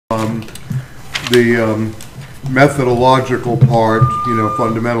the methodological part,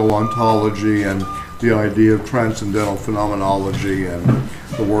 fundamental ontology and the idea of transcendental phenomenology and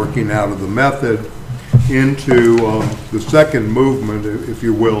the working out of the method, into the second movement, if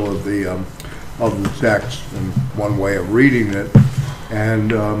you will, of the text, and one way of reading it.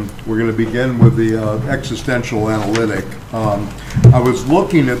 And we're going to begin with the existential analytic. I was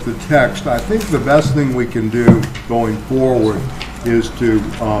looking at the text. I think the best thing we can do going forward is to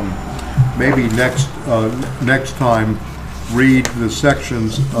maybe next time read the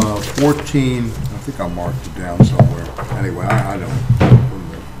sections 14. I think I marked it down somewhere. Anyway, I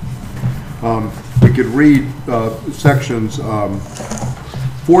don't. We could read sections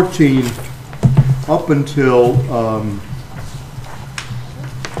 14 up until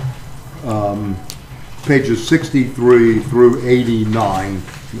pages 63 through 89,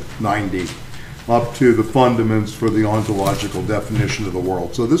 90, up to the fundaments for the ontological definition of the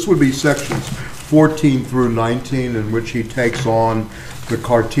world. So this would be sections 14 through 19, in which he takes on the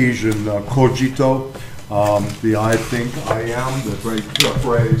Cartesian cogito, the I think, I am, the great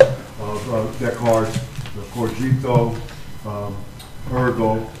phrase of Descartes, the cogito,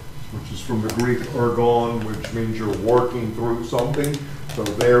 ergo, which is from the Greek ergon, which means you're working through something. So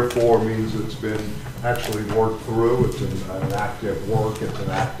therefore means it's been actually worked through. It's an active work. It's an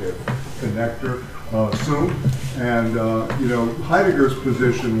active connector soon. And Heidegger's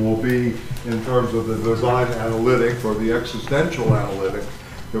position will be, in terms of the design analytic or the existential analytic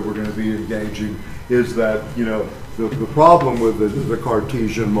that we're going to be engaging, is that the problem with the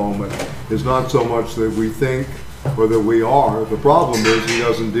Cartesian moment is not so much that we think or that we are. The problem is he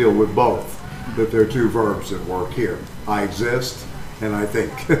doesn't deal with both. That there are two verbs at work here: I exist and I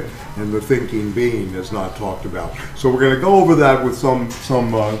think, and the thinking being is not talked about. So we're going to go over that with some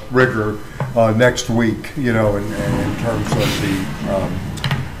rigor next week, in terms of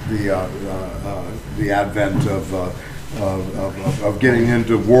the advent of getting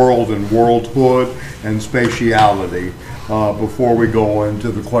into world and worldhood and spatiality, before we go into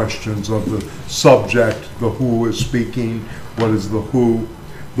the questions of the subject, the who is speaking, what is the who,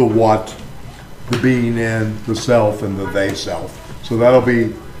 the what, the being in, the self, and the they self. So that'll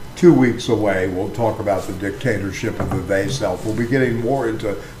be 2 weeks away. We'll talk about the dictatorship of the they self. We'll be getting more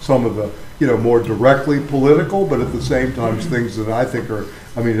into some of the, more directly political, but at the same time things that I think are,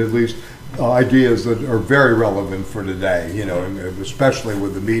 at least ideas that are very relevant for today, and especially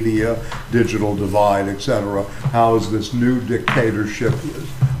with the media, digital divide, etc. How is this new dictatorship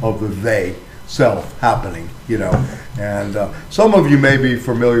of the they self happening, And some of you may be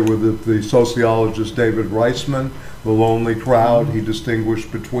familiar with the sociologist David Reisman, The Lonely Crowd. He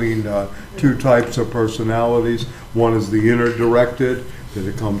distinguished between two types of personalities. One is the inner directed, that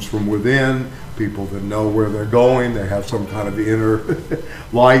it comes from within, people that know where they're going, they have some kind of inner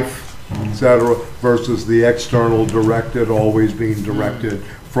life, etc., versus the external directed, always being directed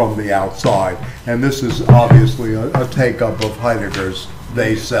from the outside. And this is obviously a take-up of Heidegger's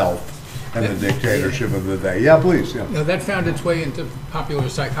they self and the dictatorship of the they. Yeah, please. Yeah. Now that found its way into popular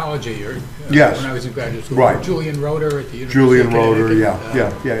psychology, or yes, when I was in graduate school. Right. Julian Roeder at the University Julian of Roeder,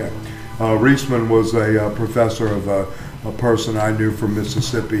 Connecticut. yeah. Reisman was a professor of a person I knew from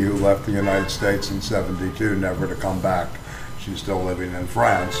Mississippi who left the United States in '72, never to come back. She's still living in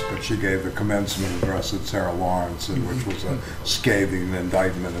France, but she gave the commencement address at Sarah Lawrence, which was a scathing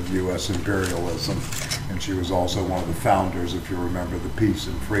indictment of U.S. imperialism. And she was also one of the founders, if you remember, the Peace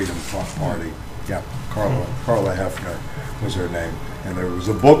and Freedom Party. Yeah, Carla Hefner was her name. And there was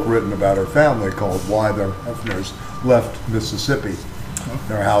a book written about her family called Why the Hefners Left Mississippi.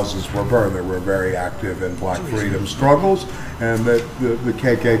 Their houses were burned. They were very active in black freedom struggles, and the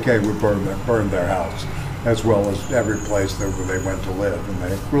KKK would burn their house, as well as every place where they went to live, and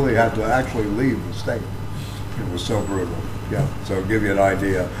they really had to actually leave the state. It was so brutal. Yeah. So give you an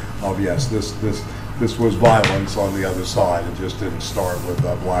idea of, yes, this was violence on the other side. It just didn't start with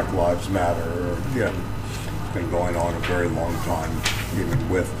Black Lives Matter. It's been going on a very long time, even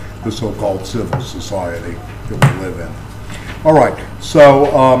with the so-called civil society that we live in. All right. So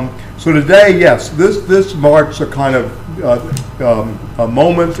today, yes, this marks a kind of a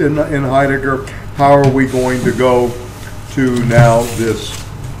moment in Heidegger. How are we going to go to now this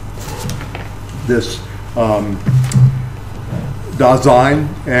Dasein?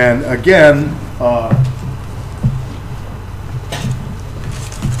 And again,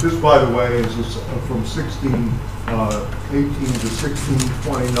 this, by the way, is from 1618 to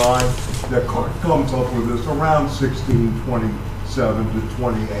 1629. That comes up with this around 1627 to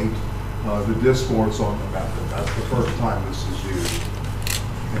 28. The discourse on the method. That's the first time this is used.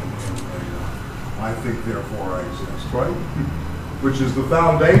 I think, therefore, I exist, right? which is the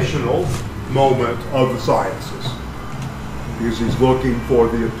foundational moment of the sciences. Because he's looking for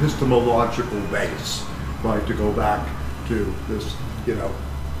the epistemological base, right, to go back to this,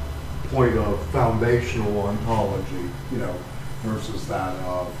 point of foundational ontology, versus that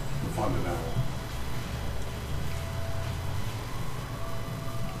of the fundamental.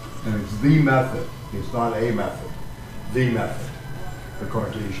 And it's the method, it's not a method, the method, the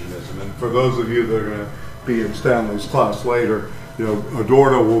Cartesianism. And for those of you that are going to be in Stanley's class later,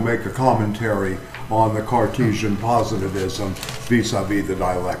 Adorno will make a commentary on the Cartesian positivism vis-a-vis the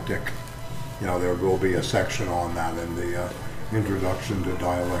dialectic. There will be a section on that in the introduction to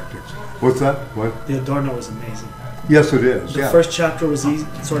dialectics. What's that? What? The Adorno was amazing. Yes, it is. The first chapter was easy,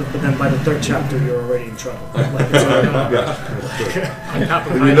 sort of, but then by the third chapter, you're already in trouble. Like it's already, On top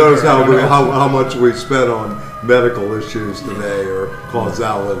of And you notice Heidegger, how much we spent on medical issues today, or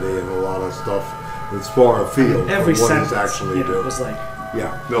causality, and a lot of stuff that's far afield every from what sentence, it's actually doing. was like,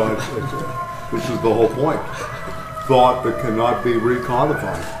 This is the whole point. Thought that cannot be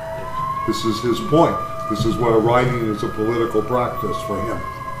recodified. This is his point. This is why writing is a political practice for him.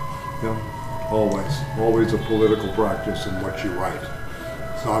 Always a political practice in what you write.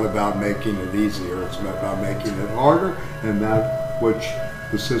 It's not about making it easier, it's about making it harder, and that which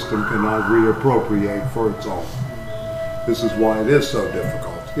the system cannot reappropriate for its own. This is why it is so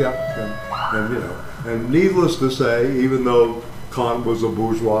difficult. And needless to say, even though Kant was a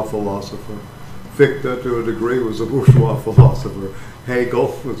bourgeois philosopher, Fichte to a degree was a bourgeois philosopher,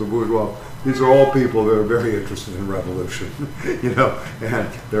 Hegel was a bourgeois. These are all people that are very interested in revolution, and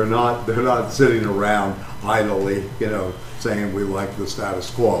they're not sitting around idly, saying we like the status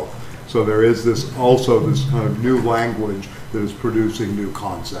quo. So there is this kind of new language that is producing new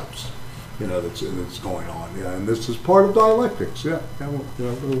concepts, that's going on. And this is part of dialectics. And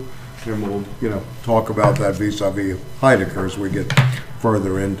we'll talk about that vis-a-vis Heidegger as we get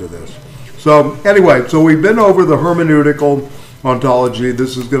further into this. So anyway, we've been over the hermeneutical ontology.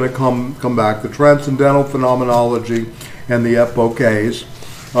 This is going to come back. The transcendental phenomenology and the epoches.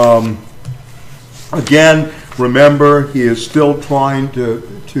 Again, remember, he is still trying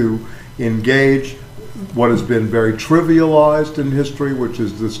to engage what has been very trivialized in history, which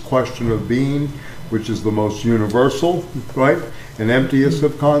is this question of being, which is the most universal, right, and emptiest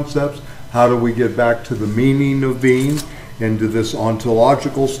of concepts. How do we get back to the meaning of being, into this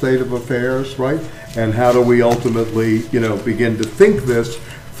ontological state of affairs, right? And how do we ultimately, begin to think this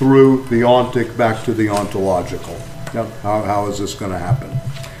through the ontic back to the ontological? How is this going to happen?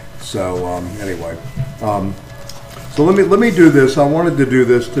 So anyway, so let me do this. I wanted to do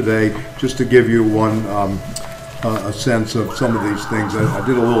this today just to give you a sense of some of these things. I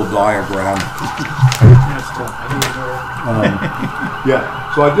did a little diagram.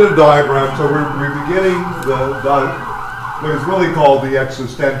 So I did a diagram. So we're beginning what is really called the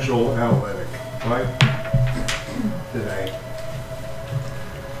existential analytic, right? Today.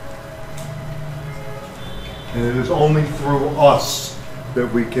 And it is only through us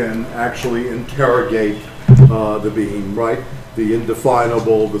that we can actually interrogate the being, right? The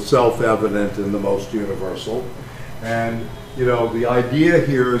indefinable, the self-evident, and the most universal. And, the idea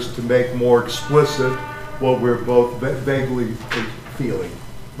here is to make more explicit what we're both vaguely feeling,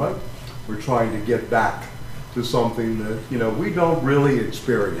 right? We're trying to get back to something that, we don't really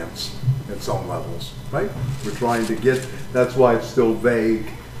experience at some levels, right? We're trying to get, that's why it's still vague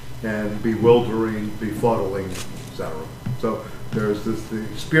and bewildering, befuddling, etc. So there's the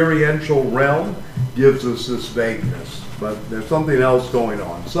experiential realm gives us this vagueness, but there's something else going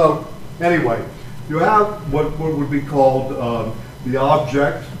on. So anyway, you have what would be called the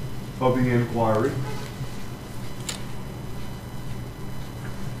object of the inquiry.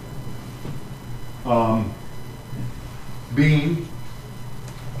 Being,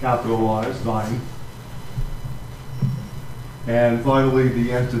 capitalized, sein, and finally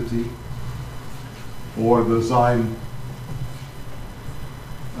the entity, or the sein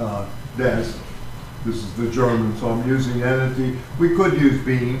des. This is the German, so I'm using entity. We could use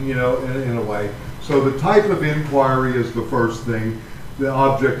being, in a way. So the type of inquiry is the first thing. The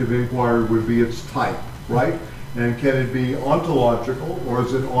object of inquiry would be its type, right? And can it be ontological, or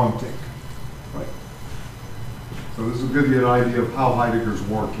is it ontic? Right. So this will give you an idea of how Heidegger's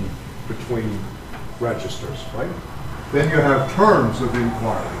working between registers, right? Then you have terms of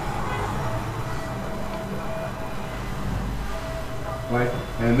inquiry, right?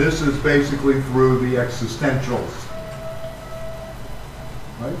 And this is basically through the existentials,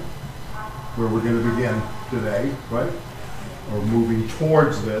 right? Where we're going to begin today, right? Or moving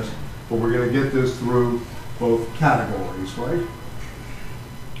towards this, but we're going to get this through both categories, right?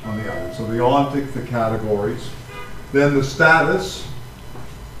 On the other. So the ontic, the categories. Then the status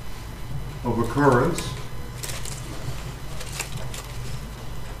of occurrence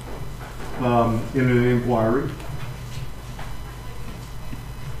in an inquiry.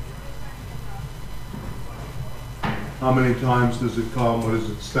 How many times does it come? What is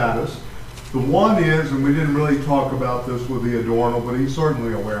its status? The one is, and we didn't really talk about this with the Adorno, but he's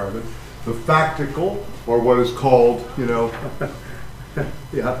certainly aware of it, the factical, or what is called,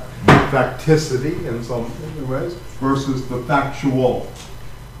 yeah, facticity in some ways, versus the factual,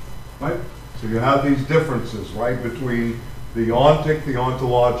 right? So you have these differences, right, between the ontic, the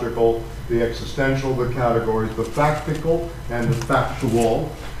ontological, the existential, the categories, the factical and the factual,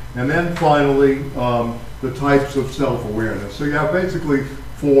 and then finally the types of self-awareness. So you have basically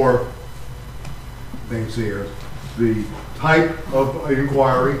 4 things here. The type of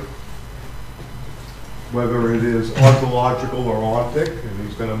inquiry, whether it is ontological or ontic, and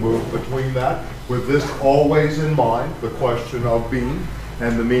he's going to move between that, with this always in mind, the question of being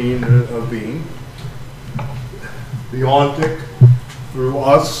and the meaning of being. The ontic through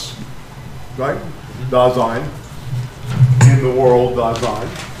us, right? Dasein, in the world, Dasein,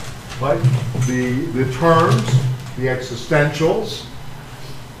 right? The terms, the existentials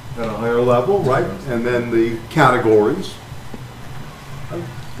at a higher level, right? And then the categories.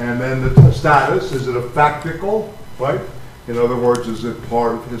 And then the status, is it a factical, right? In other words, is it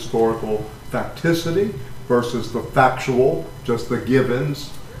part of historical facticity versus the factual, just the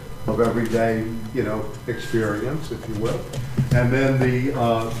givens of everyday, experience, if you will. And then the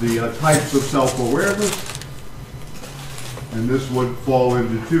types of self-awareness, and this would fall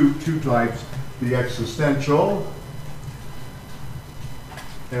into two types, the existential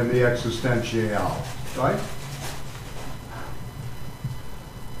and the existential, right?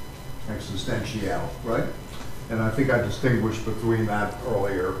 Existential, right? And I think I distinguished between that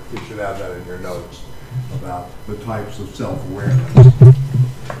earlier. You should have that in your notes about the types of self-awareness.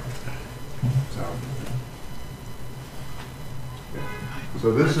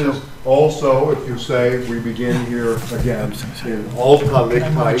 So this is also, if you say, we begin here again in altalic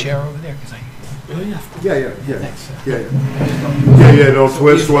type. Chair over there, 'cause Yeah, no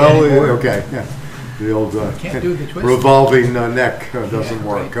twist well, okay, yeah. The old Can't do the twist. revolving neck doesn't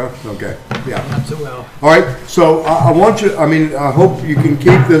work, huh? Okay, yeah. not so well. All right, so I want you, I hope you can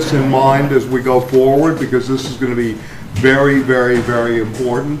keep this in mind as we go forward, because this is going to be very, very, very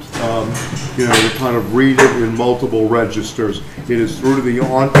important, to kind of read it in multiple registers. It is through the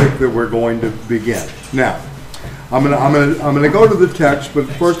ontic that we're going to begin. Now, I'm gonna go to the text, but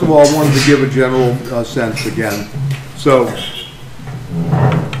first of all, I wanted to give a general sense again. So,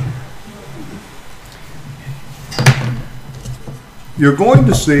 you're going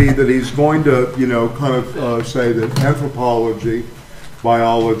to see that he's going to, kind of say that anthropology,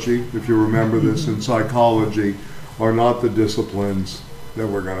 biology, if you remember this, and psychology are not the disciplines that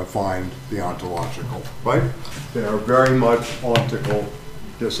we're going to find the ontological, right? They are very much ontical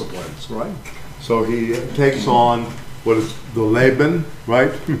disciplines, right? So he takes on what is the Leben,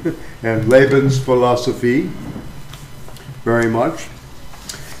 right? And Leben's philosophy, very much.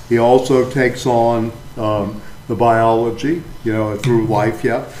 He also takes on the biology, through life,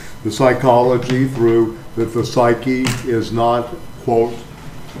 yeah. The psychology through that the psyche is not, quote,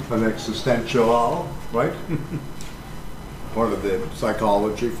 an existential, right? Part of the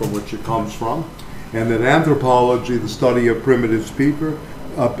psychology from which it comes from. And then anthropology, the study of primitive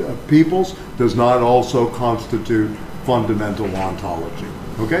peoples, does not also constitute fundamental ontology.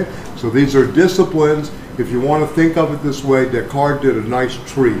 Okay? So these are disciplines. If you want to think of it this way, Descartes did a nice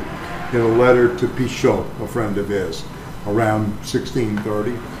treat in a letter to Pichot, a friend of his, around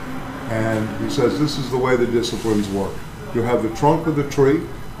 1630. And he says this is the way the disciplines work. You have the trunk of the tree,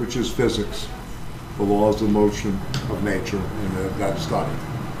 which is physics, the laws of motion of nature in that study.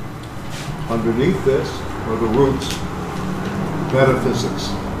 Underneath this are the roots, metaphysics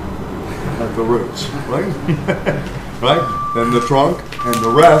at the roots, right? Right? Then the trunk, and the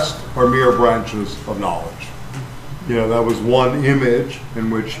rest are mere branches of knowledge. That was one image in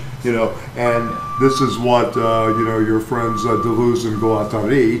which, and this is what, your friends Deleuze and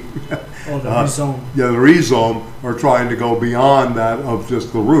Guattari, the rhizome. Yeah, the rhizome are trying to go beyond that of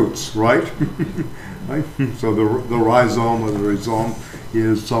just the roots, right? Right? So the rhizome or the rhizome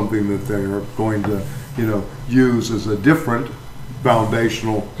is something that they are going to, use as a different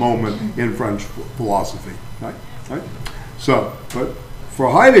foundational moment in French philosophy, right? Right? So, but for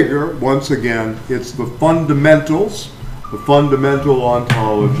Heidegger, once again, it's the fundamentals, the fundamental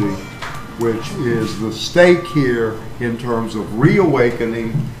ontology, which is the stake here in terms of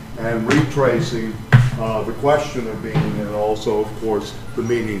reawakening and retracing the question of being, and also, of course, the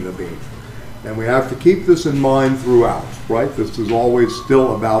meaning of being. And we have to keep this in mind throughout, right? This is always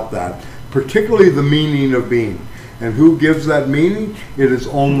still about that, particularly the meaning of being. And who gives that meaning? It is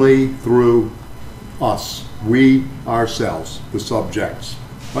only through us, we ourselves, the subjects,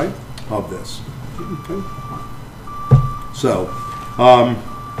 right, of this. Okay.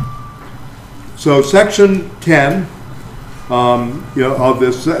 So section 10, of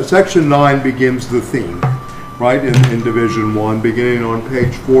this, section 9 begins the theme, right, in Division 1, beginning on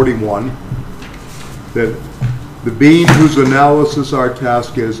page 41, that the being whose analysis our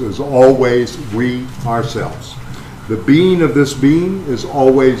task is always we ourselves. The being of this being is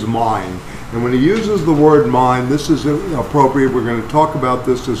always mine. And when he uses the word mine, this is appropriate. We're going to talk about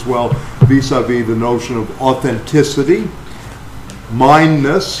this as well vis-a-vis the notion of authenticity,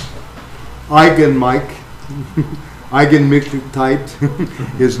 mineness, Eigenmike,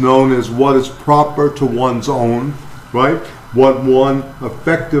 Eigenmigkeit is known as what is proper to one's own, right? What one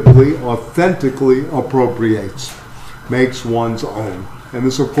effectively, authentically appropriates, makes one's own. And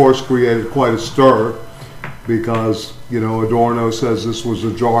this, of course, created quite a stir because, Adorno says this was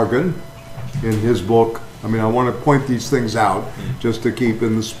a jargon in his book. I mean, I want to point these things out just to keep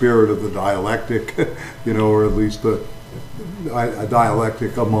in the spirit of the dialectic, or at least a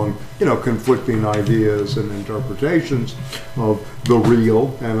dialectic among, conflicting ideas and interpretations of the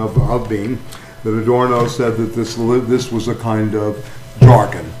real and of being. That Adorno said that this was a kind of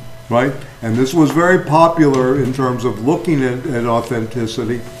jargon, right? And this was very popular in terms of looking at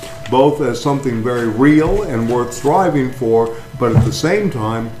authenticity, both as something very real and worth striving for, but at the same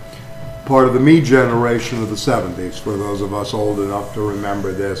time, part of the me generation of the 70s, for those of us old enough to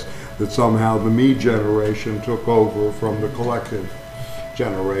remember this, that somehow the me generation took over from the collective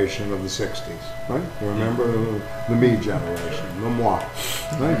generation of the 60s, right? Remember the me generation, the moi,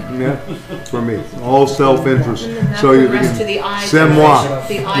 right? Yeah, for me, all self-interest. So you begin to the I generation,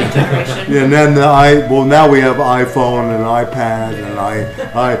 the I generation. Yeah, and then the I. Well, now we have iPhone and iPad, and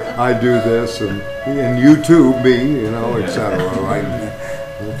I do this, and you too, me, etc. Right?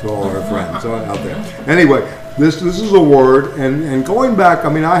 To all our friends out there. Anyway, this is a word, and going back, I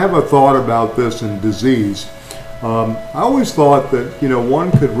mean, I have a thought about this in disease. I always thought that,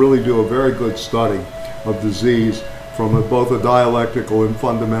 one could really do a very good study of disease from both a dialectical and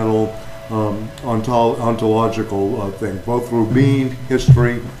fundamental ontological thing, both through being,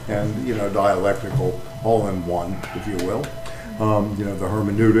 history, and, dialectical, all in one, if you will. The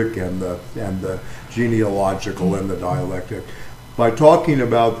hermeneutic and the genealogical and the dialectic, by talking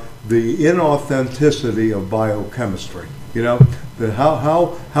about the inauthenticity of biochemistry. How the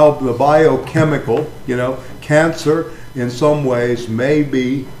biochemical, cancer in some ways may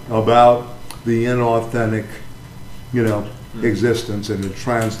be about the inauthentic, existence, and it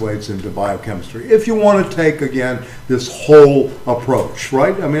translates into biochemistry. If you want to take, again, this whole approach,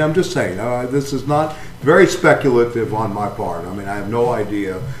 right? I mean, I'm just saying, this is not very speculative on my part. I mean, I have no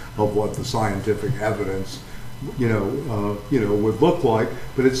idea of what the scientific evidence would look like.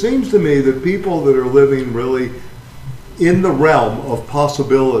 But it seems to me that people that are living really in the realm of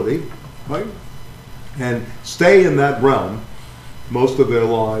possibility, right, and stay in that realm most of their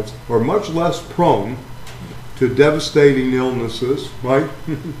lives, are much less prone to devastating illnesses, right,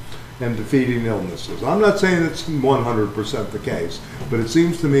 and defeating illnesses. I'm not saying it's 100% the case, but it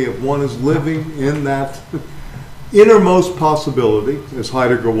seems to me if one is living in that innermost possibility, as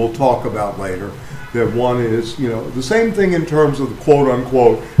Heidegger will talk about later, that one is, the same thing in terms of the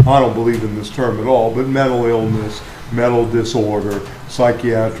quote-unquote, I don't believe in this term at all, but mental illness, mental disorder,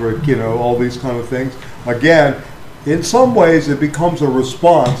 psychiatric, all these kind of things. Again, in some ways it becomes a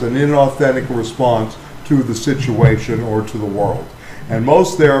response, an inauthentic response to the situation or to the world. And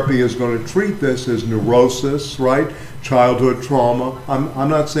most therapy is going to treat this as neurosis, right? Childhood trauma. I'm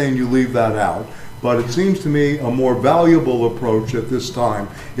not saying you leave that out. But it seems to me a more valuable approach at this time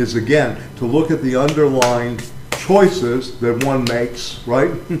is, again, to look at the underlying choices that one makes,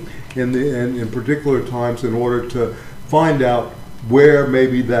 right, in particular times in order to find out where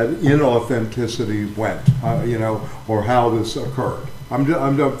maybe that inauthenticity went, or how this occurred. I'm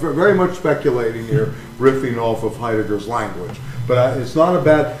very much speculating here, riffing off of Heidegger's language. But it's not a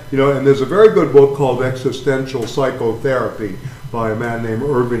bad, and there's a very good book called Existential Psychotherapy by a man named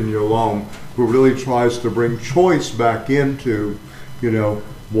Irvin Yalom, who really tries to bring choice back into,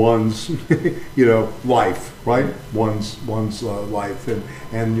 one's, life, right? One's life,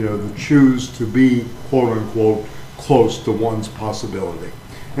 and the choose to be, quote unquote, close to one's possibility.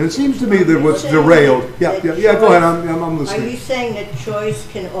 And it seems to me that what's derailed. Yeah. Go ahead. I'm listening. Are you saying that choice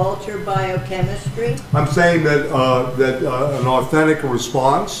can alter biochemistry? I'm saying that an authentic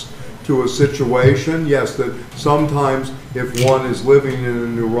response to a situation, yes, that sometimes if one is living in a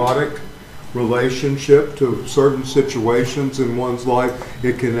neurotic relationship to certain situations in one's life.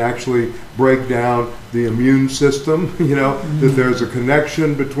 It can actually break down the immune system, you know, that there's a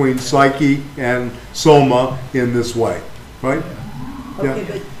connection between psyche and soma in this way, right?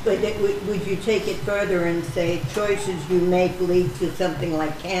 Okay, but would you take it further and say choices you make lead to something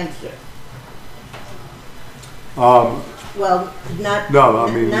like cancer? Well, not. No,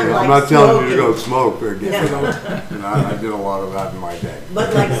 I mean, not I'm like not telling you to go smoking. smoke again. No. You know, I did a lot of that in my day.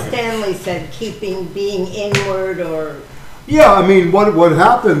 But like Stanley said, being inward or. Yeah, I mean, what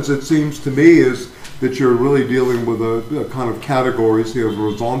happens, it seems to me, is that you're really dealing with a kind of categories here of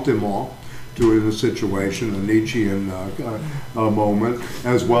ressentiment to in a situation, a Nietzschean moment,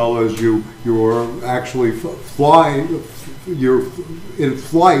 as well as you're actually you're in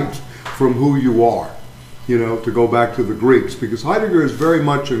flight from who you are. You know, to go back to the Greeks, because Heidegger is very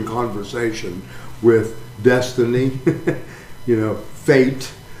much in conversation with destiny, you know,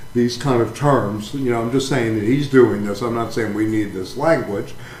 fate, these kind of terms. You know, I'm just saying that he's doing this. I'm not saying we need this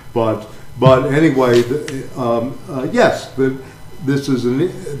language, but anyway, yes, this is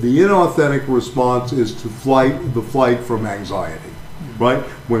the inauthentic response is to the flight from anxiety, right?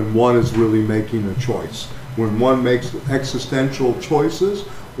 When one is really making a choice, when one makes existential choices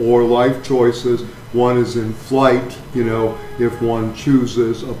or life choices, one is in flight, you know, if one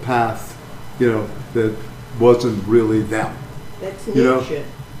chooses a path, you know, that wasn't really them. That's You know? Nietzsche.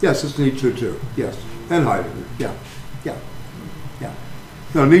 Yes, it's Nietzsche too, yes, and Heidegger, yeah.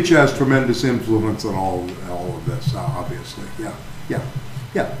 No, Nietzsche has tremendous influence on all of this, obviously, yeah.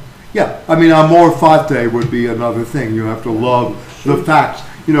 I mean, amor fati would be another thing. You have to love the facts.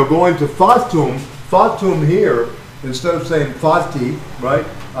 You know, going to fatum here, instead of saying fati, right?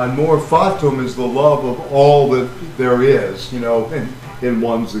 Amor fatum is the love of all that there is, you know, in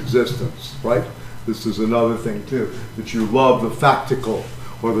one's existence, right? This is another thing too, that you love the factical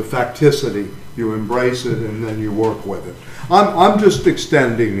or the facticity. You embrace it and then you work with it. I'm just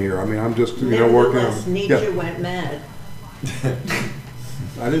extending here. I mean, I'm just, you know, working on. Nevertheless, Nietzsche went mad.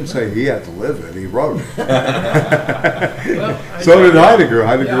 I didn't say he had to live it. He wrote it. Well, So did Heidegger.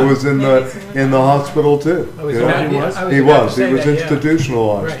 Heidegger Yeah. was in the hospital too. I was you know? about- He was? I He about was. to He say was that, yeah.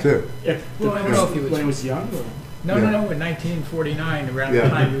 institutionalized Right. too. Well, I don't know if he was. When he was young? Or? No, in 1949, around Yeah. the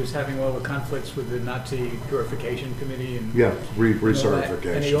time he was having all the conflicts with the Nazi Purification Committee and Yeah, and all that. And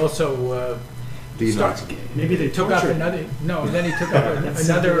he recertification. also Denazi. Maybe they took up tortured. another. No, then he took up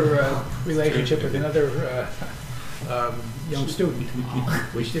another relationship with another young student,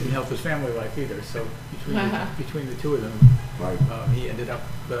 which didn't help his family life either. So between the two of them, Right. he ended up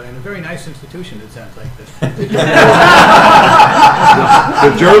in a very nice institution. It sounds like this. The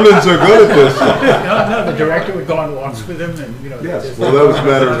Germans are good at this. No, the director would go on walks with him, and you know. Yes. just- Well, that was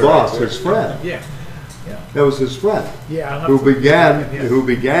Matter's boss, his friend. Yeah. That was his friend. Yeah. I'll have Who to-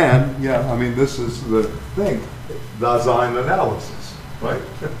 began, yeah, I mean, this is the thing, design analysis, right?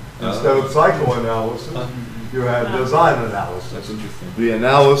 Instead of psychoanalysis, you had design analysis. That's interesting. The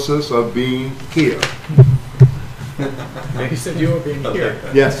analysis of being here. He said you were being here.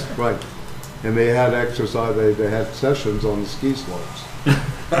 Yes, right. And they had exercise, they had sessions on the ski slopes.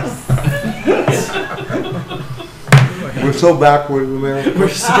 We're so backward in America. We're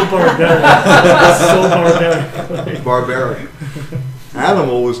so barbaric. So barbaric. Barbaric.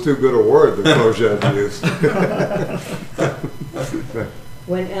 Animal was too good a word that Cogent used.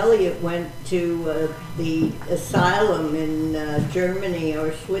 When Eliot went to the asylum in Germany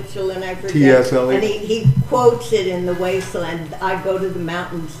or Switzerland, I forget. T.S. Eliot. And he quotes it in The Wasteland, I go to the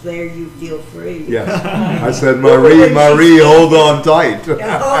mountains, there you feel free. Yes. I said, Marie, hold on tight.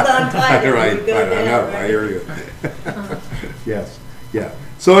 Yeah, hold on tight. and Right, you go I down, know, right? I hear you. Yes, yeah.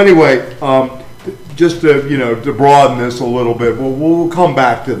 So anyway, just to, you know, to broaden this a little bit, we'll come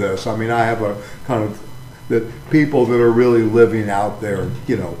back to this. I mean, I have a kind of, that people that are really living out their,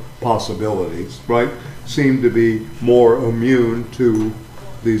 you know, possibilities, right, seem to be more immune to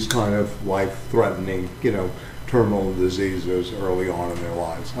these kind of life-threatening, you know, terminal diseases early on in their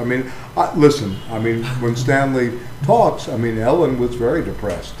lives. I mean, listen, I mean, when Stanley talks, I mean, Ellen was very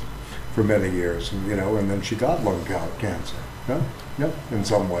depressed for many years, and, you know, and then she got lung cancer. Yeah, in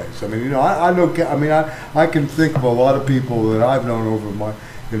some ways. I mean, you know, I know. I mean, I can think of a lot of people that I've known over my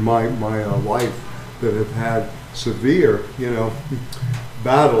life that have had severe, you know,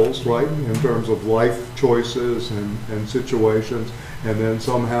 battles, right, in terms of life choices and situations, and then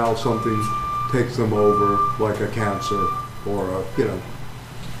somehow something takes them over, like a cancer or a, you know.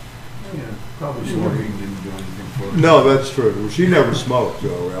 Yeah, probably smoking didn't do anything for her. No, that's true. She never smoked,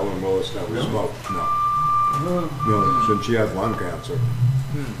 though. Ellen Willis never smoked. No, since she had lung cancer.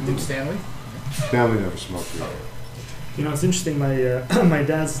 Did Stanley? Stanley never smoked either. You know, it's interesting. My my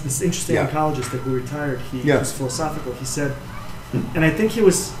dad's this interesting Yeah. oncologist who retired. He Yeah. was philosophical. He said, and I think he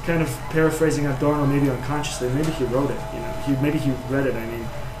was kind of paraphrasing Adorno, maybe unconsciously. Maybe he wrote it. You know, maybe he read it. I mean,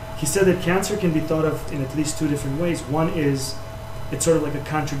 he said that cancer can be thought of in at least two different ways. One is it's sort of like a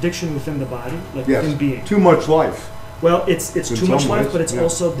contradiction within the body, like Yes. within being. Too much life. Well, it's In too much some life, ways, but it's yeah,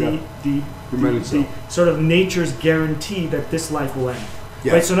 also yeah. the Humanity the itself. sort of nature's guarantee that this life will end.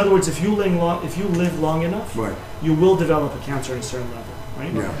 Yes. Right. So in other words, if you live long enough, Right. you will develop a cancer at a certain level.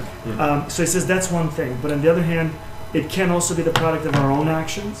 Right. Yeah. So he says that's one thing, but on the other hand, it can also be the product of our own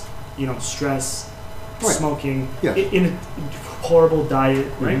actions. You know, stress, Right. smoking, Yes. in a horrible diet,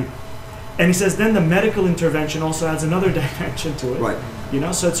 right? Mhm. And he says then the medical intervention also adds another dimension to it. Right. You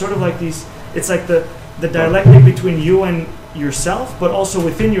know, so it's sort of like these. It's like the dialectic between you and yourself, but also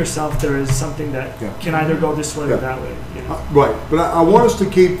within yourself there is something that Yeah. can either go this way Yeah. or that way. You know? Right, but I want us to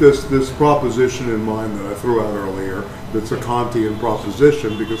keep this proposition in mind that I threw out earlier, that's a Kantian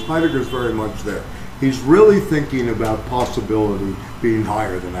proposition, because Heidegger's very much there. He's really thinking about possibility being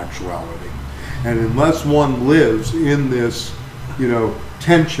higher than actuality. And unless one lives in this,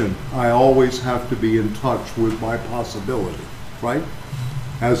 tension, I always have to be in touch with my possibility, right?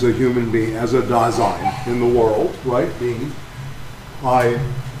 As a human being, as a Dasein in the world, right, being, I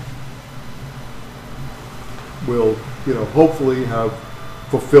will, hopefully have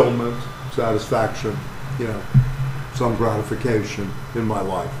fulfillment, satisfaction, some gratification in my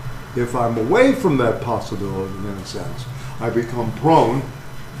life. If I'm away from that possibility, in a sense, I become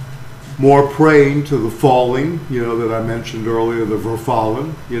more prone to the falling, that I mentioned earlier, the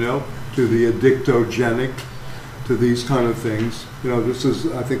verfallen, to the addictogenic, to these kind of things. This is,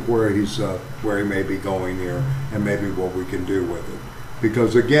 I think, where he may be going here, and maybe what we can do with it.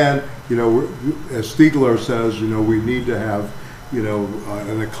 Because again, as Stiegler says, we need to have,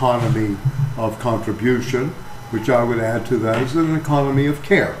 an economy of contribution, which I would add to that is an economy of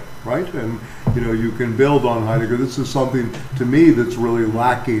care, right? And you can build on Heidegger. This is something to me that's really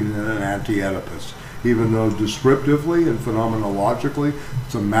lacking in an anti-Oedipus. Even though descriptively and phenomenologically,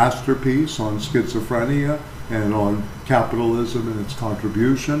 it's a masterpiece on schizophrenia and on capitalism and its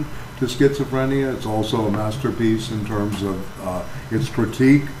contribution to schizophrenia. It's also a masterpiece in terms of its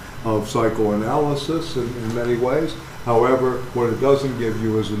critique of psychoanalysis in many ways. However, what it doesn't give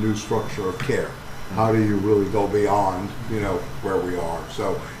you is a new structure of care. How do you really go beyond, where we are?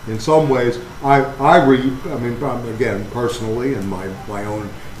 So, in some ways, I read. I mean, again, personally, and my own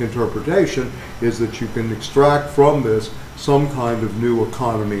interpretation is that you can extract from this some kind of new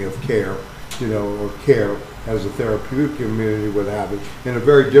economy of care, or care as a therapeutic community would have it in a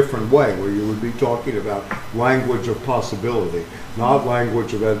very different way, where you would be talking about language of possibility, not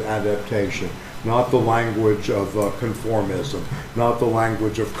language of adaptation, not the language of conformism, not the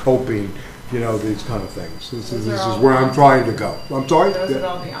language of coping. These kind of things. This is where I'm trying to go. I'm sorry? Those would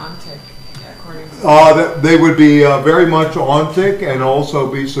all be ontic, according to... They would be very much ontic and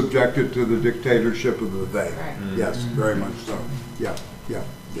also be subjected to the dictatorship of the they. Right. Yes, very much so. Yeah.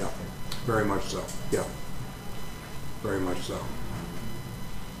 Very much so. Yeah. Very much so.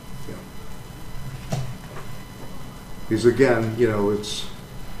 Yeah. Because again, it's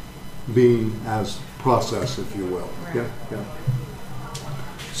being as process, if you will. Right. Yeah.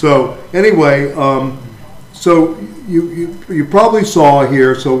 So anyway, so you probably saw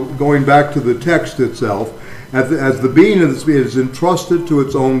here, so going back to the text itself, as the being of this being is entrusted to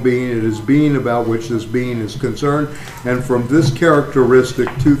its own being, it is being about which this being is concerned, and from this characteristic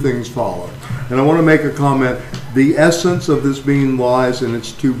two things follow. And I want to make a comment, the essence of this being lies in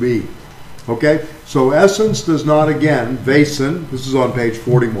its to be. Okay? So essence does not, again, Wesen, this is on page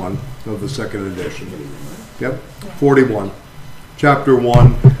 41 of the second edition. Yep, 41. Chapter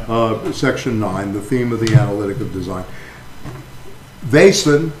 1, Section 9, the theme of the analytic of design.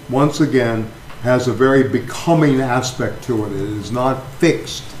 Wesen, once again, has a very becoming aspect to it. It is not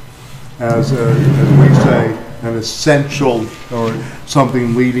fixed as we say, an essential or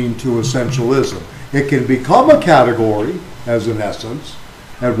something leading to essentialism. It can become a category as an essence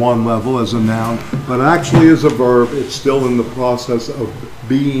at one level as a noun, but actually as a verb, it's still in the process of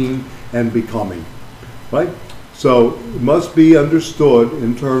being and becoming, right? So it must be understood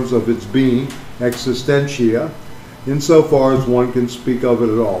in terms of its being, existentia, insofar as one can speak of it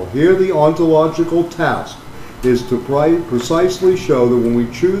at all. Here the ontological task is to precisely show that when we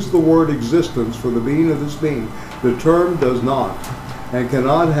choose the word existence for the being of this being, the term does not and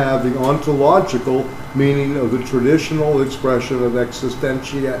cannot have the ontological meaning of the traditional expression of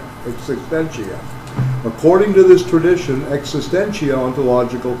existentia. According to this tradition, existentia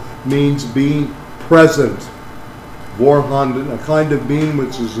ontological means being present, vorhanden, a kind of being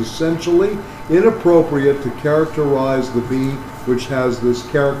which is essentially inappropriate to characterize the being which has this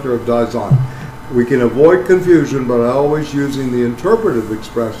character of Dasein. We can avoid confusion by always using the interpretive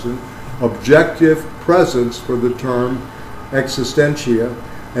expression objective presence for the term existentia,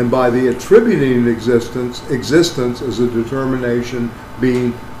 and by the attributing existence as a determination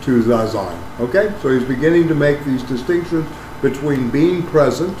being to Dasein. Okay, so he's beginning to make these distinctions between being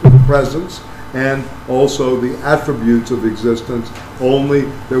present, presence, and also the attributes of existence, only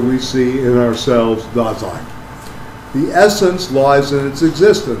that we see in ourselves Dasein. The essence lies in its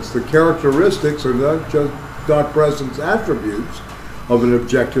existence. The characteristics are not presence attributes of an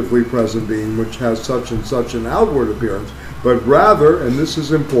objectively present being which has such and such an outward appearance, but rather, and this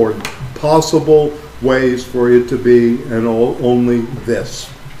is important, possible ways for it to be, and only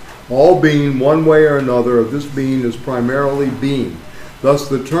this. All being, one way or another, of this being is primarily being. Thus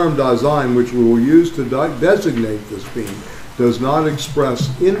the term Dasein, which we will use to designate this being, does not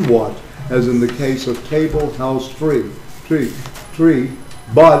express in what, as in the case of table, house, tree,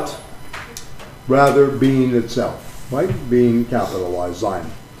 but rather being itself, right? Being capitalized, Sein.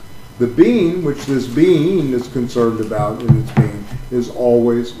 The being, which this being is concerned about in its being, is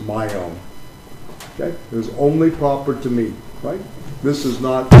always my own. Okay? It is only proper to me, right? This is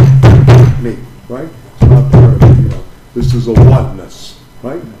not me, right? It's not part of me. This is a oneness,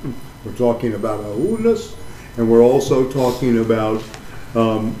 right? We're talking about a oneness, and we're also talking about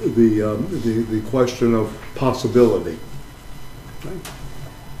the question of possibility. Right?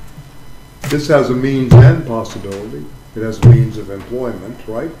 This has a means and possibility. It has a means of employment,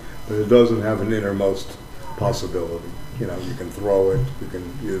 right? But it doesn't have an innermost possibility. You can throw it, you can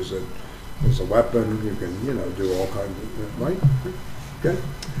use it as a weapon, you can, do all kinds of, right? Okay?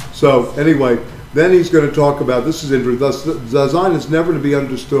 So, anyway, then he's going to talk about, this is interesting, thus, Dasein is never to be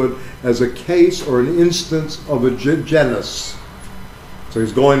understood as a case or an instance of a genus. So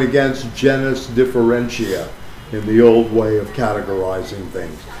he's going against genus differentia in the old way of categorizing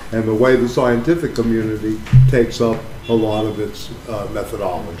things, and the way the scientific community takes up a lot of its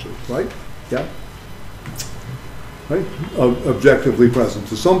methodology, right? Yeah? Right? Objectively present.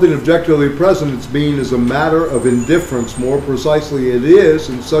 So something objectively present, its being is a matter of indifference. More precisely, it is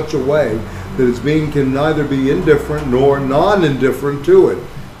in such a way that its being can neither be indifferent nor non-indifferent to it,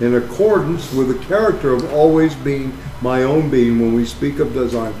 in accordance with the character of always being my own being. When we speak of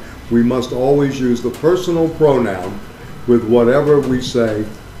Dasein, we must always use the personal pronoun with whatever we say,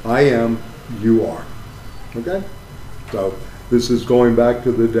 I am, you are. Okay? So this is going back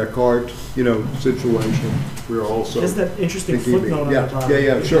to the Descartes, situation. We're also There's that interesting footnote on the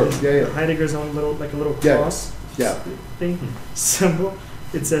bottom. Sure. Heidegger's own little cross thing, symbol.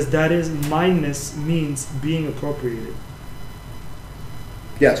 It says that is mineness means being appropriated.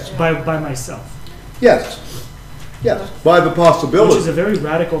 Yes. By myself. Yes. Yes. By the possibility. Which is a very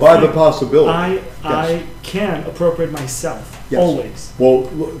radical By thing. the possibility. I can appropriate myself. Yes. Always. Well,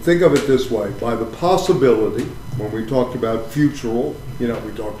 think of it this way. By the possibility, when we talked about futural, we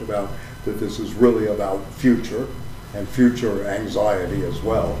talked about that this is really about future and future anxiety as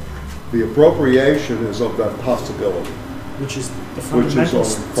well. The appropriation is of that possibility. Which is the fundamental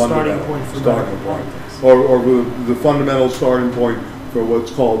starting point for politics. Or the fundamental starting point for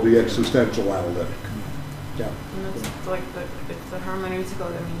what's called the existential analytic. Yeah. And it's like the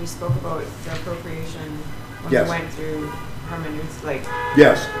hermeneutical, you spoke about the appropriation when Yes. we went through hermeneutics,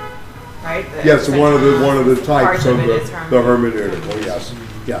 Yes. right? Yes, one of the types of the hermeneutical, yes.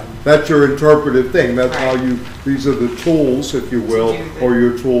 Yeah, that's your interpretive thing. That's how these are the tools, if you will, or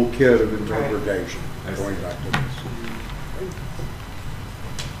your toolkit of interpretation. Going back to this.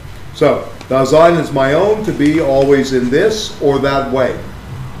 So, Dasein is my own to be always in this or that way.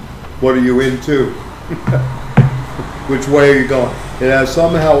 What are you into? Which way are you going? It has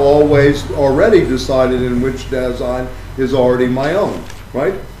somehow always already decided in which Dasein is already my own,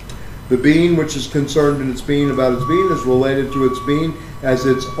 right? The being which is concerned in its being about its being is related to its being as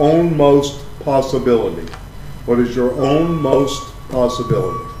its own most possibility. What is your own most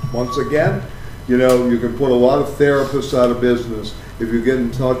possibility? Once again, you can put a lot of therapists out of business if you get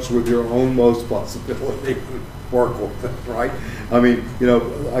in touch with your own most possibility and work with it, right? I mean,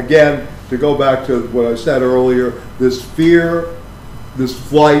 again, to go back to what I said earlier, this fear, this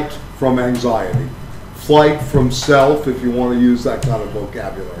flight from anxiety, flight from self, if you want to use that kind of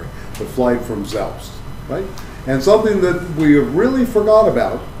vocabulary, the flight from self, right? And something that we have really forgot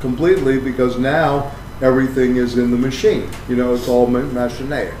about completely, because now everything is in the machine. It's all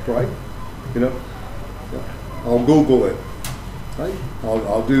machinaic, right? I'll Google it, right?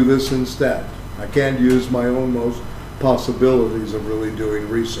 I'll do this instead. I can't use my own most possibilities of really doing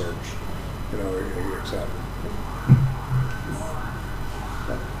research, etc.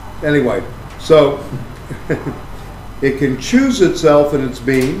 Anyway, So it can choose itself in its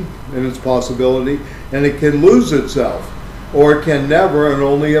being, in its possibility, and it can lose itself, or it can never and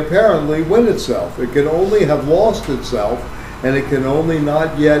only apparently win itself. It can only have lost itself, and it can only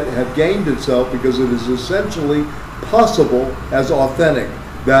not yet have gained itself, because it is essentially possible as authentic.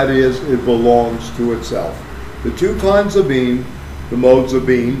 That is, it belongs to itself. The two kinds of being, the modes of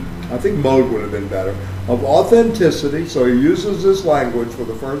being, I think mode would have been better, of authenticity, so he uses this language for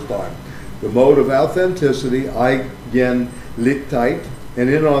the first time. The mode of authenticity, Eigenlichkeit, and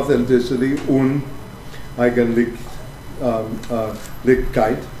inauthenticity,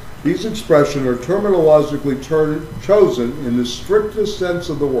 Eigenlichkeit. These expressions are terminologically chosen in the strictest sense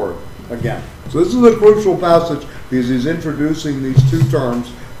of the word. Again, so this is a crucial passage because he's introducing these two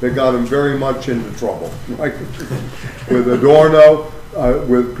terms that got him very much into trouble, right? With Adorno,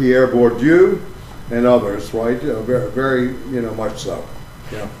 with Pierre Bourdieu, and others, right? Very, much so.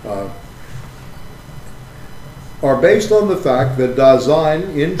 Yeah. Are based on the fact that Dasein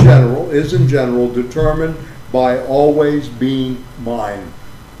is in general determined by always being mine.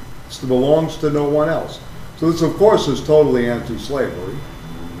 It belongs to no one else. So this, of course, is totally anti-slavery.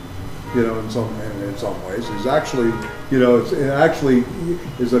 In some ways, it's actually, it actually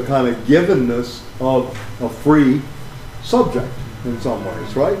is a kind of givenness of a free subject in some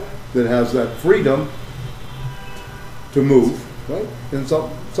ways, right? That has that freedom to move, right? In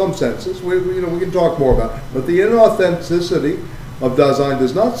some senses, we can talk more about it. But the inauthenticity of Dasein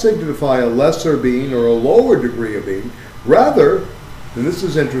does not signify a lesser being or a lower degree of being. Rather, and this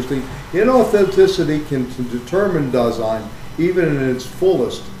is interesting, inauthenticity can determine Dasein even in its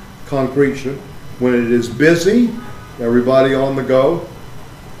fullest concretion, when it is busy, everybody on the go,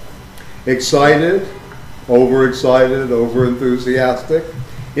 excited, overexcited, over-enthusiastic,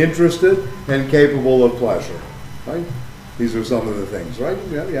 interested, and capable of pleasure, right? These are some of the things, right?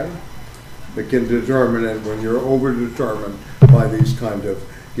 Yeah. That can determine it when you're over-determined by these kind of,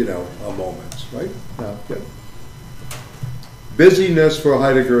 moments, right? Yeah. Busyness for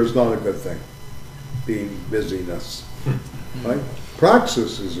Heidegger is not a good thing. Being busyness, right?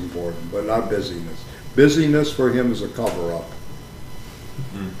 Praxis is important, but not busyness. Busyness for him is a cover-up.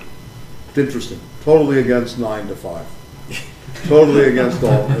 It's interesting. Totally against 9 to 5. Totally against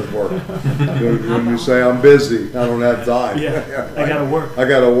all his work. When you say, I'm busy, I don't have time. Yeah, I gotta work. I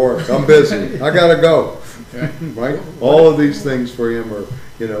gotta work. I'm busy. I gotta go. Right? All of these things for him are,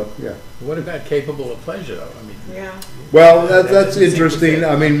 yeah. What about capable of pleasure, though? Yeah. Well, that's interesting.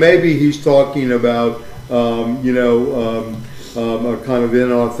 I mean, maybe he's talking about, a kind of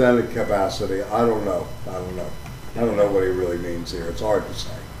inauthentic capacity. I don't know. I don't know what he really means here. It's hard to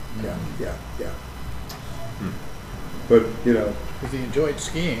say. Yeah. But, Because he enjoyed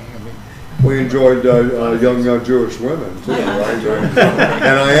skiing. we enjoyed young Jewish women too, right?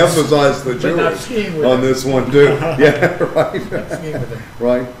 And I emphasize the But not Jewish skiing with on him. this one too. Yeah, right. Skiing with him.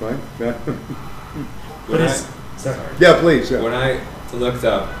 Right. Yeah. Sorry. Yeah, please. Yeah. When I looked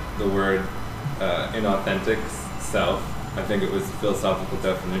up the word inauthentic self, I think it was a philosophical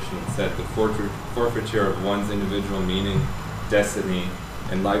definition. It said the forfeiture of one's individual meaning, destiny,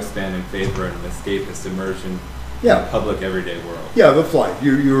 and lifespan in favor of an escapist immersion in the public everyday world. Yeah, the flight.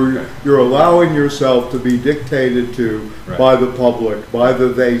 You're allowing yourself to be dictated to by the public, by the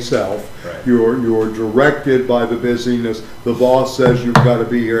they self. Right. You're directed by the busyness. The boss says you've got to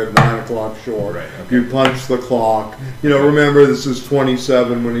be here at 9 o'clock sharp. Right, okay. You punch the clock. Remember this is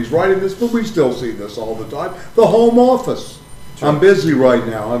 27 when he's writing this, but we still see this all the time. The home office. Sure. I'm busy right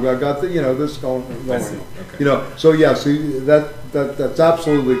now. I've got this going on. Okay. So yeah, see that's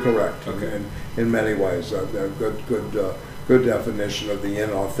absolutely correct. Okay. In many ways, a good definition of the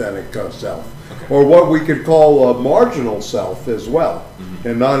inauthentic self, or what we could call a marginal self as well,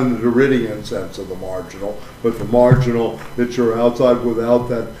 and not in the Derridian sense of the marginal, but the marginal that you're outside without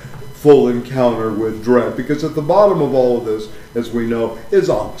that full encounter with dread. Because at the bottom of all of this, as we know, is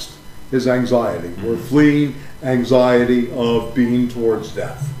angst, is anxiety. We're fleeing anxiety of being towards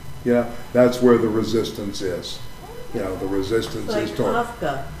death. That's where the resistance is. The resistance Like is toward.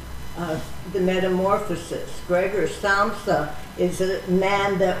 Kafka, the Metamorphosis. Gregor Samsa is a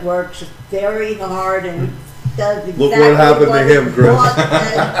man that works very hard and does exactly Look what happened to what him, his Chris. boss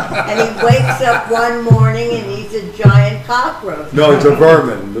says, and he wakes up one morning and he's a giant cockroach. No, it's a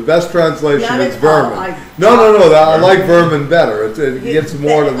vermin. The best translation Not is at vermin. all. I like vermin better. It gets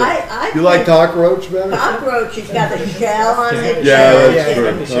more to the. I You like think cockroach better? cockroach, he's got a shell on it. Yeah,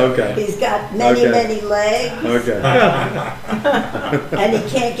 that's Yeah, true. Okay. He's got many legs, Okay. and he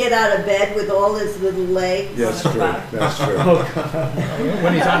can't get out of bed with all his little legs. That's true. That's true.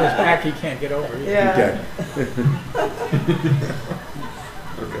 When he's on his back, he can't get over it. Yeah. Okay.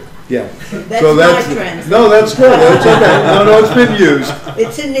 Yeah. That's So my that's, translation. no, that's good. That's okay. No, it's been used.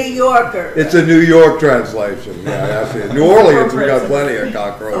 It's a New Yorker. It's a New York translation. Yeah, that's it. New Orleans, we got plenty of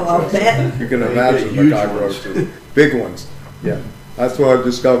cockroaches. Oh, I'll bet. You can imagine the huge cockroaches. Big ones. Yeah. That's why I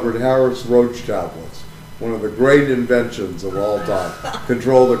discovered Harris roach tablets. One of the great inventions of all time.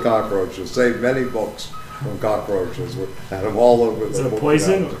 Control the cockroaches. Saved many books from cockroaches. Had them all over Is the it a book.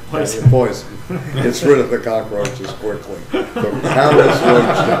 poison? Yeah, Poison. it's poison. Gets rid of the cockroaches quickly. The Harris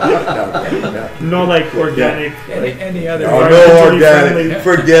roach tablet. Yeah. No, like organic. Any other. Oh, Environmentally no organic,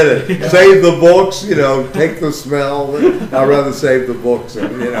 friendly. forget it. Save the books, you know, take the smell. I'd rather save the books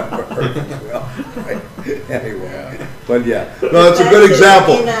and, you know, right. Anyway. But yeah, no, it's a good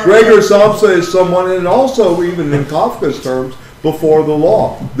example. Gregor Samsa is someone, and also even in Kafka's terms, before the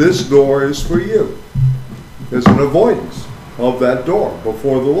law. This door is for you. There's an avoidance of that door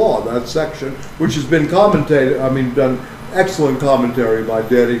before the law, that section, which has been done excellent commentary by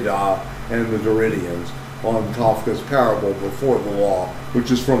Derrida and the Derridians on Kafka's parable before the law,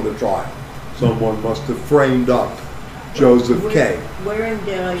 which is from the trial. Someone must have framed up Joseph K. Where in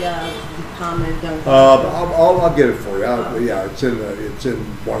Delia the comment on? I'll get it for you. Yeah, it's in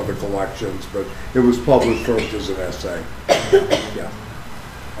one of the collections, but it was published first as an essay. Yeah,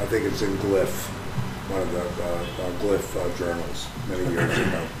 I think it's in Glyph, one of the Glyph journals many years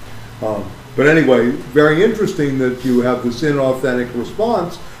ago. But anyway, very interesting that you have this inauthentic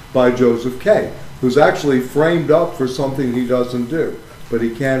response by Joseph K., who's actually framed up for something he doesn't do, but he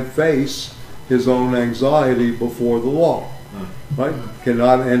can't face his own anxiety before the law, right?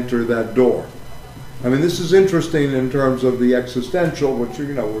 Cannot enter that door. I mean, this is interesting in terms of the existential, which,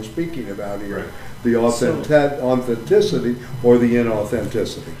 you know, we're speaking about here, Right. the authenticity or the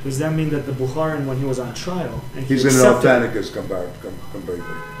inauthenticity. Does that mean that the Bukharin, when he was on trial, and he He's accepted- inauthentic as completely.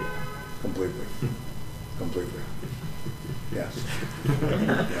 Completely. Yes.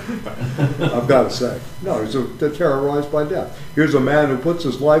 I've got to say. No, they're terrorized by death. Here's a man who puts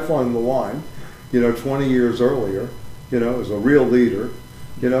his life on the line, 20 years earlier, as a real leader,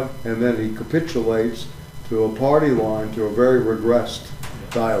 and then he capitulates to a party line, to a very regressed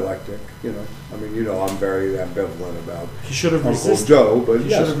dialectic, I mean, I'm very ambivalent about He should have Uncle resisted. Joe, but He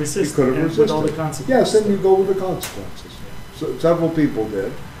yes, should have he resisted, could have and resisted. with all the consequences. Yes, and you go with the consequences. So several people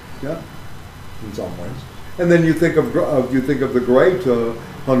did, yeah, in some ways. And then you think of the great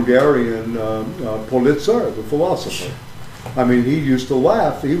Hungarian Pulitzer, the philosopher. I mean, he used to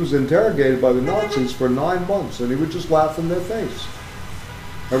laugh. He was interrogated by the Nazis for 9 months, and he would just laugh in their face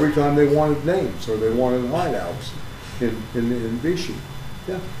every time they wanted names or they wanted hideouts in Vichy.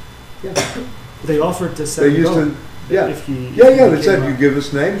 Yeah, yeah. They offered to set They him used go to, yeah, if he yeah. They came said, out. you give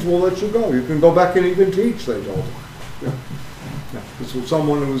us names, we'll let you go. You can go back and even teach. They told him. Yeah. Yeah. This was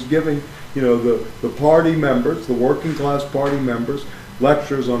someone who was giving, the party members, the working class party members,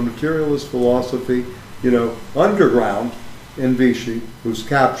 lectures on materialist philosophy, underground in Vichy, who's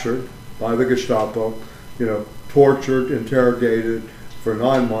captured by the Gestapo, tortured, interrogated for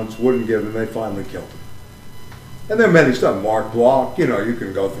 9 months, wouldn't give him, they finally killed him. And there are many stuff, Mark Bloch, you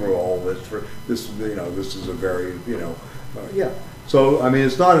can go through all this for this, this is a very, yeah. So, I mean,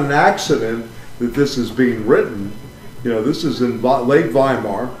 it's not an accident that this is being written. This is in late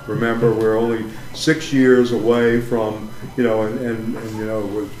Weimar. Remember, we're only 6 years away from, and it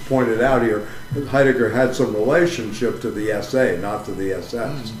was pointed out here, Heidegger had some relationship to the SA, not to the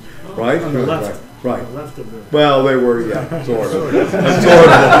SS, right? On the left. Right. On the left of the... Well, they were, yeah, sort of. Sort of.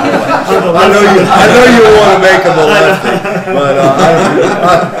 I know you want to make him a lefty, but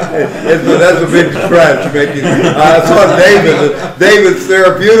that's a big stretch. I saw David's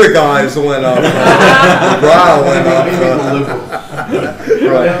therapeutic eyes went up, brow went up.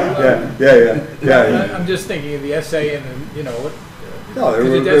 Right. Yeah. I'm just thinking of the essay and, No,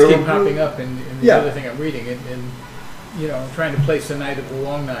 because it does keep popping up in the Yeah. other thing I'm reading, and trying to place the Night of the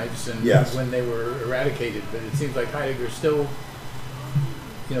Long Knives and Yes. when they were eradicated, but it seems like Heidegger still,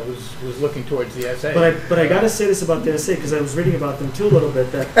 was looking towards the essay. But I gotta say this about the essay, because I was reading about them too a little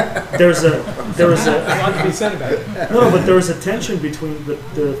bit, that there was a a lot to be said about it. no, but there was a tension between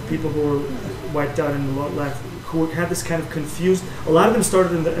the people who were wiped out in the left, who had this kind of confused. A lot of them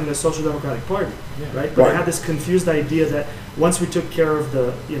started in the Social Democratic Party, Yeah. right? But Right. they had this confused idea that once we took care of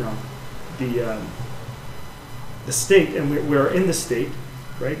the state, and we're in the state,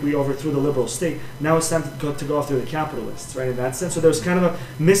 right? We overthrew the liberal state. Now it's time to go after the capitalists, right? In that sense, so there was kind of a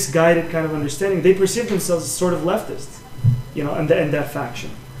misguided kind of understanding. They perceived themselves as sort of leftists, and that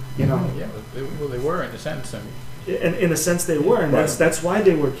faction, Yeah, well, they were in a sense. I mean, And in a sense, they were, and Right. that's why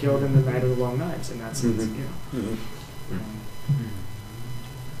they were killed in the Night of the Long Knives. In that sense, Mhm. Mhm.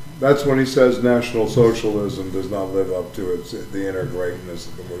 That's when he says National Socialism does not live up to the inner greatness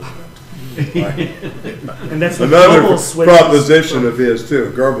of the movement. Right? And that's what Another Goebbels switched proposition of his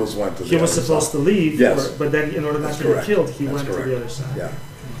too. Goebbels went to the He was other supposed side. to leave, Yes. but then in order not That's to get correct. killed, he That's went correct. to the other side. Yeah,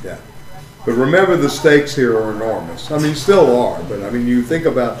 yeah. But remember, the stakes here are enormous. I mean, still are, but I mean, you think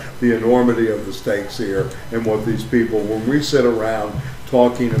about the enormity of the stakes here and what these people, when we sit around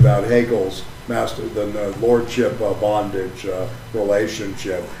talking about Hegel's the lordship bondage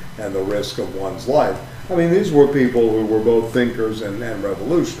relationship and the risk of one's life. I mean, these were people who were both thinkers and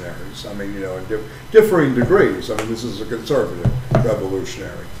revolutionaries. I mean, you know, in differing degrees. I mean, this is a conservative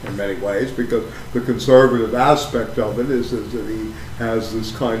revolutionary in many ways, because the conservative aspect of it is that he has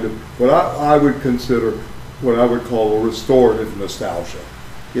this kind of, what I would consider, what I would call a restorative nostalgia,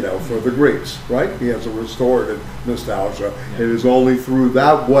 you know, for the Greeks, right? He has a restorative nostalgia. Yeah. It is only through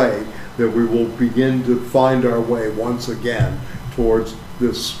that way that we will begin to find our way once again towards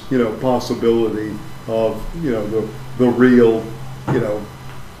this, you know, possibility of, you know, the real, you know,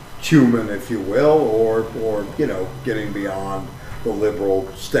 human, if you will, or you know, getting beyond the liberal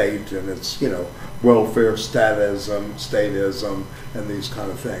state and its, you know, welfare statism, and these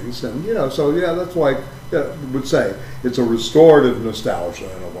kind of things. And, you know, so yeah, that's why I would say it's a restorative nostalgia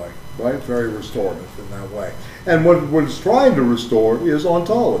in a way, right? Very restorative in that way. And what it's trying to restore is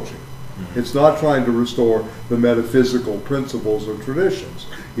ontology. It's not trying to restore the metaphysical principles or traditions.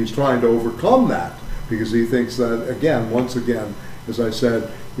 He's trying to overcome that, because he thinks that, again, once again, as I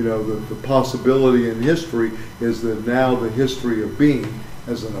said, you know, the possibility in history is that now the history of being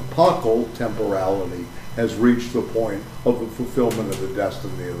as an epochal temporality has reached the point of the fulfillment of the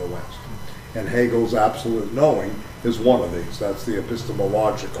destiny of the West. And Hegel's absolute knowing is one of these. That's the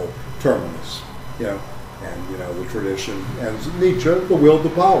epistemological terminus, you know, and, you know, the tradition, and Nietzsche, the will to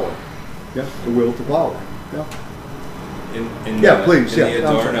power. Yeah, the will to power. Yeah. Please. In the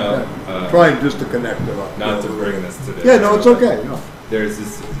Adorno, trying just to connect it up. Not to bring this to this. Yeah, no, it's okay. No. There's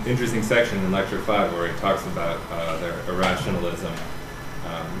this interesting section in Lecture 5 where he talks about their irrationalism.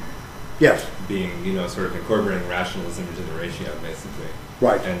 Yes. Being, you know, sort of incorporating rationalism into the ratio, basically.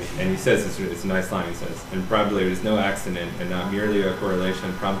 Right. And he says, it's a nice line, he says, and probably it is no accident and not merely a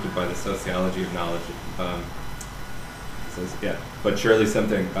correlation prompted by the sociology of knowledge. Says, yeah, but surely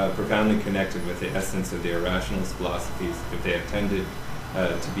something profoundly connected with the essence of the irrationalist philosophies if they have tended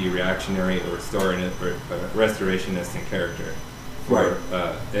to be reactionary or restorationist in character. Right.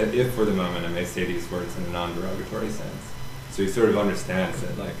 If for the moment I may say these words in a non-derogatory sense. So he sort of understands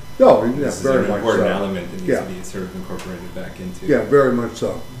that, like, this is very an much important so. element that needs to be sort of incorporated back into. Yeah, very much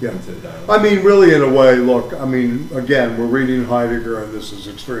so. Yeah. Into the dialogue. I mean, really, in a way, look, I mean, again, we're reading Heidegger, and this is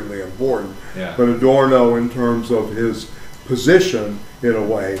extremely important. Yeah. But Adorno, in terms of his position, in a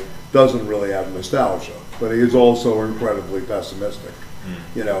way, doesn't really have nostalgia. But he is also incredibly pessimistic,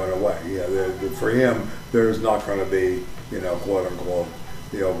 you know, in a way. Yeah, for him, there's not going to be, you know, quote unquote,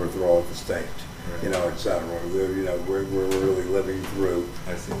 the overthrow of the state. You know, et cetera. You know, we're really living through,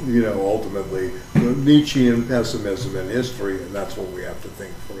 you know, ultimately the Nietzschean pessimism in history, and that's what we have to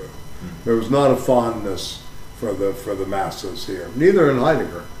think through. There was not a fondness for the masses here, neither in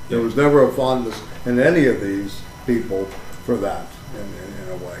Heidegger. There was never a fondness in any of these people for that, in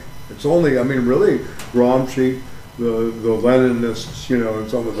a way. It's only, I mean, really, Gramsci, the Leninists, you know, and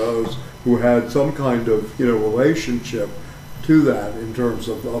some of those who had some kind of, you know, relationship to that in terms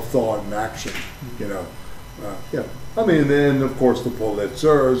of thought and action, you know. Yeah. I mean, then of course the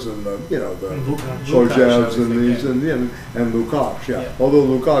Politzers and the, you know, the Kojèves and these, and Lukács, yeah. Although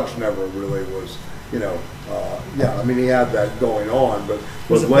Lukács never really was, you know, I mean, he had that going on, but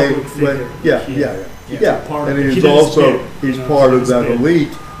was late, yeah. And he's also, he's part of that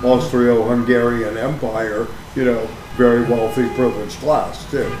elite Austro-Hungarian Empire, you know, very wealthy, privileged class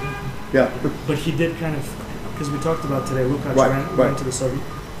too. Yeah. But he did kind of, because we talked about today, Lukács went to the Soviet.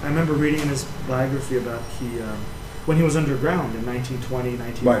 I remember reading in his biography about when he was underground in 1920,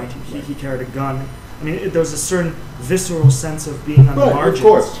 1919, he carried a gun. I mean, there was a certain visceral sense of being on the margins. Of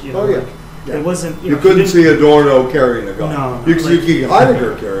course. You know, yeah. It wasn't. You couldn't see Adorno carrying a gun. No. You could see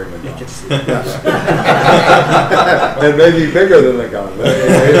Heidegger carrying a gun. You could see. And maybe bigger than a gun.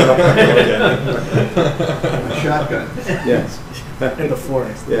 A shotgun. Yes. In the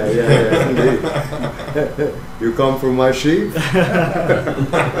forest. Yeah, indeed. You come from my sheep?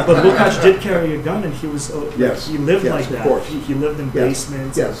 But Lukács did carry a gun, and he was he lived like that. Of course. He lived in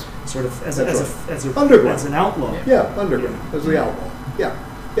basements. Yes. Sort of as an outlaw. Yeah, underground as the outlaw. Yeah.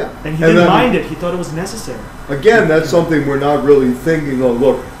 And he didn't mind it. He thought it was necessary. Again, that's something we're not really thinking of.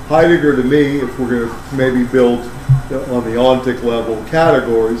 Look, Heidegger, to me, if we're going to maybe build on the ontic level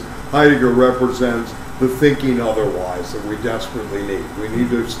categories, Heidegger represents the thinking otherwise that we desperately need. We need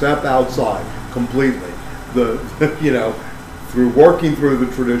to step outside completely. Through working through the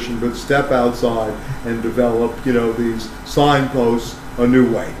tradition, but step outside and develop, these signposts a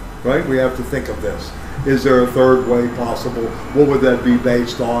new way, right? We have to think of this. Is there a third way possible? What would that be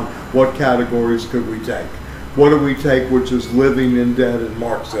based on? What categories could we take? What do we take which is living and dead in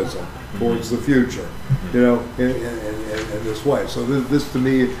Marxism towards the future, in this way? So this to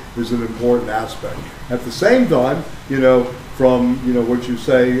me is an important aspect. At the same time, from, what you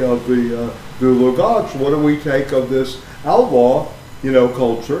say of the Lugach, what do we take of this outlaw,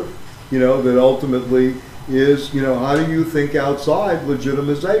 culture, that ultimately is, how do you think outside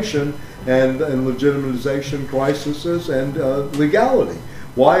legitimization and legitimization crises and legality?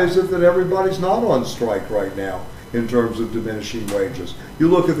 Why is it that everybody's not on strike right now in terms of diminishing wages? You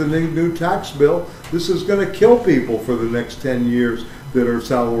look at the new tax bill, this is going to kill people for the next 10 years that are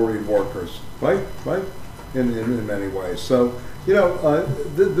salaried workers, right? In many ways. So,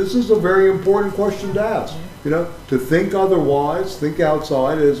 this is a very important question to ask, to think otherwise, think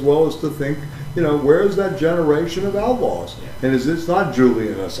outside, as well as to think, where is that generation of outlaws? And it's not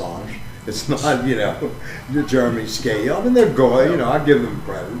Julian Assange. It's not, Jeremy Scale. I mean, they're good, I give them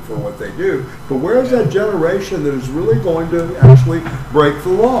credit for what they do. But where is that generation that is really going to actually break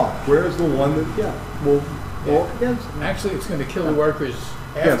the law? Where is the one that, will go against it? Actually, it's going to kill the workers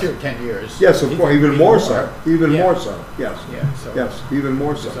after 10 years. Yes, of course, even more so. Even more so, yes. Yeah, so Yes, even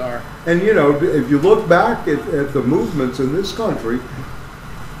more so. bizarre. And, if you look back at the movements in this country,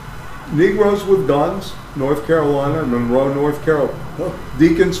 Negroes with guns, North Carolina, Monroe, North Carolina,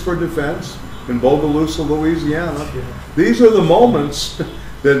 Deacons for Defense in Bogalusa, Louisiana. These are the moments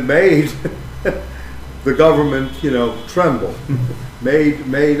that made the government, tremble.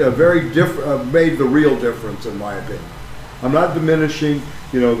 made a very made the real difference, in my opinion. I'm not diminishing,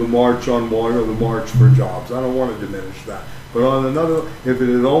 the March on Water or the March for Jobs. I don't want to diminish that. But on another, if it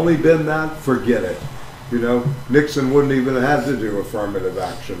had only been that, forget it. Nixon wouldn't even have had to do affirmative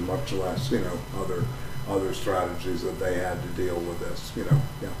action, much less, other strategies that they had to deal with this,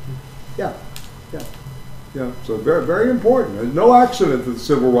 Yeah. So very, very important. There's no accident that the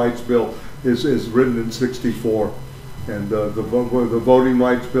Civil Rights Bill is written in '64, and the Voting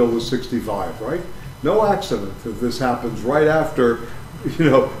Rights Bill was '65, right? No accident that this happens right after,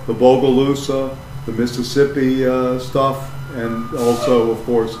 the Bogalusa, the Mississippi stuff, and also, of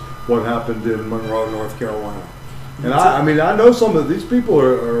course, what happened in Monroe, North Carolina. And I know some of these people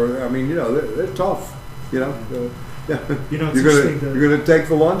are they're tough, You're gonna take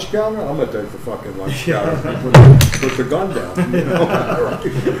the lunch counter? I'm gonna take the fucking lunch counter. Put the gun down.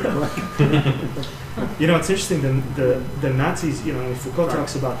 It's interesting. The Nazis. Foucault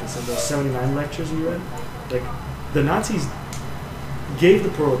talks about this in those 79 lectures we read. Like, the Nazis gave the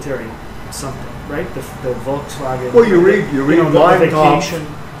proletariat something, right? The Volkswagen. Well, you read Mein Kampf. vacation.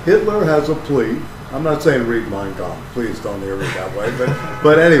 Hitler has a plea. I'm not saying read Mein Kampf. Please don't hear me that way.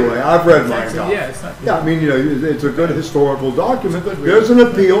 But anyway, I've read Mein Kampf. Yeah, it's not. Yeah, it's a good historical document. There's an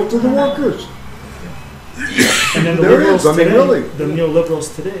appeal to the workers. And then the There liberals is. today, Really. the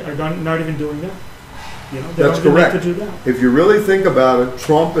neoliberals today are not even doing that. They That's don't even like correct. to do that. If you really think about it,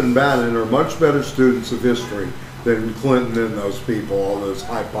 Trump and Bannon are much better students of history than Clinton and those people, all those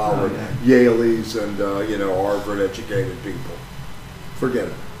high-powered Yaleys and Harvard-educated people. Forget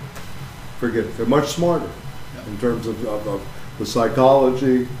it. They're much smarter in terms of the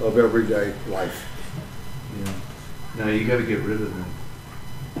psychology of everyday life. Yeah. No, you got to get rid of them.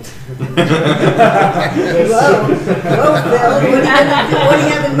 Well, Phil, what do you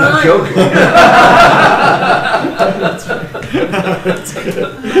have in I'm mind? joking.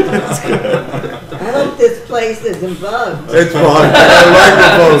 I hope this place isn't bugged. It's fine. I like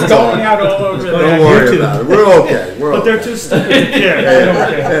the It's going out all over Don't there. worry about it. We're okay. But they're too stupid to care. They don't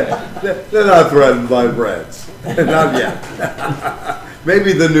care. They're not threatened by Reds. Not yet.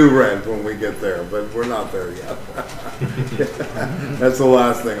 Maybe the new Red when we get there, but we're not there yet. That's the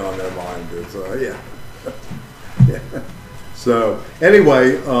last thing on their mind is, yeah. So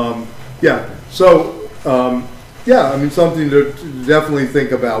anyway, something to definitely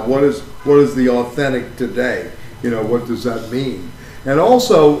think about. What is the authentic today? What does that mean? And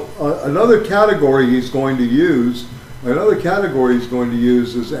also another category he's going to use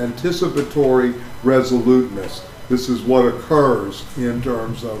is anticipatory resoluteness. This is what occurs in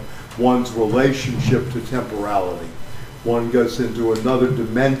terms of one's relationship to temporality. One gets into another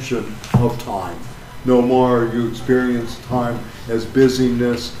dimension of time. No more you experience time as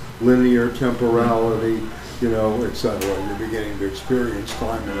busyness, linear temporality, etc. You're beginning to experience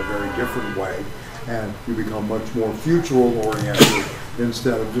time in a very different way, and you become much more futural oriented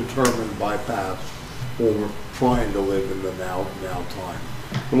instead of determined by past when we're trying to live in the now time.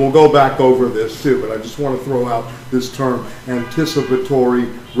 And we'll go back over this too, but I just want to throw out this term, anticipatory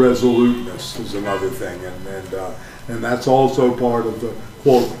resoluteness is another thing, and that's also part of the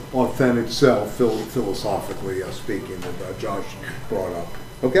quote authentic self, philosophically speaking, that Josh brought up.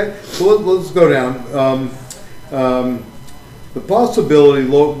 Okay, so let's go down. The possibility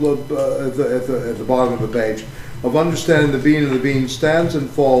at the bottom of the page of understanding the being of the being stands and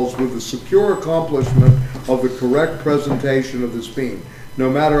falls with the secure accomplishment of the correct presentation of this being. No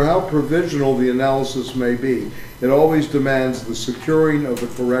matter how provisional the analysis may be, it always demands the securing of the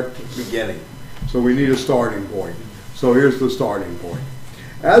correct beginning. So we need a starting point. So here's the starting point.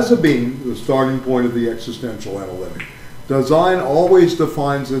 As a being, the starting point of the existential analytic, design always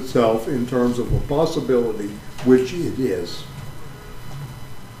defines itself in terms of a possibility, which it is.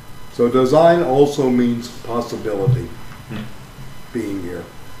 So design also means possibility, being here.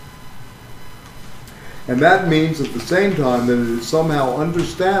 And that means at the same time that it somehow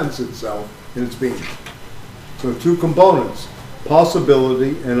understands itself in its being. So two components,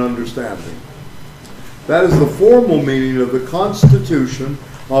 possibility and understanding. That is the formal meaning of the constitution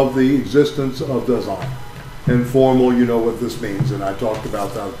of the existence of design. And formal, you know what this means, and I talked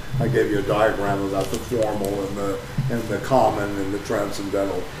about that. I gave you a diagram about the formal and the common and the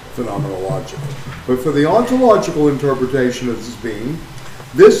transcendental phenomenological. But for the ontological interpretation of this being,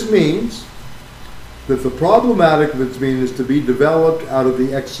 this means that the problematic of its being is to be developed out of the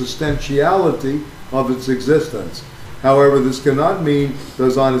existentiality of its existence. However, this cannot mean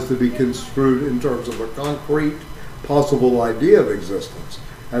design is to be construed in terms of a concrete, possible idea of existence.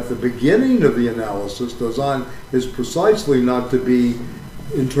 At the beginning of the analysis, design is precisely not to be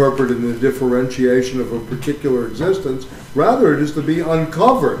interpreted in the differentiation of a particular existence. Rather, it is to be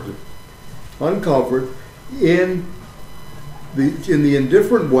uncovered in the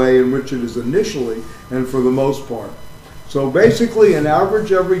indifferent way in which it is initially and for the most part. So basically, in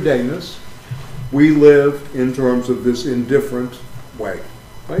average everydayness, we live in terms of this indifferent way,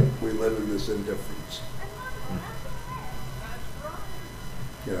 right? We live in this indifference.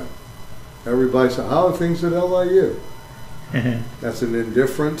 You know, everybody says, how are things at LIU? That's an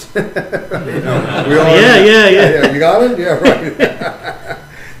indifferent. You know, we all yeah. You got it? Yeah, right.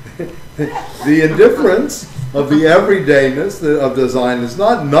 The indifference of the everydayness of design is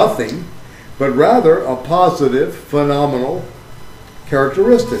not nothing, but rather a positive, phenomenal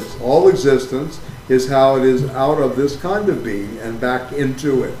characteristics. All existence is how it is out of this kind of being and back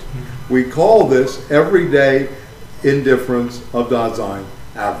into it. We call this everyday indifference of Dasein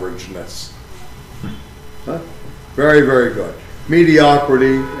averageness. Huh? Very, very good.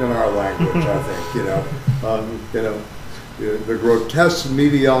 Mediocrity in our language, I think, you know, the grotesque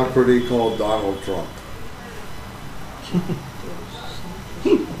mediocrity called Donald Trump.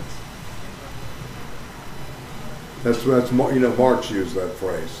 That's you know, Marx used that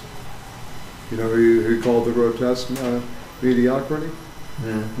phrase. You know who he called the grotesque mediocrity?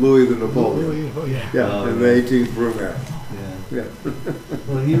 Yeah. Louis the Napoleon. Louis, oh yeah. Yeah, in the 18th Brumaire. Yeah. Yeah.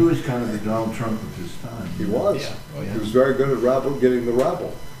 Well, he was kind of the Donald Trump of his time. He was. Yeah. Oh, yeah. He was very good at getting the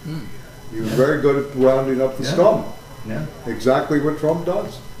rabble. Mm. He was very good at rounding up the scum. Yeah. Exactly what Trump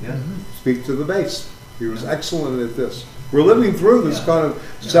does. Yeah. Speak to the base. He was excellent at this. We're living through this kind of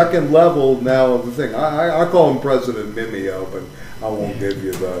second level now of the thing. I call him President Mimeo, but I won't give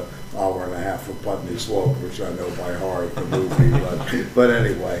you the hour and a half of Putney Slope, which I know by heart, the movie. But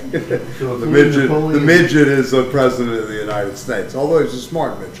anyway, So the midget is the President of the United States, although he's a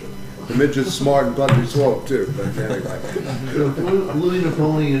smart midget. The midget's smart in Putney Slope, too. But anyway. So if Louis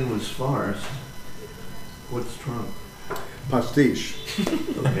Napoleon was farce, what's Trump? Pastiche.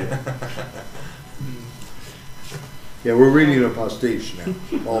 Okay. Yeah, we're reading a pastiche now,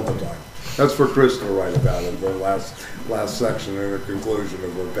 all the time. That's for Chris to write about it, the last section and the conclusion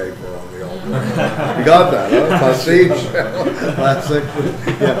of her paper on the alt. You got that, huh? Pastiche? Last section?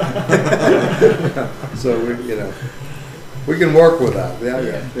 Yeah. So, we can work with that.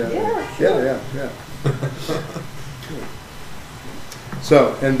 Yeah.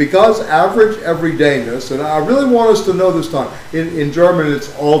 So, and because average everydayness, and I really want us to know this time, in German it's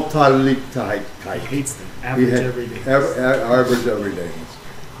Alltäglichkeit. He hates them. Average everydayness. Average everydayness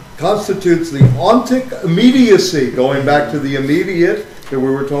constitutes the ontic immediacy, going back to the immediate that we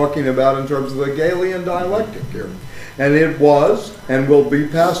were talking about in terms of the Hegelian dialectic here. And it was and will be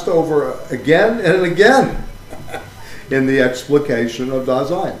passed over again and again in the explication of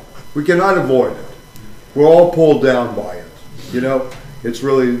Dasein. We cannot avoid it. We're all pulled down by it. You know, it's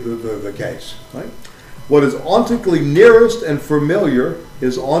really the case, right? What is ontically nearest and familiar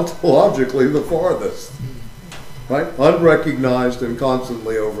is ontologically the farthest, right? Unrecognized and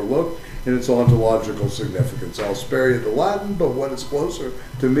constantly overlooked, in its ontological significance. I'll spare you the Latin, but what is closer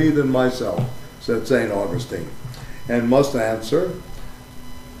to me than myself, said St. Augustine, and must answer,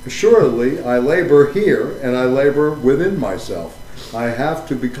 assuredly, I labor here, and I labor within myself. I have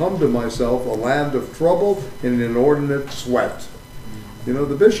to become to myself a land of trouble and inordinate sweat. You know,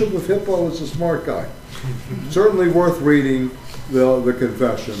 the Bishop of Hippo is a smart guy. Certainly worth reading the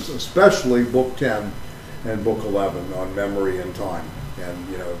Confessions, especially Book 10 and Book 11 on memory and time. And,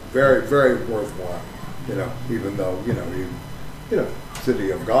 you know, very, very worthwhile, you know, even though, you know, City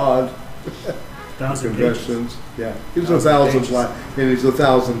of God, Confessions, yeah. He's a thousand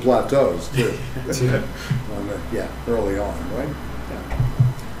plateaus, too. Early on, right?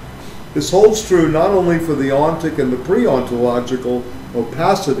 This holds true not only for the ontic and the pre-ontological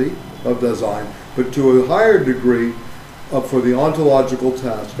opacity of Dasein, but to a higher degree for the ontological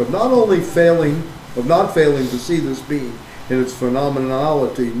task of not failing to see this being in its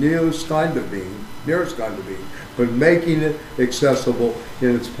phenomenality, nearest kind of being, but making it accessible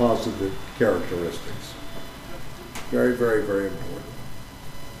in its positive characteristics. Very, very, very important.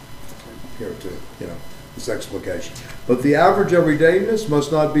 Here too, you know, this explication. But the average everydayness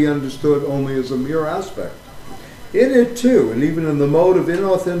must not be understood only as a mere aspect. In it too, and even in the mode of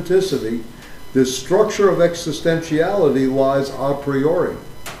inauthenticity, this structure of existentiality lies a priori.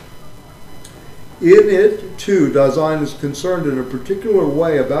 In it too, Dasein is concerned in a particular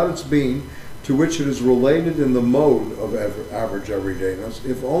way about its being, to which it is related in the mode of average everydayness,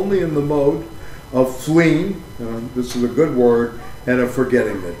 if only in the mode of fleeing, this is a good word, and of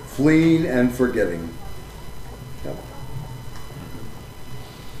forgetting it. Fleeing and forgetting. Yep.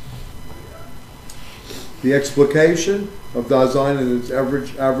 The explication of Dasein in its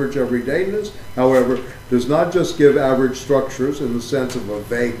average everydayness, however, does not just give average structures in the sense of a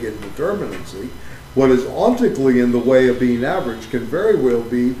vague indeterminacy. What is ontically in the way of being average can very well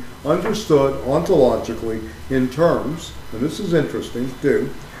be understood ontologically in terms, and this is interesting too,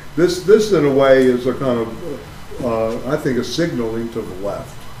 this in a way is a kind of, I think, a signaling to the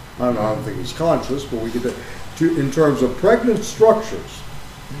left. I don't think it's conscious, but we get in terms of pregnant structures,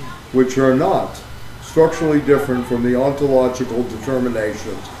 which are not structurally different from the ontological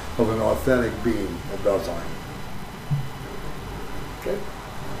determinations of an authentic being of Dasein. Okay?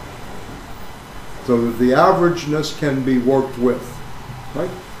 So that the averageness can be worked with, right?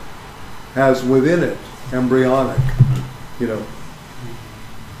 Has within it embryonic, you know,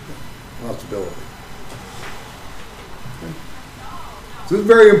 possibility. Okay? So this is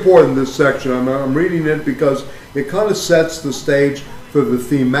very important, this section. I'm reading it because it kind of sets the stage for the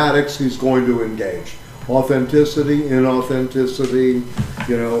thematics he's going to engage. Authenticity, inauthenticity,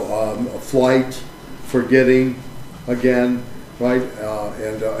 you know, flight, forgetting, again, right?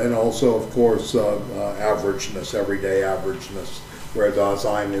 And also, of course, averageness, everyday averageness, where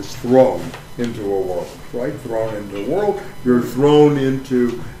Dasein is thrown into a world, right? Thrown into a world, you're thrown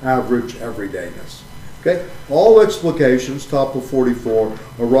into average everydayness. Okay? All explications, top of 44,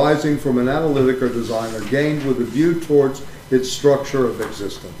 arising from an analytic or design are gained with a view towards its structure of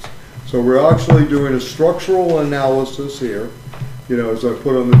existence. So we're actually doing a structural analysis here, you know, as I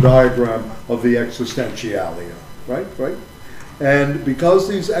put on the diagram of the existentialia, right? And because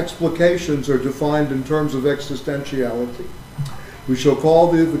these explications are defined in terms of existentiality, we shall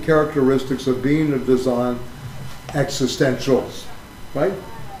call the characteristics of being of Dasein existentials, right?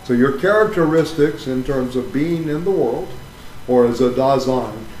 So your characteristics in terms of being in the world, or as a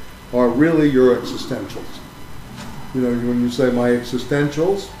Dasein, are really your existentials. You know, when you say my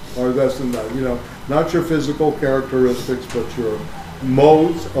existentials are this and that, you know, not your physical characteristics, but your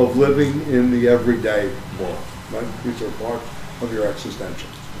modes of living in the everyday world, right? These are parts of your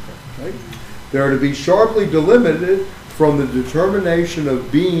existentials, right? They are to be sharply delimited from the determination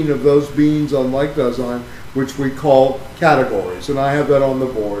of being of those beings unlike Dasein, which we call categories. And I have that on the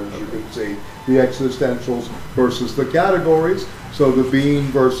board, as you can see, the existentials versus the categories, so the being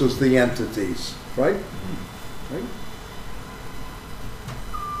versus the entities, right?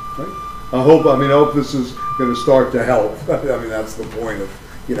 I hope this is going to start to help. I mean, that's the point of,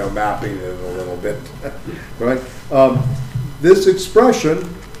 you know, mapping it a little bit, right? This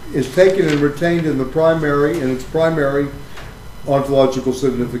expression is taken and retained in its primary ontological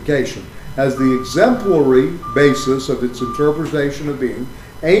signification. As the exemplary basis of its interpretation of being,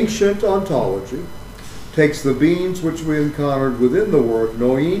 ancient ontology takes the beings which we encountered within the word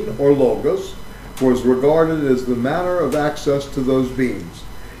noin or logos, was regarded as the manner of access to those beings.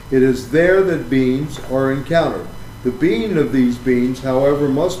 It is there that beings are encountered. The being of these beings, however,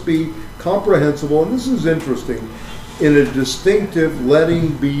 must be comprehensible, and this is interesting, in a distinctive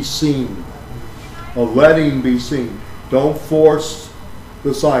letting be seen. A letting be seen. Don't force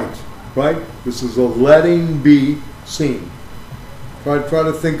the sight. right? This is a letting be seen. Try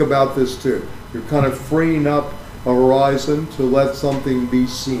to think about this too. You're kind of freeing up a horizon to let something be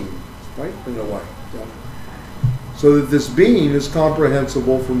seen, right? In a way. Yeah. So that this being is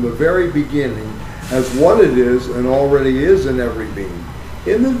comprehensible from the very beginning as what it is and already is in every being.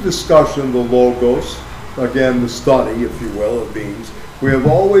 In the discussion, the logos, again, the study, if you will, of beings, we have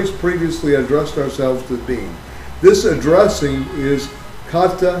always previously addressed ourselves to being. This addressing is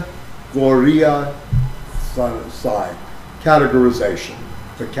categoria psi, categorization,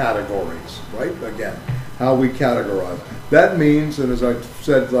 the categories, right? Again, how we categorize. That means, and as I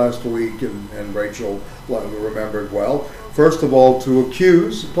said last week, and Rachel remembered well, first of all, to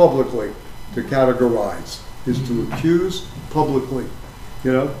accuse publicly, to categorize, is to accuse publicly.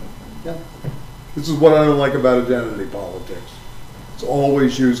 You know? Yeah. This is what I don't like about identity politics. It's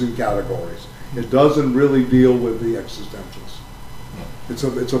always using categories. It doesn't really deal with the existentials. It's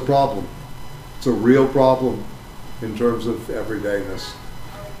a problem. It's a real problem in terms of everydayness.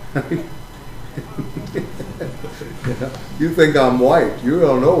 You think I'm white. You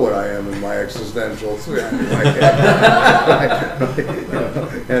don't know what I am in my existentials.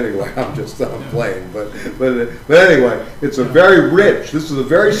 Anyway, I'm playing. But anyway, it's a very rich, this is a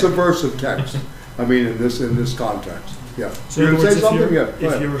very subversive text. I mean, in this context. Yeah. So in other words,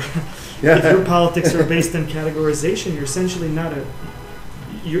 if your politics are based on categorization, you're essentially not a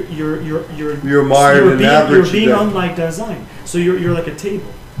you're mired in average. You're being unlike design. So you're like a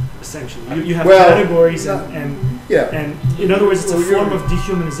table. Essentially, you have categories and in other words, it's a form of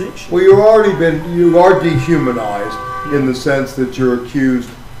dehumanization. Well, you are dehumanized in the sense that you're accused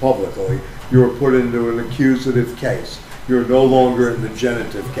publicly. You are put into an accusative case. You're no longer in the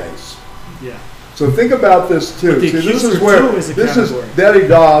genitive case. Yeah. So think about this too. See, this is where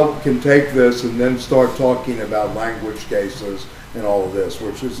Derrida can take this and then start talking about language cases and all of this,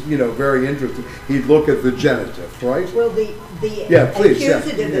 which is, very interesting. He'd look at the genitive, right? Well, the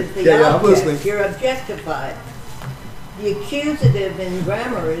accusative is the object. You're objectified. The accusative in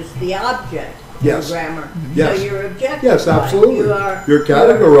grammar is the object in grammar. Yes. So you're objectified. Yes, absolutely. You're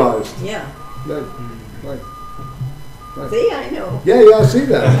categorized. Right. See, I know. Yeah, I see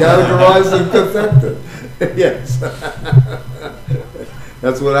that. Categorized and cathected. Yes.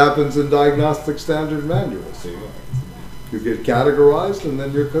 That's what happens in diagnostic standard manuals. You get categorized and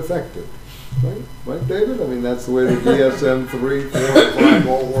then you're cathected. Right, David? I mean, that's the way the DSM 3, 4, 5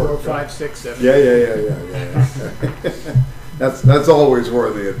 all work. 4, 5, 6, 7. Yeah. That's always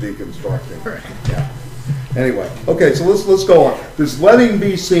worthy of deconstructing. Right. Yeah. Anyway, okay, so let's go on. This letting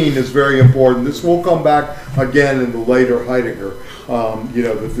be seen is very important. This will come back again in the later Heidegger.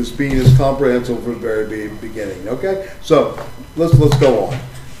 That this being is comprehensible from the very beginning. Okay, so let's go on.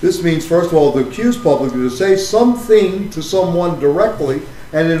 This means, first of all, to accuse publicly, to say something to someone directly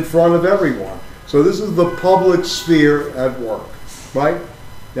and in front of everyone. So this is the public sphere at work, right?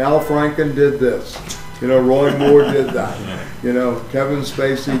 Al Franken did this. Roy Moore did that. Kevin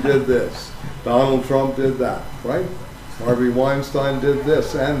Spacey did this. Donald Trump did that, right? Harvey Weinstein did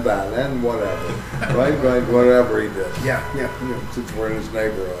this and that and whatever, right? Whatever he did. Yeah. Since we're in his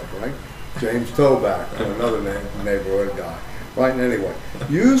neighborhood, right? James Toback, another neighborhood guy. Right, anyway.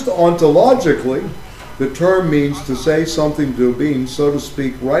 Used ontologically, the term means to say something to a being, so to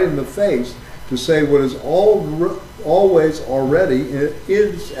speak, right in the face, to say what is always already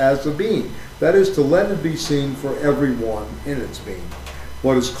is as a being. That is, to let it be seen for everyone in its being.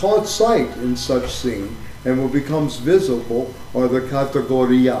 What is caught sight in such seeing and what becomes visible are the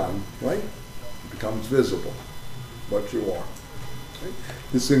kategorian, right? It becomes visible, what you are. Right?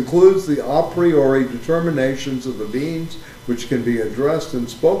 This includes the a priori determinations of the beings which can be addressed and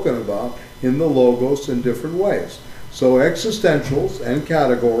spoken about in the logos in different ways. So existentials and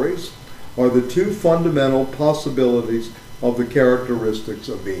categories are the two fundamental possibilities of the characteristics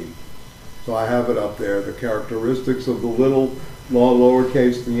of being. So I have it up there, the characteristics of the little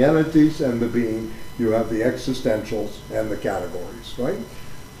lowercase, the entities and the being. You have the existentials and the categories, right?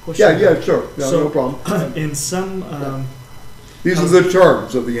 Question. Yeah, sure. No problem. In some... These are the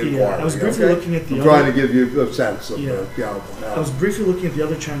terms of the inquiry. Yeah, I was briefly looking at the I'm trying to give you a sense of I was briefly looking at the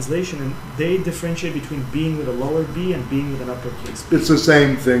other translation, and they differentiate between being with a lower B and being with an uppercase B. It's the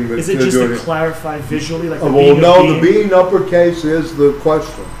same thing. Is it just to clarify visually, like the being the being uppercase is the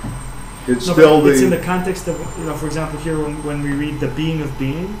question. It's in the context of, for example, here when we read the being of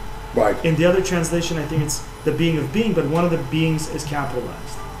being. Right. In the other translation, I think it's the being of being, but one of the beings is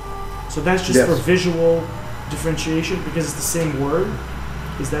capitalized. So that's just for visual differentiation because it's the same word.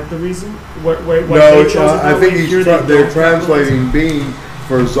 Is that the reason? I think they're translating being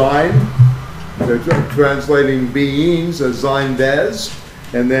for Sein. They're translating beings as Sein des,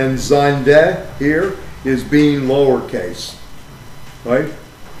 And then sein de here is being lowercase, right?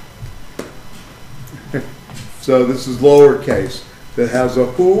 So this is lowercase that has a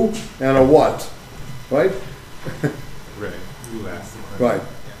who and a what, right? Right. Who asked the question? Right.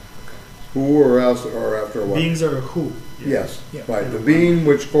 Who or else or after what? Beings are a who. Yes, Yeah. right. The being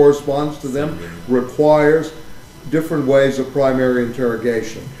which corresponds to them requires different ways of primary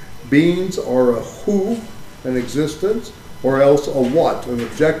interrogation. Beings are a who, an existence, or else a what, an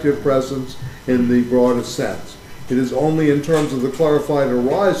objective presence in the broadest sense. It is only in terms of the clarified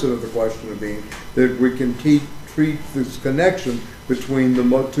horizon of the question of being that we can treat this connection between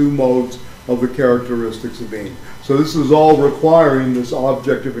the two modes of the characteristics of being. So this is all requiring this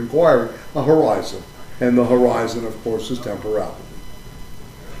object of inquiry, a horizon. And the horizon, of course, is temporality.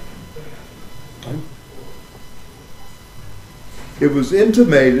 Right? It was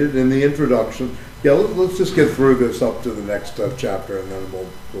intimated in the introduction. Yeah, let's just get through this up to the next chapter, and then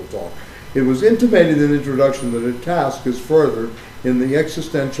we'll talk. It was intimated in the introduction that a task is furthered in the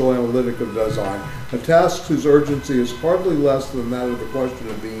existential analytic of Dasein, a task whose urgency is hardly less than that of the question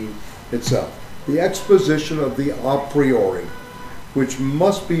of being itself. The exposition of the a priori, which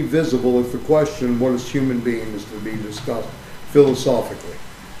must be visible if the question, what is human being, is to be discussed philosophically.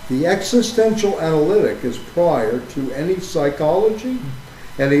 The existential analytic is prior to any psychology,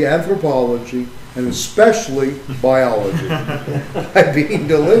 any anthropology, and especially biology. By being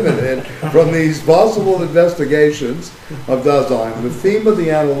delimited from these possible investigations of Dasein, the theme of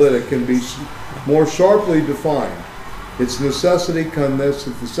the analytic can be more sharply defined. Its necessity can thus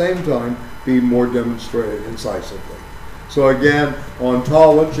at the same time be more demonstrated incisively. So again,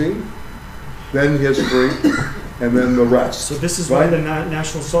 ontology, then history, and then the rest. So this is right? why the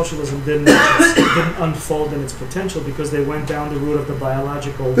National Socialism didn't unfold in its potential, because they went down the route of the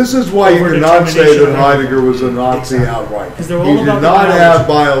biological. This is why you cannot say that Heidegger was a Nazi outright. Because they're all He did about not the have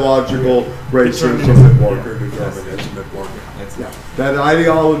biological racism at work or determinism at work. Yeah. That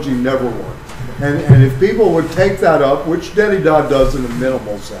ideology never worked. And if people would take that up, which Derrida does in a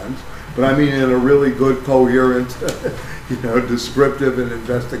minimal sense, but I mean in a really good, coherent, descriptive and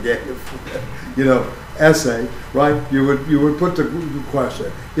investigative, essay, right? You would put the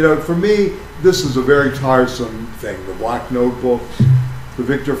question. For me, this is a very tiresome thing. The Black Notebooks, the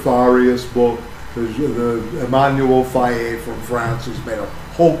Victor Farias book, the Emmanuel Faye from France, who's made a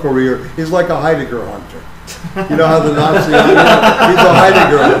whole career. He's like a Heidegger hunter. You know how the Nazi, he's a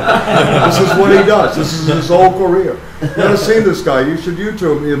Heidegger hunter. This is what he does. This is his whole career. You ever seen this guy? You should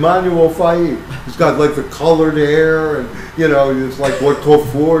YouTube him, Emmanuel Faye. He's got like the colored hair, and it's like what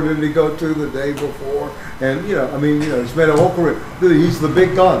Carrefour did he go to the day before? And he's made a whole career. He's the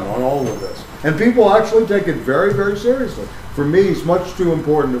big gun on all of this. And people actually take it very, very seriously. For me, he's much too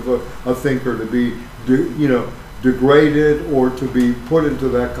important of a thinker to be, degraded or to be put into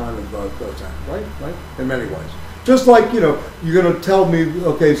that kind of right? In many ways. Just like, you're going to tell me,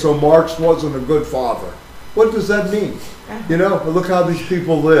 okay, so Marx wasn't a good father. What does that mean? Look how these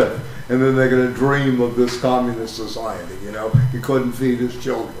people live. And then they're going to dream of this communist society. He couldn't feed his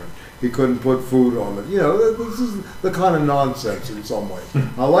children. He couldn't put food on them. This is the kind of nonsense in some ways.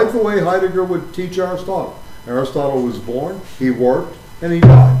 I like the way Heidegger would teach Aristotle. Aristotle was born, he worked, and he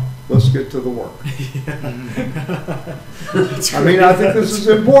died. Let's get to the work. I mean, I think this is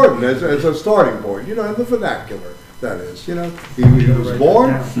important as a starting point, in the vernacular, that is. He was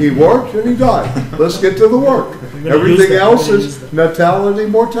born, he worked, and he died. Let's get to the work. Everything else is natality,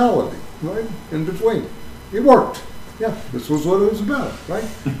 mortality, right? In between. He worked. Yeah, this was what it was about, right?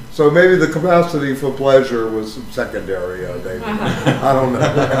 So maybe the capacity for pleasure was secondary, David. I don't know.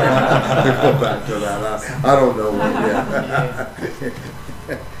 Go back to that. I don't know.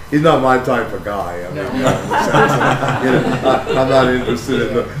 He's not my type of guy. I mean, I'm not interested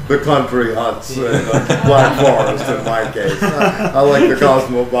in the country huts and the Black Forest in my case. I like the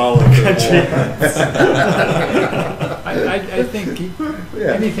cosmopolitan I think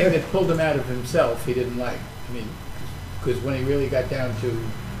anything that pulled him out of himself, he didn't like. I mean, because when he really got down to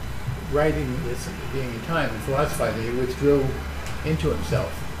writing this, being in time and philosophizing, he withdrew into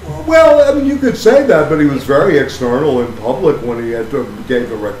himself. Well, I mean, you could say that, but he was very external in public when he gave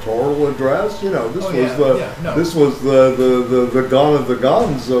the rectoral address. This was the gun of the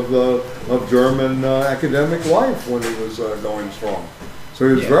guns of German academic life when he was going strong. So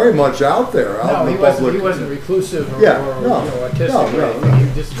he was very much out there, out in the public. He wasn't reclusive or autistic or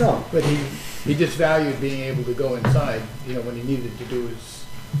anything. But he just valued being able to go inside, when he needed to do his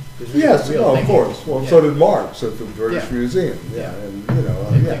real Yes, thinking. of course. Well, so did Marx at the British Museum. Yeah. And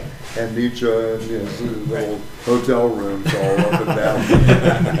Yeah. And Nietzsche and his little hotel rooms all up and down.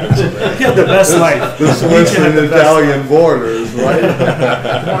 He had the best life. The Swiss and Italian borders, right?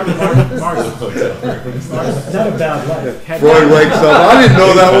 Not a bad life. Freud wakes up. I didn't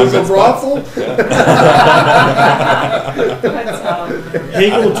know that was a brothel.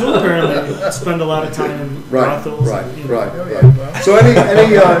 Hegel too apparently spent a lot of time in brothels. Right. So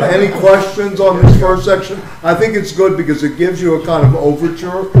any questions on this first section? I think it's good because it gives you a kind of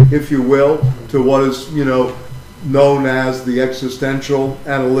overture, if you will, to what is, known as the existential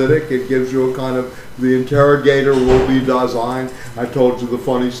analytic. It gives you a kind of, the interrogator will be Dasein. I told you the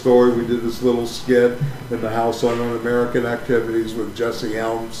funny story. We did this little skit in the House on Un-American Activities with Jesse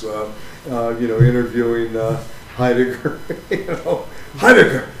Helms, interviewing Heidegger.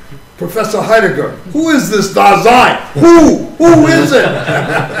 Heidegger, Professor Heidegger, who is this Dasein? Who is it?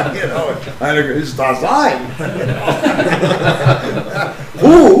 Heidegger is Dasein.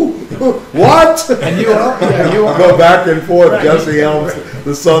 Who? What? And you are go back and forth. Jesse Helms,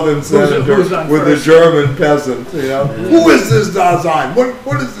 the Southern senator, with the German peasant. Who is this Dasein?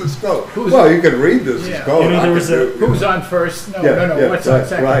 What is this code? Well, you can read this code. Who's on first? No. What's on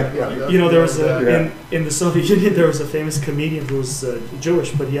second? Right. There was in the Soviet Union there was a famous comedian who was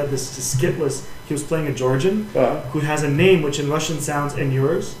Jewish, but he had his skit was he was playing a Georgian who has a name which in Russian sounds "and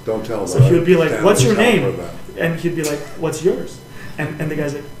yours." Don't tell. So he would be like, "What's your name?" And he'd be like, "What's yours?" And the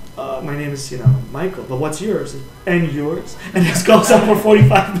guy's like, my name is, Michael, but what's yours? And yours? And this goes on for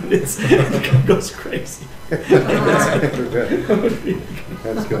 45 minutes and it goes crazy. That's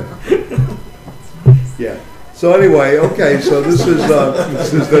good. Yeah. So anyway, okay, so this is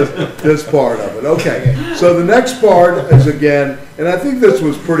this part of it. Okay, so the next part is again, and I think this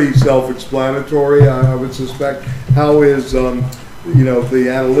was pretty self-explanatory, I would suspect, how is, the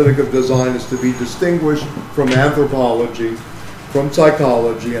analytic of design is to be distinguished from anthropology, from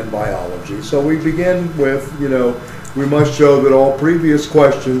psychology and biology. So we begin with, we must show that all previous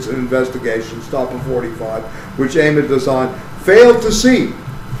questions and investigations, top of 45, which aim at design, fail to see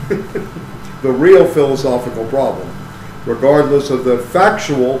the real philosophical problem, regardless of the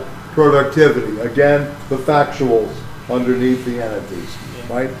factual productivity. Again, the factuals underneath the entities,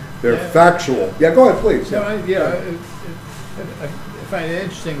 right? They're factual. Yeah, go ahead, please. No, I find it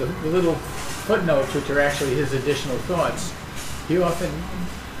interesting, the little footnotes, which are actually his additional thoughts. He often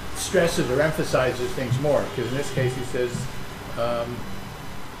stresses or emphasizes things more, because in this case he says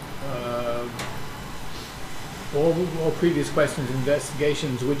all previous questions and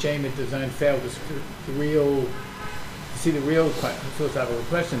investigations which aim at design fail to see the real philosophical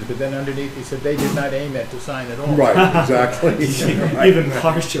questions, but then underneath he said they did not aim at design at all. Right, exactly. Right. Even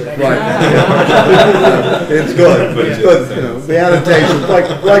harsher. Right. Yeah. It's good. It's good. The annotations,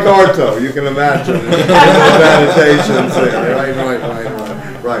 like Arto, you can imagine. The annotations there.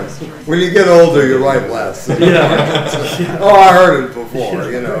 Right. When you get older, you write less. Oh, I heard it before.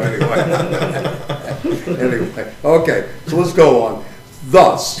 Anyway. Okay. So let's go on.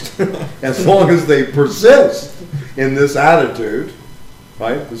 Thus, as long as they persist in this attitude,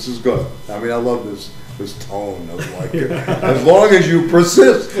 right? This is good. I mean, I love this tone of like, as long as you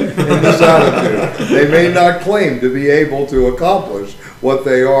persist in this attitude, they may not claim to be able to accomplish what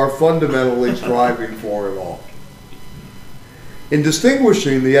they are fundamentally striving for at all. In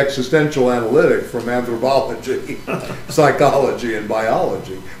distinguishing the existential analytic from anthropology, psychology, and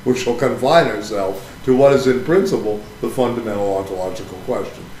biology, we shall confine ourselves to what is in principle the fundamental ontological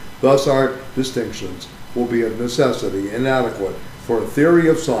question. Thus our distinctions will be of necessity inadequate for a theory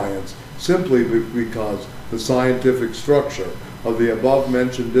of science simply because the scientific structure of the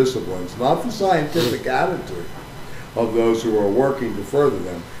above-mentioned disciplines, not the scientific attitude of those who are working to further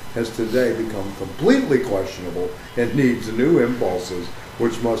them, has today become completely questionable and needs new impulses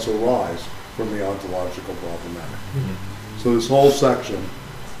which must arise from the ontological problematic. So this whole section,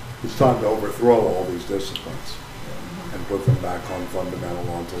 it's time to overthrow all these disciplines and put them back on fundamental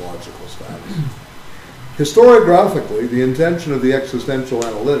ontological status. Historiographically, the intention of the existential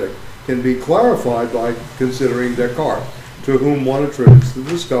analytic can be clarified by considering Descartes, to whom one attributes the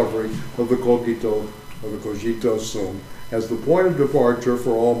discovery of the cogito sum as the point of departure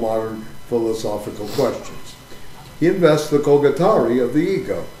for all modern philosophical questions. He invests the cogitari of the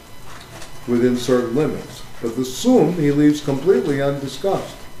ego within certain limits, but the sum he leaves completely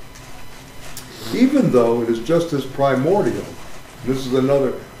undiscussed. Even though it is just as primordial, this is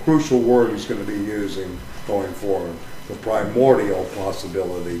another crucial word he's going to be using going forward, the primordial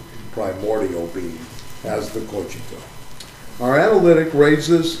possibility, primordial being, as the cogito. Our analytic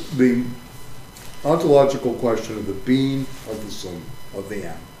raises the ontological question of the being of the sum, of the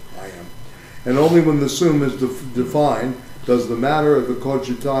I am. And only when the sum is defined does the matter of the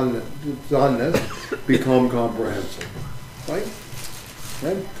cogitanis become comprehensible. Right?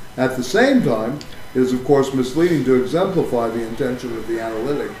 Okay? At the same time, it is of course misleading to exemplify the intention of the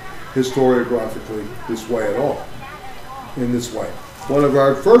analytic historiographically this way at all. In this way. One of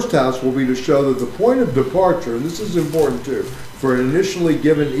our first tasks will be to show that the point of departure, and this is important too, for an initially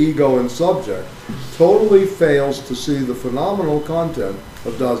given ego and subject, totally fails to see the phenomenal content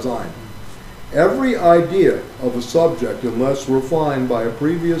of Dasein. Every idea of a subject, unless refined by a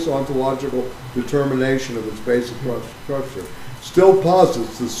previous ontological determination of its basic structure, still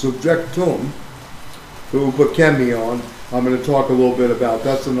posits the subjectum, the upokemion. I'm going to talk a little bit about,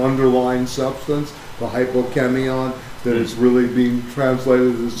 that's an underlying substance, the hypokemion, that is really being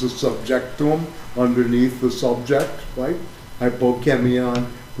translated as the subjectum underneath the subject, right? Hypokemion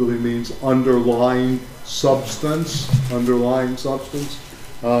really means underlying substance,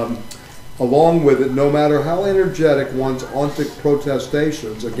 along with it, no matter how energetic one's ontic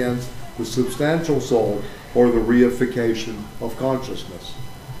protestations against the substantial soul or the reification of consciousness.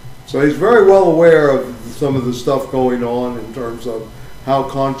 So he's very well aware of some of the stuff going on in terms of how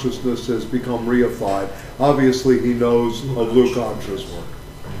consciousness has become reified. Obviously, he knows of Lukács's work,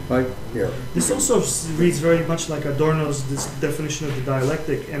 right? Here. This also reads very much like Adorno's definition of the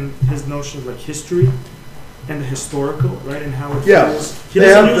dialectic and his notion of like history and the historical, right? And how it feels. He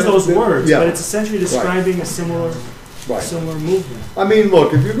doesn't use those words, but it's essentially describing a similar movement. I mean,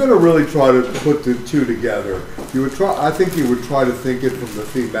 look, if you're going to really try to put the two together, you would try. I think you would try to think it from the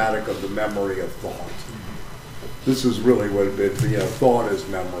thematic of the memory of thought. This is really what it is. Thought is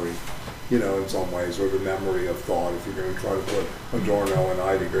memory, in some ways, or the memory of thought, if you're going to try to put Adorno and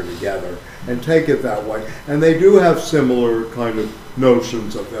Heidegger together and take it that way. And they do have similar kind of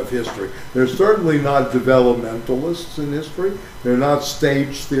notions of history. They're certainly not developmentalists in history. They're not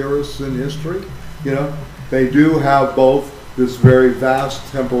stage theorists in history. They do have both this very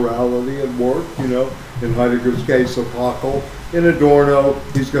vast temporality at work, in Heidegger's case, epochal. In Adorno,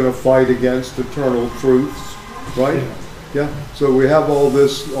 he's going to fight against eternal truths. Right? Yeah. So we have all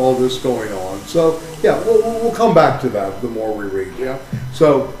this going on. So yeah, we'll come back to that the more we read. Yeah.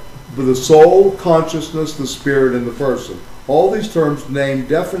 So the soul, consciousness, the spirit, and the person. All these terms name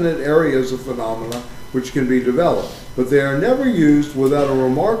definite areas of phenomena which can be developed, but they are never used without a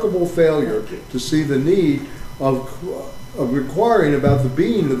remarkable failure to see the need of inquiring about the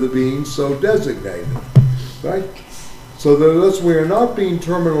being of the being so designated. Right? So thus we are not being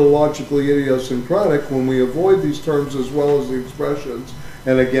terminologically idiosyncratic when we avoid these terms as well as the expressions,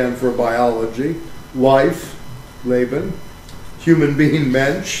 and again for biology, life, Leben, human being,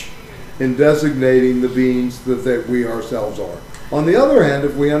 Mensch, in designating the beings that we ourselves are. On the other hand,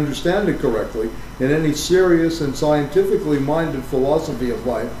 if we understand it correctly, in any serious and scientifically minded philosophy of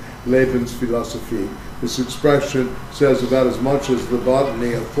life, Lebensphilosophie, this expression says about as much as the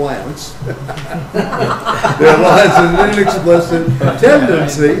botany of plants. There lies an inexplicit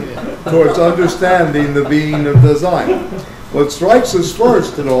tendency towards understanding the being of design. What strikes us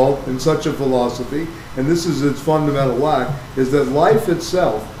first at all in such a philosophy, and this is its fundamental act, is that life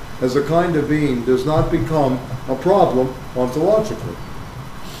itself, as a kind of being, does not become a problem ontologically.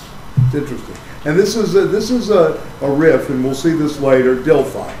 It's interesting. And this is a riff, and we'll see this later,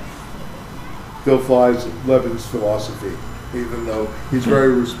 Dilthey. Dilthey's Lebensphilosophy, even though he's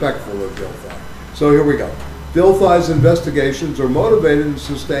very respectful of Dilthey. So here we go. Dilthey's investigations are motivated and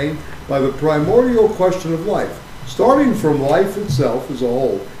sustained by the primordial question of life. Starting from life itself as a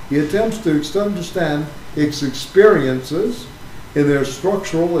whole, he attempts to understand its experiences in their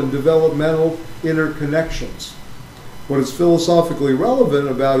structural and developmental interconnections. What is philosophically relevant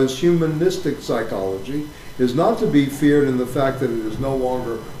about his humanistic psychology is not to be feared in the fact that it is no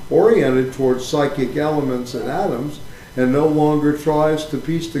longer oriented towards psychic elements and atoms, and no longer tries to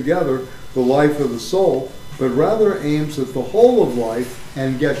piece together the life of the soul, but rather aims at the whole of life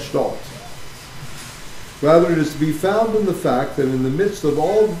and Gestalt. Rather, it is to be found in the fact that in the midst of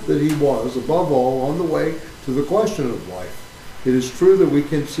all that he was, above all, on the way to the question of life, it is true that we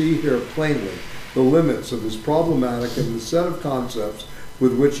can see here plainly the limits of his problematic and the set of concepts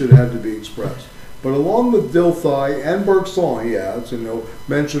with which it had to be expressed. But along with Dilthey and Bergson, he adds, and he'll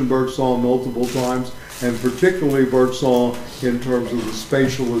mention Bergson multiple times, and particularly Bergson in terms of the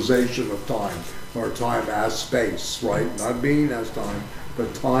spatialization of time, or time as space, right? Not being as time,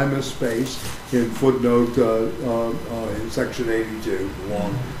 but time as space, in footnote, in section 82,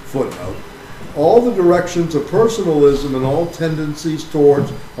 long footnote. All the directions of personalism and all tendencies towards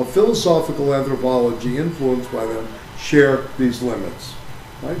a philosophical anthropology influenced by them share these limits.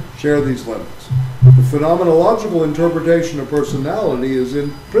 Right? Share these limits. The phenomenological interpretation of personality is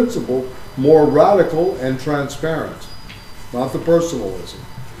in principle more radical and transparent. not the personalism,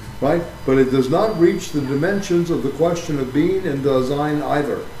 right? But it does not reach the dimensions of the question of being and design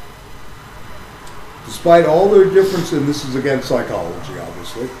either. Despite all their differences, and this is again psychology,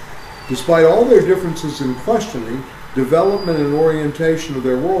 obviously, despite all their differences in questioning, development, and orientation of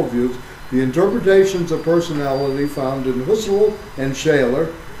their worldviews, the interpretations of personality found in Husserl and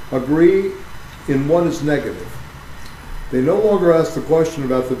Scheler agree in what is negative. They no longer ask the question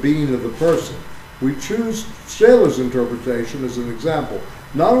about the being of the person. We choose Scheler's interpretation as an example,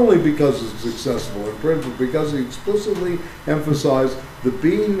 not only because it's accessible in print, but because he explicitly emphasized the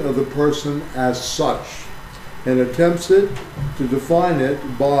being of the person as such, and attempts to define it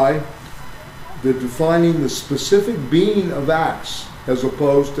by defining the specific being of acts as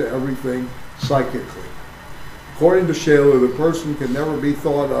opposed to everything psychically. According to Scheler, the person can never be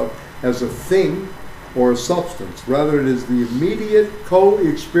thought of as a thing or a substance. Rather, it is the immediate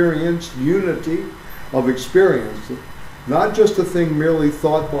co-experienced unity of experience, not just a thing merely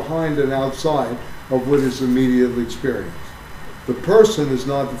thought behind and outside of what is immediately experienced. The person is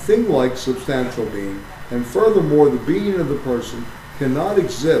not the thing-like substantial being, and furthermore, the being of the person cannot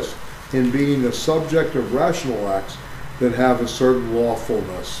exist in being a subject of rational acts that have a certain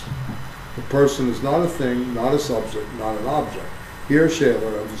lawfulness. The person is not a thing, not a subject, not an object. Here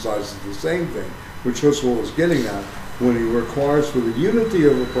Scheler emphasizes the same thing, which Husserl is getting at when he requires for the unity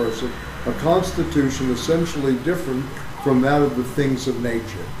of a person a constitution essentially different from that of the things of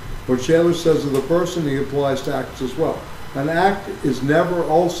nature. What Scheler says of the person, he applies to acts as well. An act is never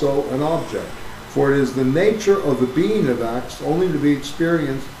also an object, for it is the nature of the being of acts only to be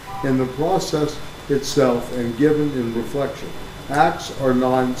experienced in the process itself and given in reflection. Acts are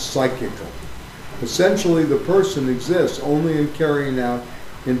non-psychical. Essentially, the person exists only in carrying out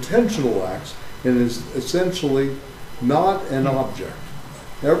intentional acts and is essentially not an object.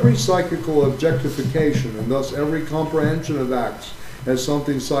 Every psychical objectification, and thus every comprehension of acts as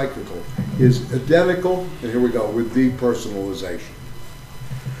something psychical, is identical, and here we go, with depersonalization.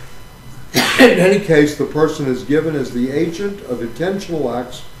 In any case, the person is given as the agent of intentional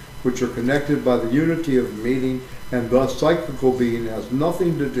acts which are connected by the unity of meaning, and thus psychical being has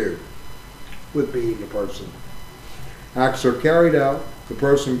nothing to do with being a person. Acts are carried out, the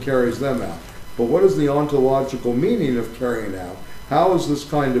person carries them out. But what is the ontological meaning of carrying out? How is this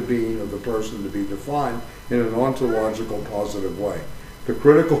kind of being of the person to be defined in an ontological positive way? The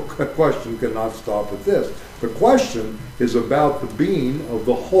critical question cannot stop at this. The question is about the being of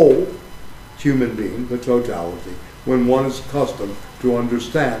the whole human being, the totality, when one is accustomed to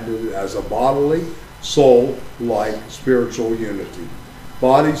understand it as a bodily, soul-like spiritual unity.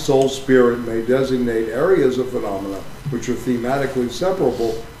 Body, soul, spirit may designate areas of phenomena which are thematically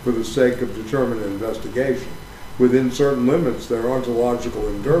separable for the sake of determinate investigation. Within certain limits, their ontological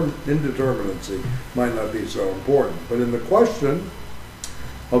indeterminacy might not be so important. But in the question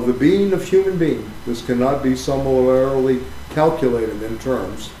of the being of human being, this cannot be summarily calculated in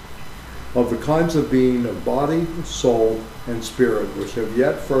terms of the kinds of being of body, soul, and spirit which have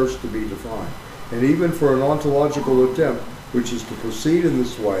yet first to be defined. And even for an ontological attempt which is to proceed in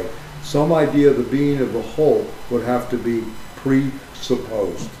this way, some idea of the being of the whole would have to be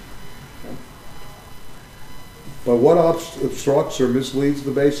presupposed. But what obstructs or misleads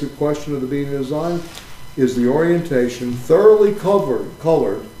the basic question of the being of design is the orientation thoroughly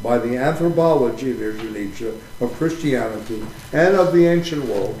colored by the anthropology, there's Nietzsche, of Christianity and of the ancient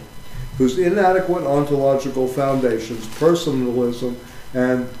world, whose inadequate ontological foundations, personalism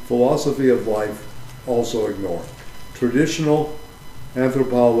and philosophy of life also ignore. Traditional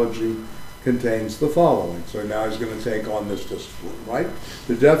anthropology contains the following. So now he's going to take on this discipline, right?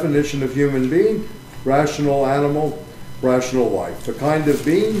 The definition of human being, rational animal, rational life. The kind of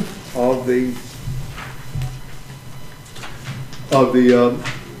being of the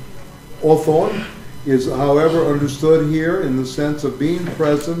Hawthorne is, however, understood here in the sense of being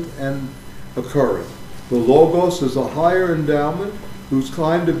present and occurring. The logos is a higher endowment whose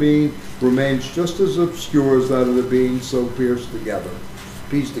kind of being remains just as obscure as that of the being so pieced together.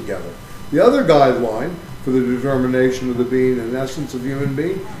 The other guideline for the determination of the being and essence of human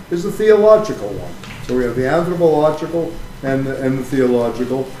being is the theological one. So we have the anthropological and the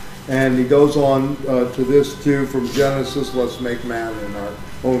theological, and he goes on to this too from Genesis, let's make man in our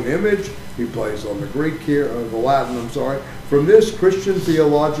own image. He plays on the Greek here, the Latin, I'm sorry. From this, Christian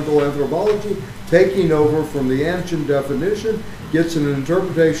theological anthropology, taking over from the ancient definition, gets an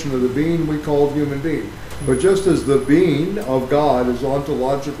interpretation of the being we call human being. But just as the being of God is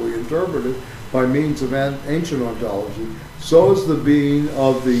ontologically interpreted by means of ancient ontology, so is the being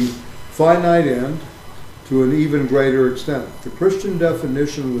of the finite end to an even greater extent. The Christian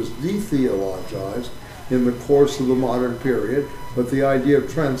definition was de-theologized in the course of the modern period, but the idea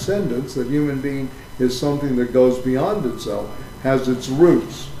of transcendence, that human being is something that goes beyond itself, has its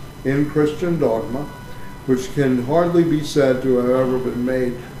roots in Christian dogma, which can hardly be said to have ever been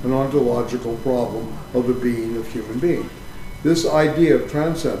made an ontological problem of the being of human being. This idea of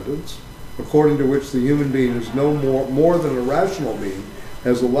transcendence, according to which the human being is no more than a rational being,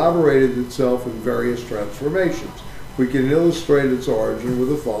 has elaborated itself in various transformations. We can illustrate its origin with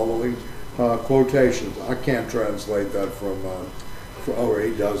the following quotations. I can't translate that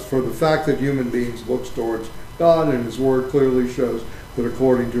he does. For the fact that human beings looks towards God, and his word clearly shows that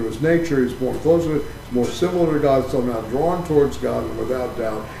according to his nature, he's more closer, more similar to God, somehow drawn towards God, and without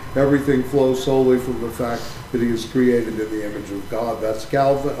doubt, everything flows solely from the fact that he is created in the image of God. That's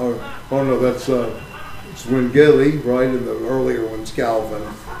Calvin, that's Zwingli, right? And the earlier one's Calvin.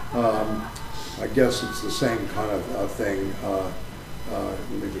 I guess it's the same kind of thing.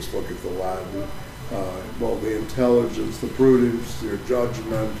 Let me just look at the Latin. Well, the intelligence, the prudence, your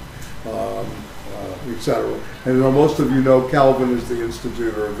judgment, etc. And most of you know Calvin is the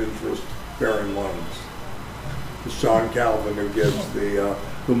institutor of interest-bearing loans. It's John Calvin who gives the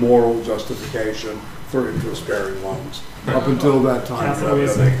moral justification for interest-bearing loans. Up until that time,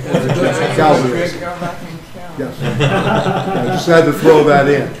 Calvinism. Yes. I just had to throw that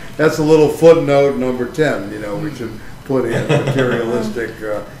in. That's a little footnote number 10. We should put in materialistic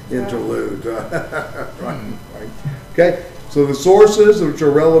interlude. Right. Okay. So the sources which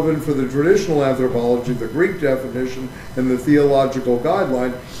are relevant for the traditional anthropology, the Greek definition, and the theological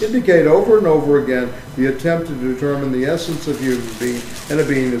guideline indicate over and over again the attempt to determine the essence of human being and a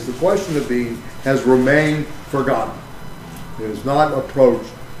being as the question of being has remained forgotten. It has not approached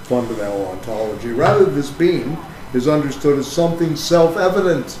fundamental ontology. Rather, this being is understood as something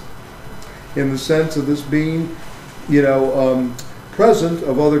self-evident in the sense of this being, present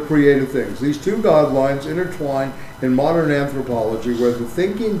of other created things. These two guidelines intertwine in modern anthropology, where the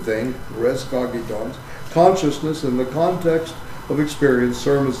thinking thing, res cogitans, consciousness in the context of experience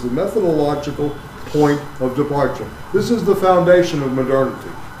serve as the methodological point of departure. This is the foundation of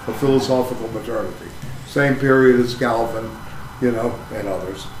modernity, of philosophical modernity. Same period as Calvin, and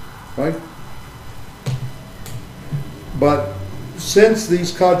others, right? But since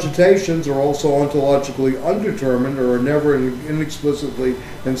these cogitations are also ontologically undetermined or are never inexplicitly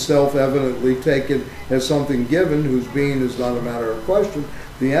and self-evidently taken as something given whose being is not a matter of question,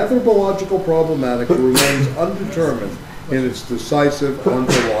 the anthropological problematic remains undetermined in its decisive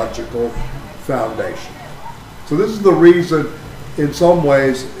ontological foundation. So this is the reason, in some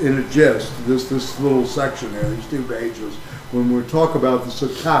ways, in a gist, this little section here, these 2 pages, when we talk about this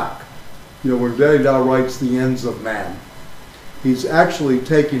attack, when Derrida writes The Ends of Man, he's actually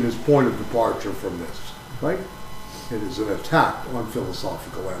taking his point of departure from this, right? It is an attack on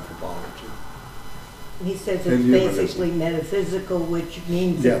philosophical anthropology. He says it's basically metaphysical, which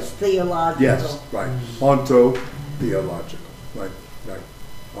means it's theological. Yes, right. Onto-theological, right.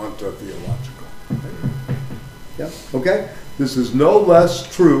 Onto-theological. Right. Yeah, okay? This is no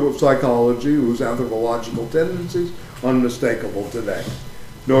less true of psychology, whose anthropological tendencies are unmistakable today.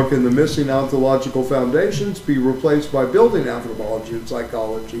 Nor can the missing ontological foundations be replaced by building anthropology and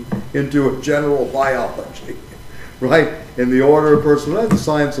psychology into a general biology, right? In the order of personality, the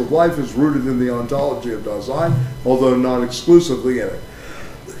science of life is rooted in the ontology of Dasein, although not exclusively in it.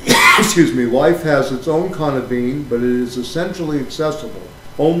 Excuse me, life has its own kind of being, but it is essentially accessible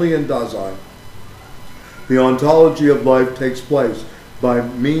only in Dasein. The ontology of life takes place by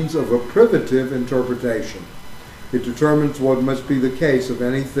means of a privative interpretation. It determines what must be the case of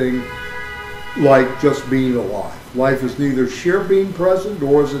anything like just being alive. Life is neither sheer being present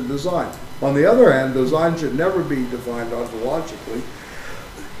nor is it design. On the other hand, design should never be defined ontologically,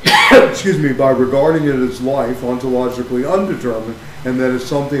 excuse me, by regarding it as life, ontologically undetermined, and then as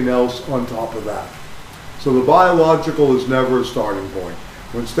something else on top of that. So the biological is never a starting point.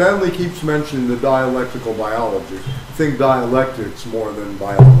 When Stanley keeps mentioning the dialectical biology, think dialectics more than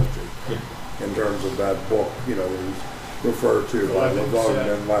biology. In terms of that book, that he's referred to by Levin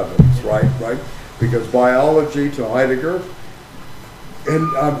and Levins, right? Because biology to Heidegger,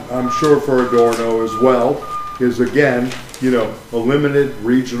 and I'm sure for Adorno as well, is again, a limited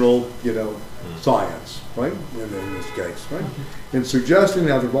regional, science, right? In this case, right? In suggesting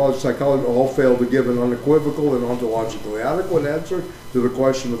anthropology, psychology all fail to give an unequivocal and ontologically adequate answer to the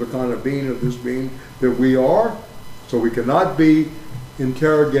question of the kind of being of this being that we are, so we cannot be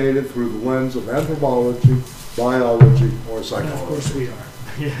interrogated through the lens of anthropology, biology, or psychology. And of course we are.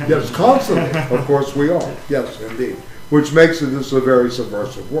 Yes, constantly. Of course we are. Yes, indeed. Which makes this a very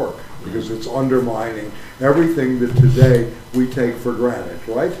subversive work, because it's undermining everything that today we take for granted,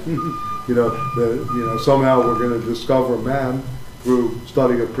 right? somehow we're going to discover man through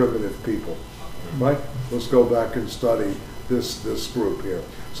study of primitive people, right? Let's go back and study this group here.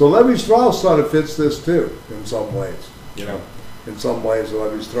 So Levi-Strauss sort of fits this too, in some ways. In some ways,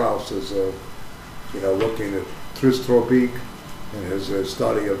 Levi-Strauss is, looking at Tristropique and his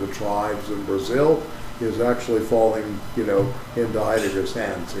study of the tribes in Brazil is actually falling, into Heidegger's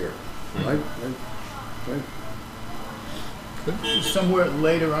hands here, right? But somewhere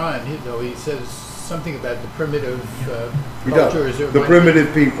later on, he says something about the primitive He does. cultures. Or The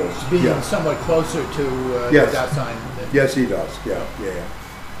primitive peoples. being Yeah. somewhat closer to Yes. the Dasein. Yes, he does. Yeah.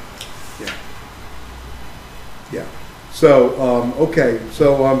 So, okay.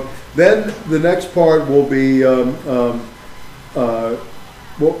 So then the next part will be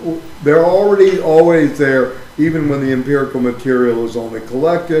they're already always there, even when the empirical material is only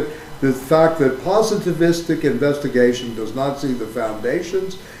collected. The fact that positivistic investigation does not see the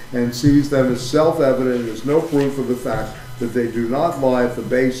foundations and sees them as self-evident is no proof of the fact that they do not lie at the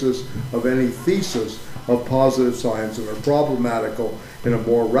basis of any thesis of positive science and are problematical in a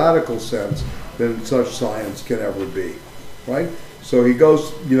more radical sense than such science can ever be, right? So he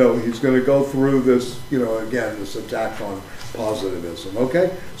goes, he's going to go through this, again, this attack on positivism,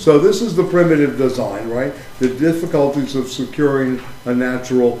 okay? So this is the primitive design, right? The difficulties of securing a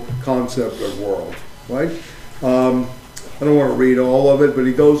natural concept of world, right? I don't want to read all of it, but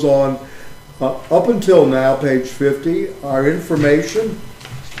he goes on, up until now, page 50, our information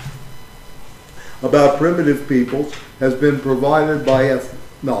about primitive peoples has been provided by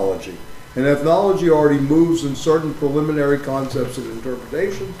ethnology. And ethnology already moves in certain preliminary concepts and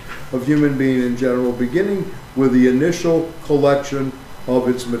interpretations of human being in general, beginning with the initial collection of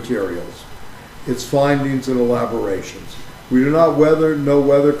its materials, its findings and elaborations. We do not know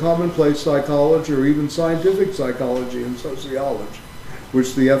whether commonplace psychology or even scientific psychology and sociology,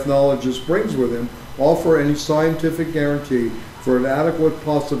 which the ethnologist brings with him, offer any scientific guarantee for an adequate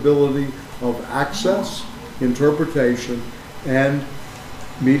possibility of access, interpretation, and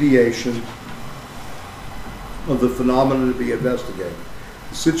mediation of the phenomena to be investigated.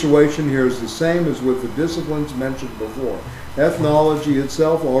 The situation here is the same as with the disciplines mentioned before. Ethnology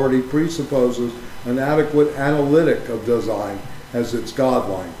itself already presupposes an adequate analytic of design as its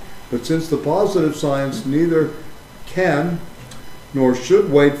guideline. But since the positive science neither can nor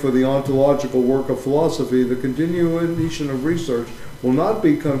should wait for the ontological work of philosophy, the continuation of research will not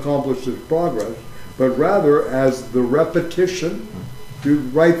be accomplished as progress, but rather as the repetition. You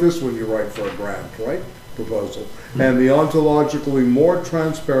write this when you write for a grant, right? Proposal. And the ontologically more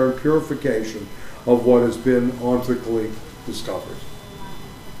transparent purification of what has been ontically discovered.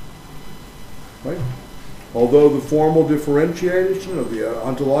 Right? Although the formal differentiation of the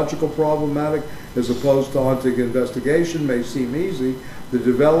ontological problematic as opposed to ontic investigation may seem easy, the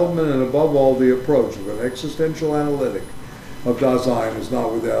development and above all the approach of an existential analytic of Dasein is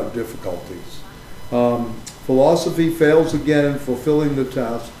not without difficulties. Philosophy fails again in fulfilling the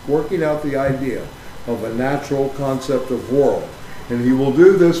task, working out the idea of a natural concept of world. And he will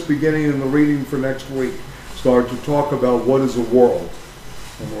do this beginning in the reading for next week, start to talk about what is a world.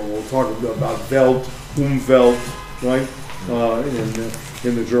 And we'll talk about Welt, Umwelt, right,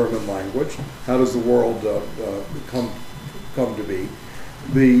 in the German language. How does the world come to be?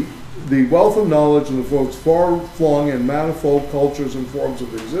 The wealth of knowledge in the folks far-flung and manifold cultures and forms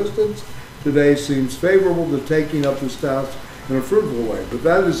of existence today seems favorable to taking up this task in a fruitful way. But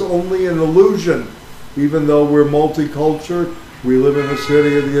that is only an illusion. Even though we're multicultural, we live in a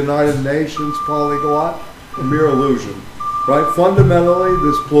city of the United Nations, polyglot, a mere illusion. Right? Fundamentally,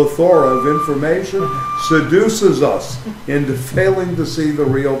 this plethora of information seduces us into failing to see the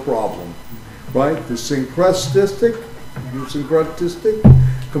real problem. Right? The syncretistic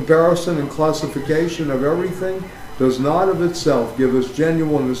comparison and classification of everything does not of itself give us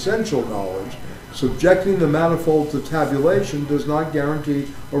genuine essential knowledge. Subjecting the manifold to tabulation does not guarantee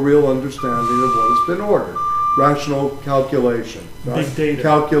a real understanding of what has been ordered. Rational calculation, right? Big data.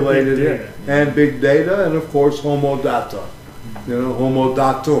 Calculated Big data. and big data, and of course homo data. Homo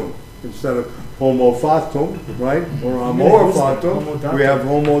datum instead of homo fatum, right? Or amor fatum, we have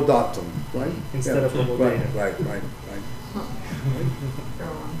homo datum, right? Instead of homo right, data.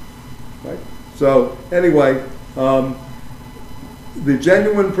 Right. So anyway, the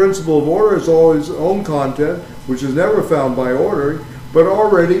genuine principle of order is always own content, which is never found by ordering, but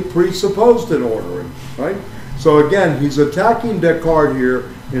already presupposed in ordering, right? So again, he's attacking Descartes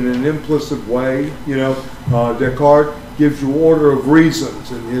here in an implicit way. Descartes gives you order of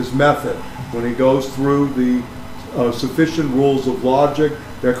reasons in his method. When he goes through the sufficient rules of logic,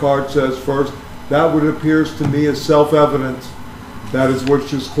 Descartes says first, that what appears to me as self-evident That is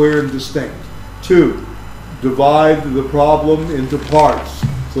which is clear and distinct. 2, divide the problem into parts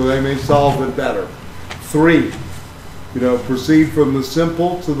so they may solve it better. 3, proceed from the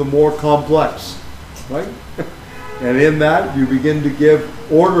simple to the more complex, right? And in that, you begin to give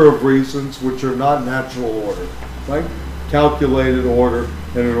order of reasons which are not natural order, right? Calculated order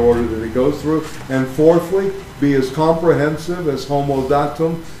in an order that it goes through. And fourthly, be as comprehensive as homo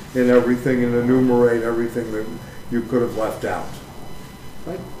datum in everything and enumerate everything that you could have left out,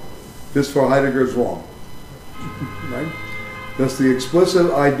 right? This for Heidegger is wrong, right? Thus the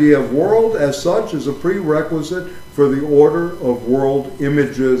explicit idea of world as such is a prerequisite for the order of world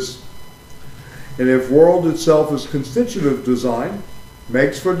images. And if world itself is constitutive design,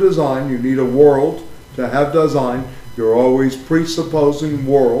 makes for design, you need a world to have design. You're always presupposing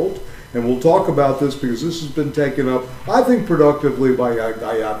world. And we'll talk about this because this has been taken up, I think, productively by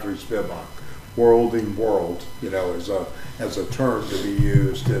Gayatri Spivak. Worlding world, as a term to be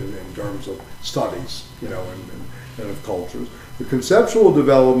used in terms of studies, and of cultures. The conceptual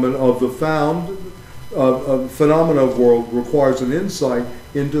development of the phenomena of world requires an insight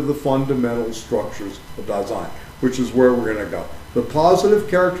into the fundamental structures of design, which is where we're going to go. The positive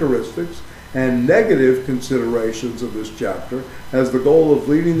characteristics and negative considerations of this chapter has the goal of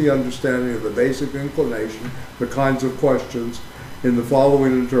leading the understanding of the basic inclination, the kinds of questions in the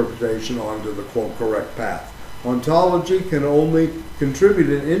following interpretation onto the, quote, correct path. Ontology can only contribute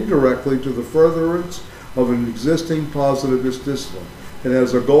indirectly to the furtherance of an existing positivist discipline. It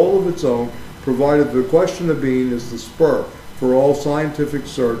has a goal of its own, provided the question of being is the spur for all scientific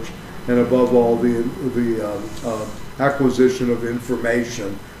search and above all the acquisition of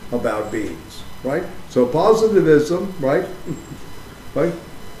information about beings, right? So positivism, right,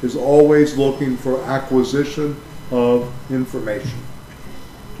 is always looking for acquisition of information.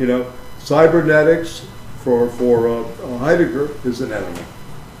 Cybernetics for Heidegger is an enemy.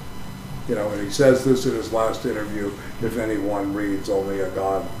 And he says this in his last interview, if anyone reads Only a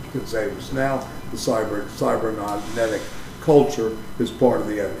God Can Save Us Now, the cybernetic culture is part of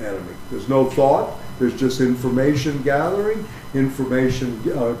the enemy. There's no thought, there's just information gathering, information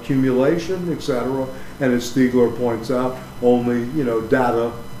accumulation, etc. And as Stiegler points out, only,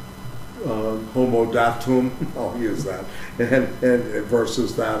 data, homo datum, I'll use that, and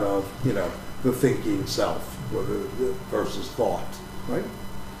versus that of, the thinking self, versus thought, right?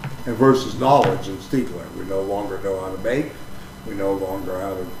 And versus knowledge in Stiegler. We no longer know how to make, we no longer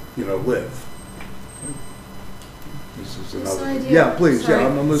how to, live. This is another. idea, Yeah, please. sorry, Yeah,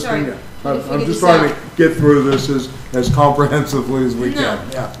 I'm listening. sorry. Yeah. Can you I'm figure just this trying out? to get through this as comprehensively as we No,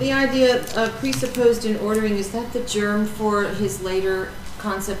 can. Yeah. the idea of presupposed in ordering, is that the germ for his later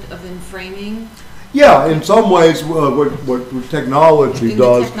concept of inframing? Yeah, in some ways, what technology In the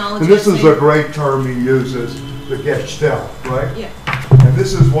does, technology, and this I is see. a great term he uses, the Gestalt, right? Yeah. And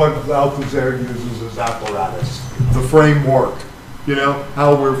this is what Althusser uses as apparatus, the framework,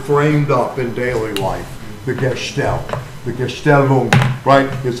 how we're framed up in daily life, the Gestalt, the Gestaltung, right,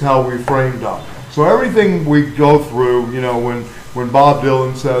 is how we framed up. So everything we go through, when Bob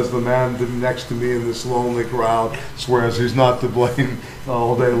Dylan says the man next to me in this lonely crowd swears he's not to blame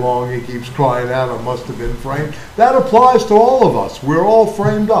all day long, he keeps crying out, I must have been framed. That applies to all of us. We're all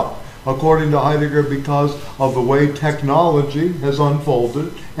framed up, according to Heidegger, because of the way technology has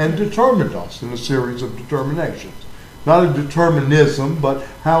unfolded and determined us in a series of determinations. Not a determinism, but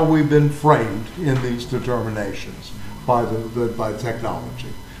how we've been framed in these determinations by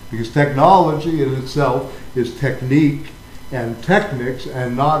technology. Because technology in itself is technique and technics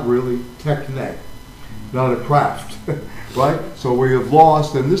and not really techne, not a craft, right? So we have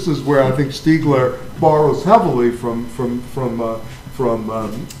lost, and this is where I think Stiegler borrows heavily from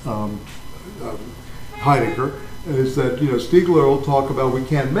Heidegger, is that Stiegler will talk about we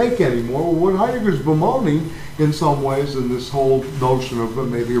can't make anymore. Well, what Heidegger's bemoaning in some ways in this whole notion of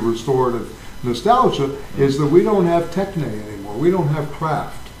maybe a restorative nostalgia is that we don't have techne anymore. We don't have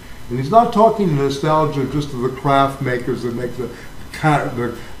craft. And he's not talking nostalgia just of the craft makers that make the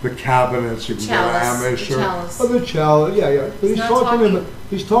cabinets, you can go Amish or the chalice, yeah. But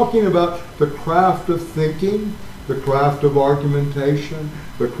he's talking about the craft of thinking, the craft of argumentation,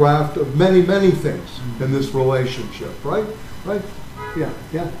 the craft of many, many things in this relationship, right? Right? Yeah.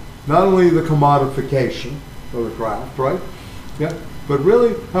 Not only the commodification of the craft, right? Yeah. But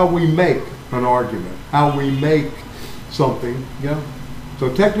really how we make an argument, how we make something, yeah. So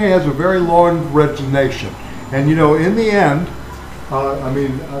techne has a very long resonation. And in the end,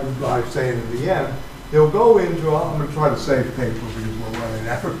 I say in the end, they'll go into, I'm going to try to save paper because we're running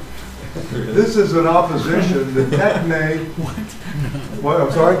out. This is an opposition, the techne, What,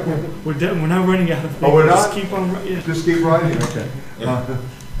 I'm sorry? We're not running out of things. Oh, we're Just not? keep on. Yeah. Just keep writing, okay.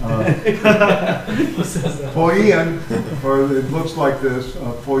 Who says that? Poiein, or it looks like this,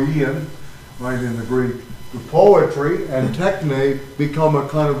 poiein, right in the Greek. The poetry and techne become a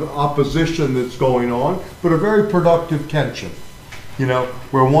kind of opposition that's going on, but a very productive tension. You know,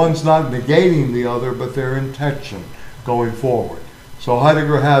 where one's not negating the other, but they're in tension going forward. So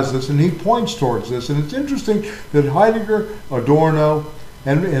Heidegger has this, and he points towards this, and it's interesting that Heidegger, Adorno,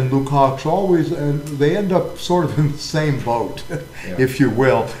 and Lukács always, and they end up sort of in the same boat, if you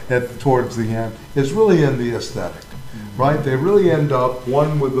will, towards the end. It's really in the aesthetic, right? They really end up,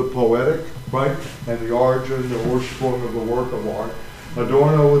 one with the poetic, right, and the origin, the Ursprung of the work of art.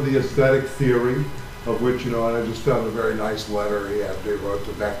 Adorno with the aesthetic theory, of which, you know, and I just found a very nice letter they wrote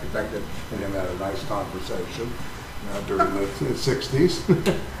to Beckett, and him had a nice conversation during the 60s.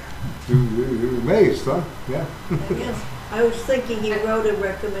 You're amazed, huh? Yeah. Yes. I was thinking he wrote a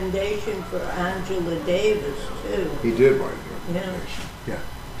recommendation for Angela Davis, too. He did write a Yeah. recommendation. Yeah.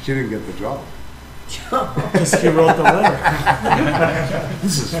 She didn't get the job. Because he wrote the letter.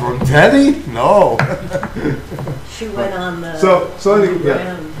 This is from Teddy? No. She went on the So anyway,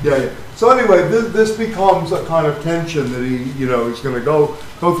 ground. yeah. So anyway, this becomes a kind of tension that he's going to go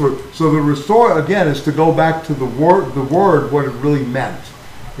through. So the restore again is to go back to the word what it really meant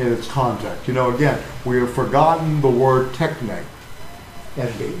in its context. You know, again, we have forgotten the word techne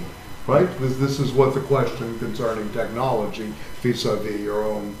and being, right? This is what the question concerning technology vis-a-vis your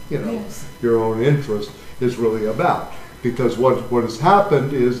own, your own interest is really about. Because what has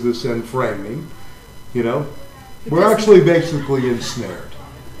happened is this enframing, we're actually basically ensnared.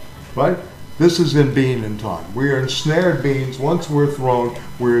 Right? This is in being and time. We are ensnared beings. Once we're thrown,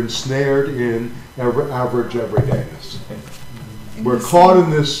 we're ensnared in average everydayness. We're caught in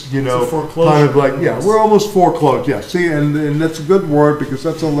this, kind of like, we're almost foreclosed. Yeah, see, and that's a good word because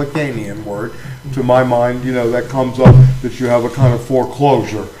that's a Lacanian word. To my mind, that comes up that you have a kind of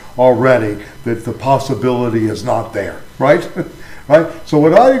foreclosure already, that the possibility is not there, right? Right? So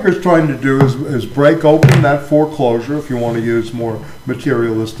what Heidegger's trying to do is break open that foreclosure, if you want to use more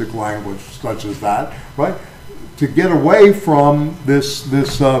materialistic language such as that, right? To get away from this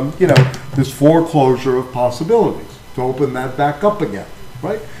foreclosure of possibilities, to open that back up again,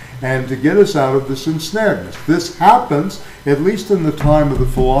 right? And to get us out of this ensnaredness. This happens, at least in the time of the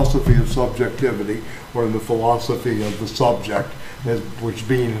philosophy of subjectivity, or in the philosophy of the subject, which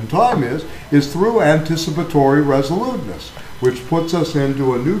being in time is through anticipatory resoluteness, which puts us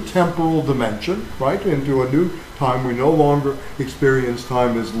into a new temporal dimension, right? Into a new time. We no longer experience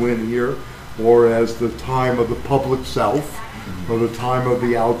time as linear or as the time of the public self or the time of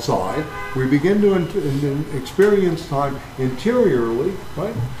the outside. We begin to experience time interiorly,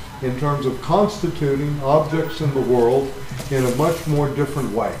 right? In terms of constituting objects in the world in a much more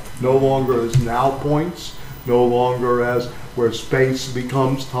different way. No longer as now points, no longer as where space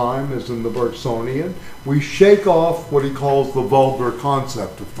becomes time, as in the Bergsonian. We shake off what he calls the vulgar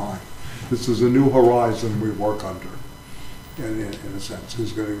concept of time. This is a new horizon we work under, in a sense.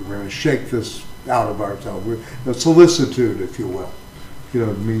 We're going to shake this out of ourselves. The solicitude, if you will.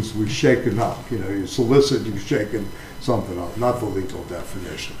 It means we shake it up. You solicit, you've shaken something up. Not the legal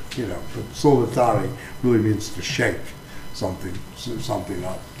definition, but solicitare really means to shake something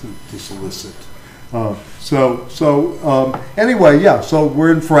up, to solicit. Anyway, so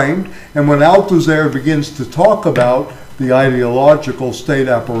we're inframed, and when Althusser begins to talk about the ideological state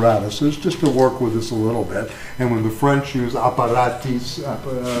apparatuses, just to work with this a little bit, and when the French use apparatuses,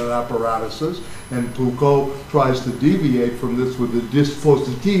 and Foucault tries to deviate from this with the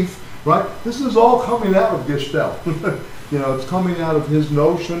dispositif, right? This is all coming out of Gestalt. It's coming out of his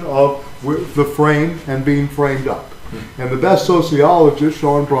notion of the frame and being framed up. And the best sociologist,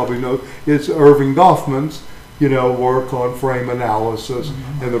 Sean probably knows, is Irving Goffman's, work on frame analysis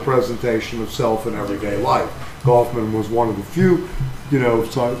and the presentation of self in everyday life. Goffman was one of the few,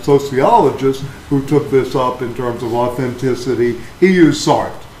 sociologists who took this up in terms of authenticity. He used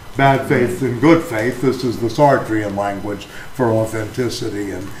Sartre, bad faith and good faith. This is the Sartrean language for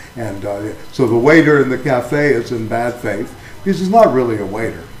authenticity. So the waiter in the cafe is in bad faith because he's not really a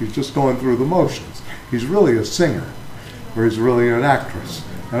waiter. He's just going through the motions. He's really a singer, or he's really an actress.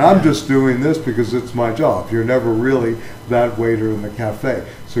 And I'm just doing this because it's my job. You're never really that waiter in the cafe.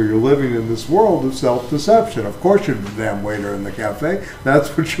 So you're living in this world of self-deception. Of course you're the damn waiter in the cafe. That's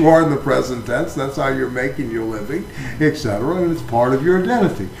what you are in the present tense. That's how you're making your living, etc. And it's part of your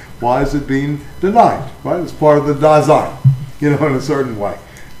identity. Why is it being denied? Right? It's part of the Dasein, in a certain way.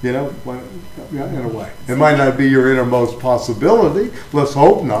 You know, yeah, in a way. It might not be your innermost possibility, let's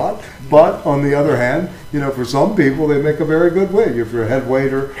hope not, but on the other hand, you know, for some people, they make a very good wage. If you're a head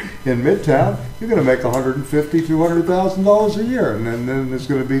waiter in Midtown, you're going to make $150,000, $200,000 a year, and then there's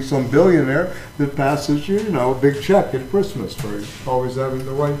going to be some billionaire that passes you, you know, a big check at Christmas for always having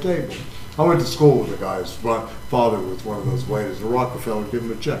the right table. I went to school with a guy. His father was one of those waiters. The Rockefeller gave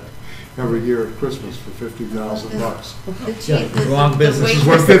him a check every year at Christmas for $50,000. Wrong business. This is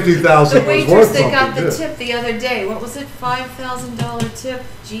when $50,000 was The worth waitress something. that got the too. tip the other day, what was it, $5,000 tip?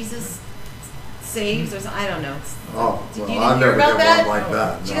 Jesus saves, or something? I don't know. Oh, Did well, you I didn't hear never about did that? one like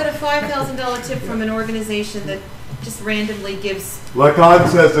that. She no. got a $5,000 tip from an organization that just randomly gives. Lacan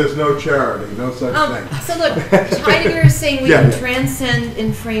says there's no charity, no such thing. So look, Heidegger is saying we Yeah, can yeah. transcend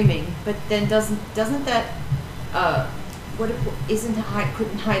in framing, but then doesn't that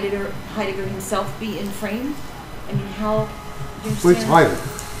couldn't Heidegger himself be in frame? I mean, how? Do you Well, it's understand? Heidegger.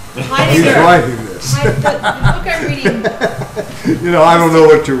 He's Heidegger. writing this. The book I'm reading. You know, I don't know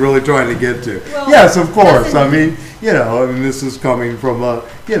what you're really trying to get to. Well, Yes, of course. doesn't- I mean, you know, I mean, this is coming from a,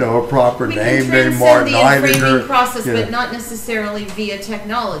 you know, a proper We can name named transcend Martin the Heidegger. enframing process, you know. but not necessarily via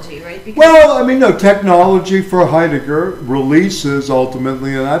technology, right? Because Well, I mean, no, technology for Heidegger releases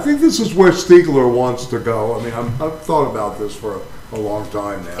ultimately, and I think this is where Stiegler wants to go. I mean, I've thought about this for a long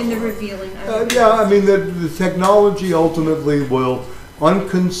time now. in the revealing. Yeah, I mean, the technology ultimately will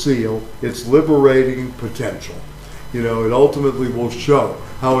unconceal its liberating potential. You know, it ultimately will show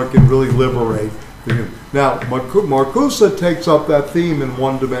how it can really liberate. Now, Marcuse takes up that theme in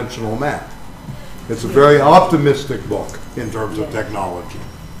One-Dimensional Man. It's a very optimistic book in terms of technology.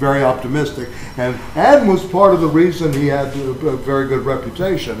 Very optimistic. And was part of the reason he had a very good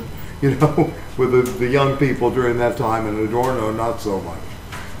reputation, you know, with the young people during that time, and Adorno not so much.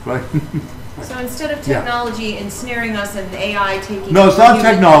 Right? So instead of Yeah. technology ensnaring us and AI taking No, it's not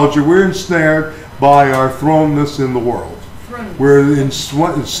human technology. We're ensnared by our thrownness in the world. throne. We're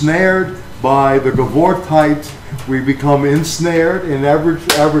ensnared by the Gewortheit. We become ensnared in average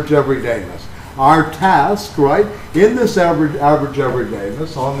everydayness. Our task, right, in this average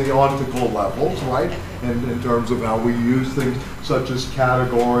everydayness, on the ontical levels, right, in terms of how we use things such as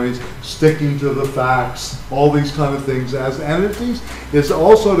categories, sticking to the facts, all these kind of things as entities, is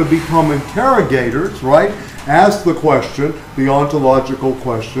also to become interrogators, right? Ask the question, the ontological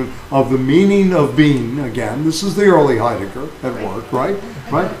question of the meaning of being. Again, this is the early Heidegger at work, right?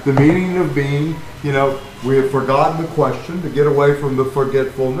 Right? The meaning of being, you know, we have forgotten the question to get away from the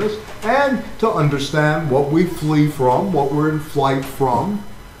forgetfulness and to understand what we flee from, what we're in flight from,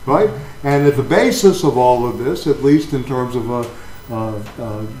 right? And at the basis of all of this, at least in terms of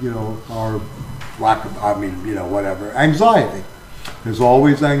you know, our lack of, I mean, you know, whatever, anxiety. There's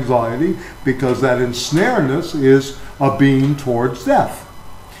always anxiety because that ensnaredness is a being towards death,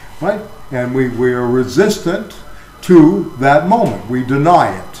 right? And we are resistant to that moment. We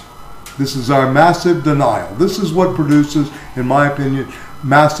deny it. This is our massive denial. This is what produces, in my opinion,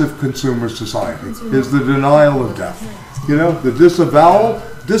 massive consumer society, is the denial of death. You know, the disavowal,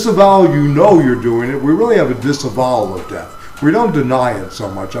 you know you're doing it. We really have a disavowal of death. We don't deny it so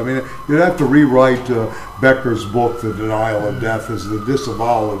much. I mean, you'd have to rewrite Becker's book, The Denial of Death, as the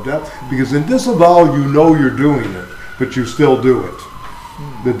disavowal of death, because in disavowal you know you're doing it, but you still do it.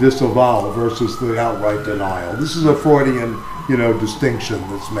 The disavowal versus the outright denial. This is a Freudian, you know, distinction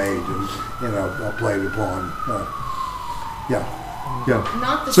that's made and, you know, played upon. Yeah.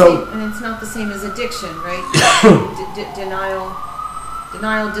 Not the So- same, and it's not the same as addiction, right?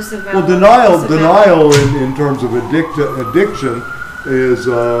 Denial, disavowal. Well, denial in terms of addiction is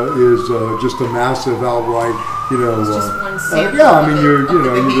just a massive outright, you know. It's just one sample yeah, I of mean, it, you of the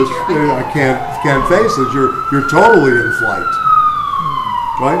know, you just behavior. I can't face it. You're totally in flight,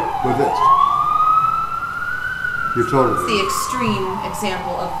 right? With this, you're totally. It's the extreme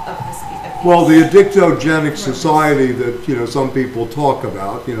example of this. Well, the addictogenic society that, you know, some people talk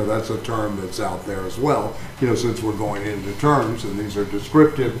about, you know, that's a term that's out there as well, you know, since we're going into terms, and these are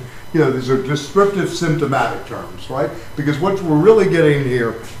descriptive, you know, these are descriptive symptomatic terms, right? Because what we're really getting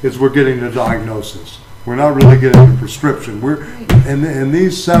here is we're getting the diagnosis. We're not really getting the prescription. We're in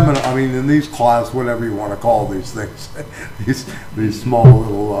these seminar, I mean, in these class, whatever you want to call these things, these small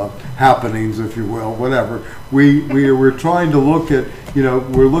little happenings, if you will, whatever. We're trying to look at, you know,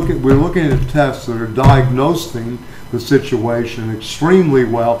 we're looking at tests that are diagnosing the situation extremely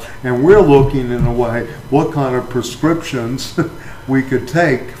well, and we're looking in a way what kind of prescriptions we could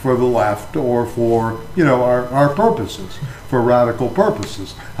take for the left or for, you know, our purposes, for radical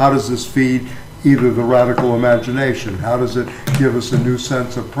purposes. How does this feed either the radical imagination? How does it give us a new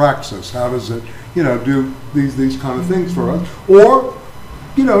sense of praxis? How does it, you know, do these kind of things for us? Or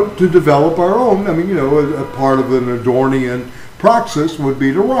to develop our own. I mean, a part of an Adornian praxis would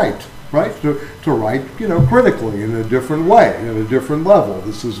be to write, right? To write, critically in a different way, at a different level.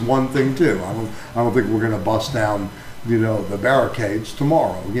 This is one thing too. I don't think we're going to bust down, the barricades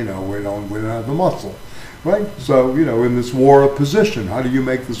tomorrow. We don't have the muscle, right? So, in this war of position, how do you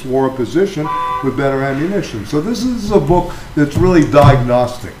make this war of position with better ammunition? So this is a book that's really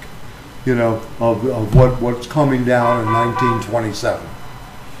diagnostic, of what's coming down in 1927,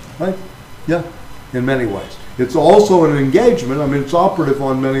 right? Yeah, in many ways. It's also an engagement. I mean, it's operative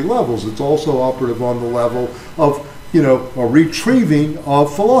on many levels. It's also operative on the level of, a retrieving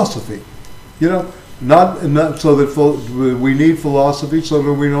of philosophy. Not so that we need philosophy so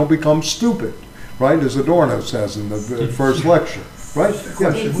that we don't become stupid, right? As Adorno says in the first lecture, right?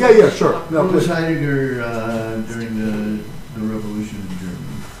 Yeah, sure. No, Where was please. Heidegger during the revolution in Germany?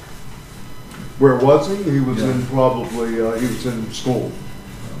 Where was he? He was in probably, he was in school.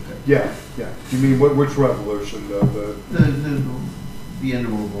 Okay. Yeah. You mean which revolution? The end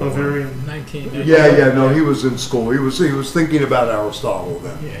of World War I. Bavarian. 19. No, he was in school. He was thinking about Aristotle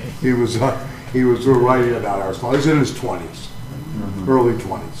then. Yeah. He was writing about Aristotle. He's in his 20s, early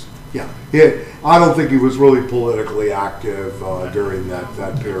 20s. Yeah. I don't think he was really politically active during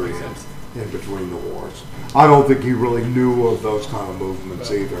that period in between the wars. I don't think he really knew of those kind of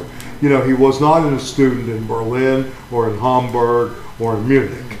movements either. He was not a student in Berlin or in Hamburg or in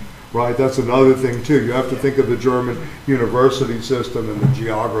Munich. Right, that's another thing too. You have to think of the German university system and the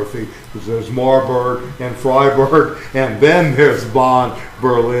geography. There's Marburg and Freiburg, and then there's Bonn,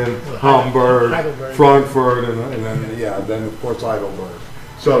 Berlin, Hamburg, Heidelberg. Frankfurt, and then of course Heidelberg.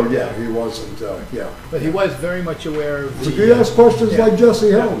 So yeah, he wasn't. But he was very much aware of So the. you ask questions like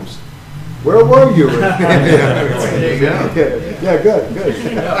Jesse Helms. Where were you? Yeah, good.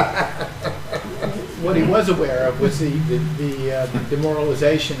 What he was aware of was the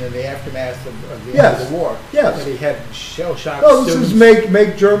demoralization in the aftermath of the end of the war. Yes. That he had shell-shocked No, this students. is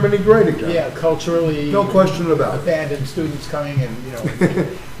make Germany great again. Yeah, culturally. No question about it. Abandoned students coming, and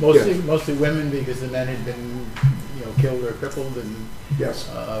mostly women, because the men had been killed or crippled, and Yes.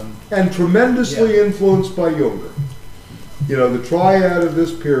 And tremendously influenced by Junger. The triad of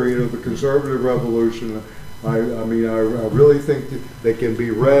this period of the conservative revolution, I really think that they can be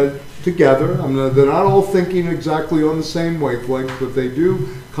read together. They're not all thinking exactly on the same wavelength, but they do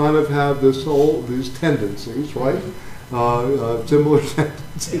kind of have these tendencies, right? Similar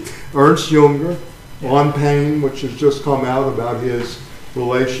tendencies. Ernst Junger, On Pain, which has just come out about his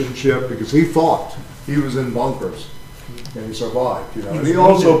relationship, because he fought. He was in bunkers, and he survived. And he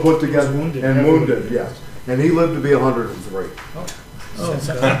also put together wounded, yes. And he lived to be 103.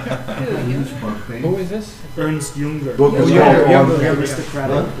 Who is this? Ernst Junger. Book is Junger, called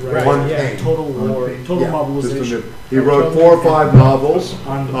Aristocratic. Right, One yeah. Pain. Total war, total Yeah, mobilization. he wrote 4 or 5 novels.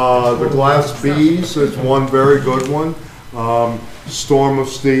 On The Glass Bees is one very good one. Storm of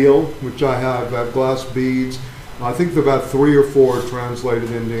Steel, which I have Glass Beads. I think there are about 3 or 4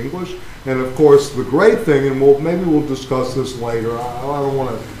 translated into English. And of course, the great thing, and maybe we'll discuss this later. I don't want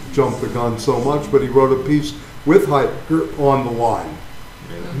to jump the gun so much, but he wrote a piece with Heidegger on the line.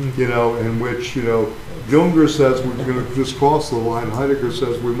 In which, Junger says we're going to just cross the line. Heidegger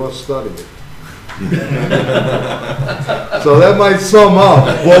says we must study it. So that might sum up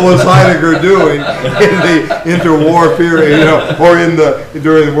what was Heidegger doing in the interwar period, or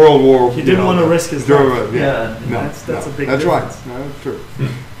during the World War. He didn't want to risk his life. That's a big That's difference. right. No, that's true.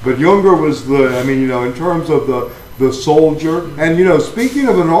 But Junger was in terms of the soldier, and speaking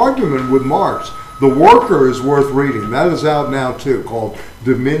of an argument with Marx, The Worker is worth reading. That is out now too, called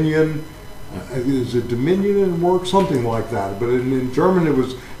Dominion. Is it Dominion and Work? Something like that. But in German it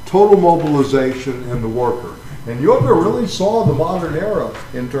was Total Mobilization and the Worker. And Junger really saw the modern era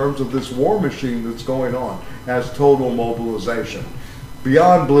in terms of this war machine that's going on as total mobilization.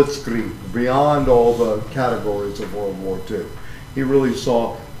 Beyond Blitzkrieg, beyond all the categories of World War II. He really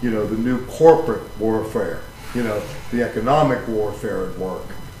saw, the new corporate warfare, the economic warfare at work,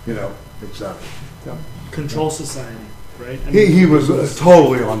 etc. Yeah. Control society, right? He was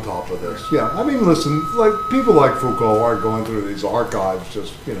totally on top of this. Yeah, listen, like people like Foucault are going through these archives,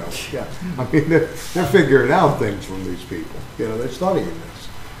 just they're figuring out things from these people. They're studying this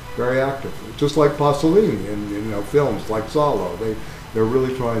very actively, just like Pasolini in films like Salo. They're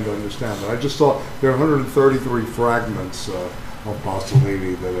really trying to understand it. I just saw there are 133 fragments of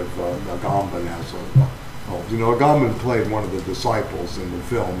Pasolini that have Agamben has. Agamben played one of the disciples in the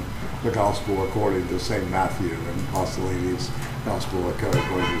film The Gospel According to St. Matthew, and Pasolini's Gospel According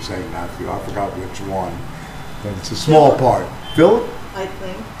to St. Matthew. I forgot which one, but it's a small part. Philip? I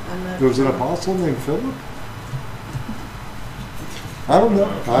think. I'm not There was an sure. apostle named Philip? I don't know.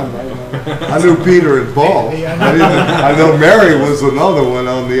 I knew Peter and Paul. I know Mary was another one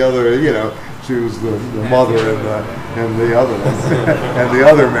on the other. You know, she was the mother and the other one, and the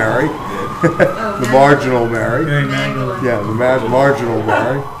other Mary, the marginal Mary. Yeah, the marginal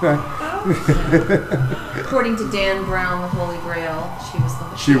Mary. According to Dan Brown, the Holy Grail,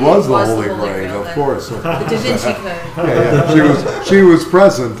 she was the Holy Grail, of course. The Da Vinci Code. Yeah. She was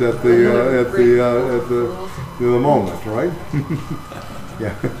present at the moment, right?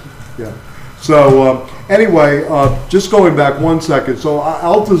 yeah. So anyway, just going back 1 second. So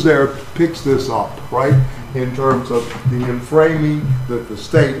Althusser picks this up, right, in terms of the inframing that the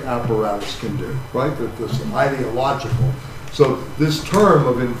state apparatus can do, right? That this ideological. So this term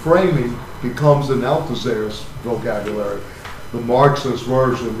of inframing becomes in Althusser's vocabulary the Marxist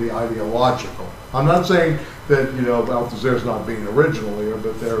version, the ideological. I'm not saying that Althusser's not being original here,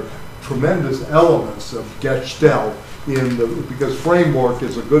 but there are tremendous elements of Gestalt because framework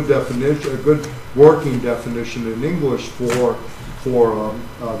is a good definition, a good working definition in English for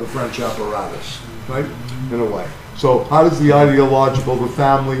the French apparatus, right? In a way. So how does the ideological, the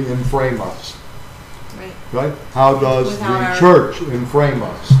family, inframe us? Right? How does the church inframe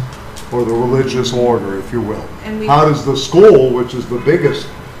us, or the religious order, if you will? How does the school, which is the biggest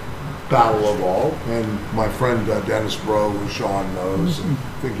battle of all, and my friend Dennis Bro, who Sean knows, and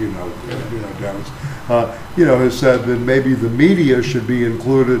I think you know Dennis, has said that maybe the media should be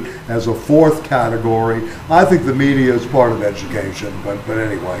included as a fourth category. I think the media is part of education, but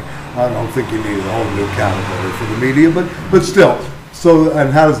anyway, I don't think you need a whole new category for the media, but still. So,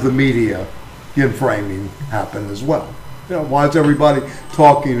 and how does the media inframing happen as well? Why is everybody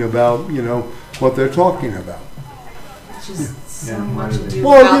talking about what they're talking about?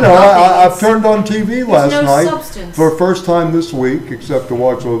 Well, I've turned on TV last night for the first time this week, except to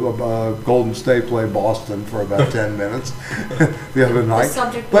watch Golden State play Boston for about 10 minutes the other night. The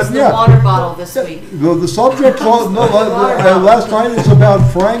subject was the water bottle this week. The subject last night is about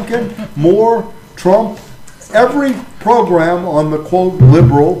Franken, Moore, Trump. Every program on the quote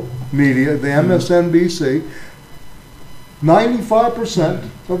liberal media, the MSNBC, 95%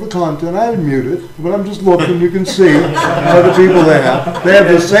 of the content, I didn't mute it, but I'm just looking, you can see other people they have. They have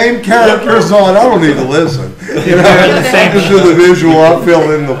the same characters on, I don't need to listen. Just do the visual, I'll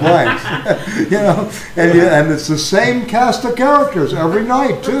fill in the blanks. And it's the same cast of characters every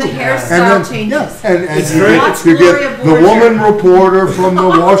night, too. The hairstyle changes. And you get the woman reporter from the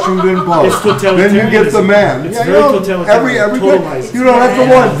Washington Post. Then you get the man. It's very totalitarian. You don't have to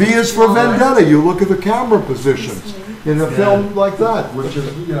watch V is for Vendetta. You look at the camera positions in a film like that, which is,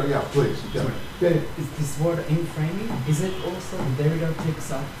 please. Is this word inframing, is it also Derrida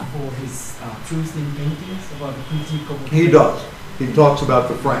takes up for his truth in paintings about the critique of... He does. He talks about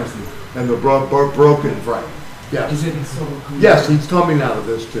the frame and the broken frame. Yes. Is it sort of... Yes, he's coming out of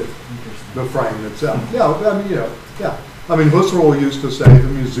this too. The frame itself. I mean, Husserl used to say the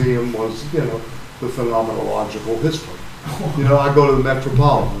museum was, the phenomenological history. I go to the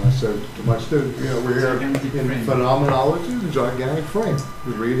Metropolitan. I said to my students, we're here in phenomenology, the gigantic frame.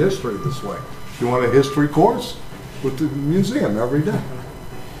 You read history this way. You want a history course? With the museum every day.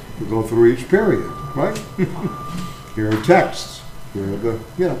 You go through each period, right? Here are texts. Here are the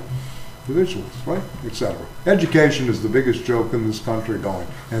visuals, right? Etc. Education is the biggest joke in this country going,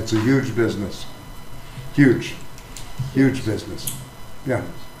 and it's a huge business. Huge business. Yeah.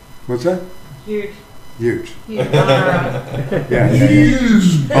 What's that? Huge. Huge. Huge. Huge.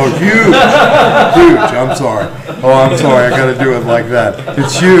 Oh, huge. Huge. I'm sorry. Oh, I'm sorry. I got to do it like that.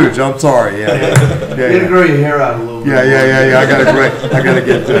 It's huge. I'm sorry. You gotta grow your hair out a little bit. Yeah. I got to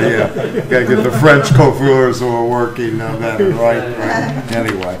get the French coiffeurs who are working better. Right.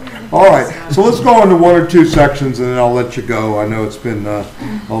 Anyway. All right. So let's go into one or two sections, and then I'll let you go. I know it's been a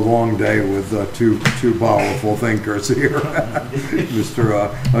long day with two powerful thinkers here,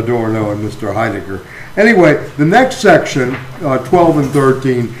 Mr. Adorno and Mr. Heidegger. Anyway, the next section, 12 and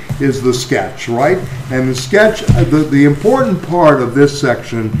 13, is the sketch, right? And the sketch, the important part of this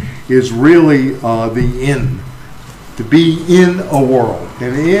section is really the in, to be in a world,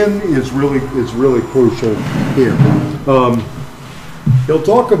 and in is really crucial here. He'll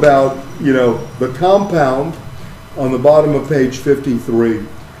talk about, the compound on the bottom of page 53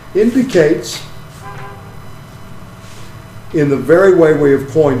 indicates, in the very way we have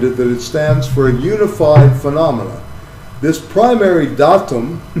coined it, that it stands for a unified phenomena. This primary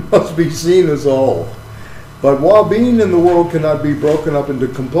datum must be seen as a whole. But while being in the world cannot be broken up into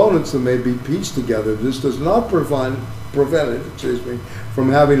components that may be pieced together, this does not prevent it, from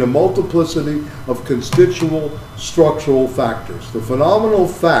having a multiplicity of constitutional structural factors. The phenomenal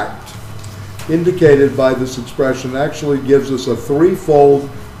fact indicated by this expression actually gives us a threefold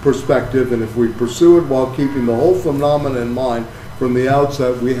perspective, and if we pursue it while keeping the whole phenomena in mind from the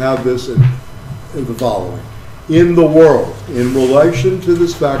outset, we have this in the following. In the world, in relation to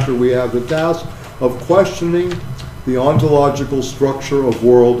this factor, we have the task of questioning the ontological structure of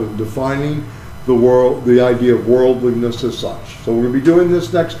world and defining the world, the idea of worldliness as such. So we're going to be doing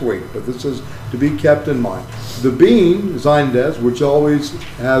this next week, but this is to be kept in mind. The being, sein des, which always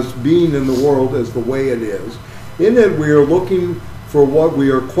has being in the world as the way it is, in it we are looking for what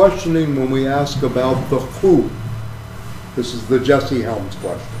we are questioning when we ask about the who. This is the Jesse Helms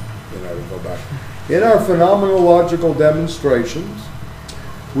question, to go back. In our phenomenological demonstrations,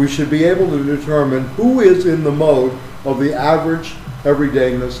 we should be able to determine who is in the mode of the average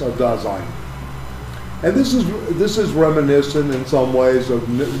everydayness of Dasein. And this is reminiscent in some ways of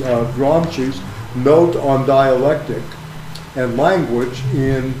Gramsci's note on dialectic and language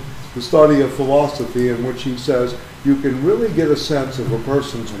in the study of philosophy, in which he says you can really get a sense of a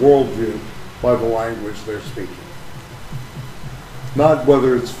person's worldview by the language they're speaking. Not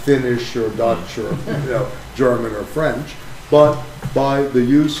whether it's Finnish or Dutch or German or French, but by the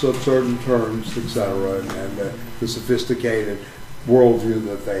use of certain terms, etc., and the sophisticated worldview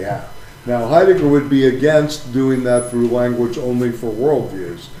that they have. Now, Heidegger would be against doing that through language only for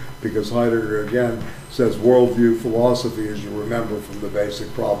worldviews, because Heidegger, again, says worldview philosophy, as you remember from the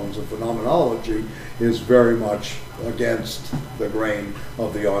basic problems of phenomenology, is very much against the grain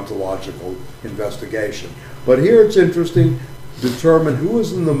of the ontological investigation. But here it's interesting, determine who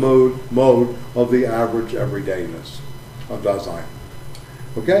is in the mode of the average everydayness of Dasein.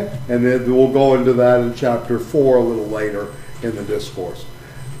 Okay? And then we'll go into that in chapter 4 a little later in the discourse.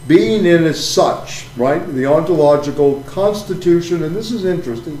 Being in as such, right? The ontological constitution, and this is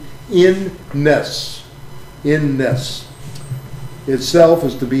interesting, in-ness itself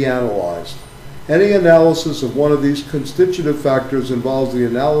is to be analyzed. Any analysis of one of these constitutive factors involves the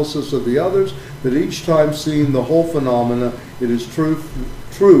analysis of the others, that each time seeing the whole phenomena, it is true,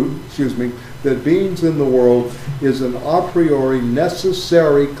 that beings in the world is an a priori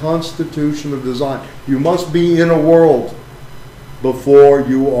necessary constitution of design. You must be in a world before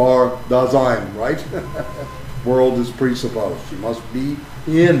you are Dasein, right? World is presupposed. You must be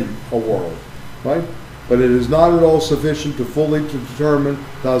in a world, right? But it is not at all sufficient to fully determine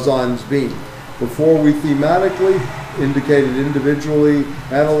Dasein's being. Before we thematically, indicated individually,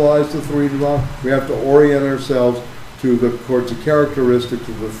 analyze the three designs, we have to orient ourselves towards the characteristics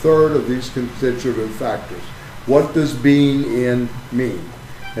of the third of these constitutive factors. What does being in mean?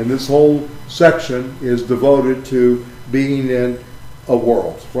 And this whole section is devoted to being in a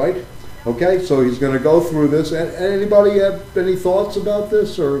world, right? Okay, so he's going to go through this. And anybody have any thoughts about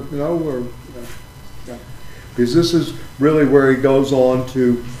this, or yeah. Because this is really where he goes on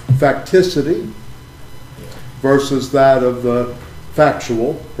to facticity versus that of the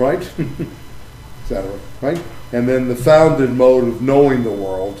factual, right? Etc. Right? And then the founded mode of knowing the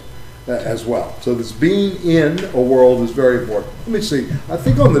world as well. So this being in a world is very important. Let me see. I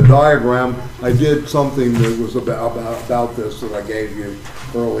think on the diagram I did something that was about this that I gave you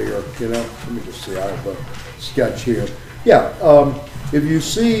earlier. Let me just see. I have a sketch here. Yeah. If you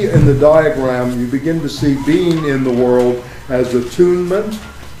see in the diagram, you begin to see being in the world as attunement,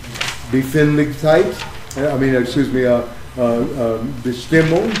 Befindlichkeit.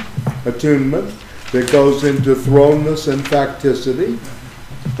 Bestimmung, attunement, that goes into thrownness and facticity.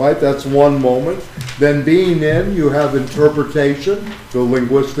 Right, that's one moment. Then being in, you have interpretation, the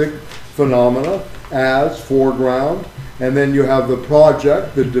linguistic phenomena as foreground. And then you have the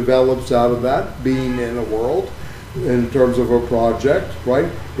project that develops out of that, being in a world, in terms of a project, right?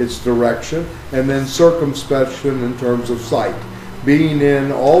 Its direction. And then circumspection in terms of sight. Being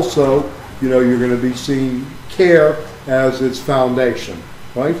in also, you're going to be seeing care as its foundation,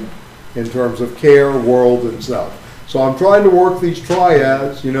 right? In terms of care, world, and self. So I'm trying to work these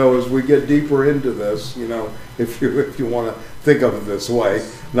triads, as we get deeper into this, if you want to think of it this way,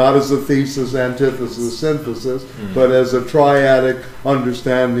 not as a thesis, antithesis, synthesis, but as a triadic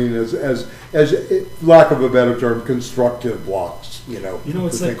understanding, as lack of a better term, constructive blocks,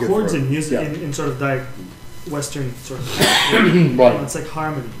 it's like chords in music, in sort of Western sort of, right. It's like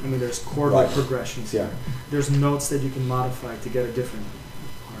harmony. There's chordal progressions. Yeah. There's notes that you can modify to get a different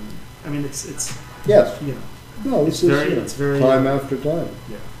harmony. It's yes. No, it's very time after time.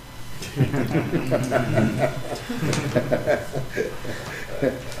 Yeah.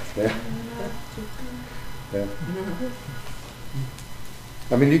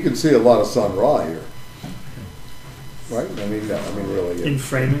 You can see a lot of Sun Ra here, right? Really. In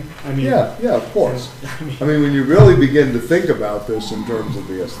framing, Yeah, of course. When you really begin to think about this in terms of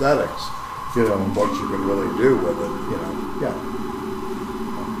the aesthetics, you know, and what you can really do with it, you know, yeah.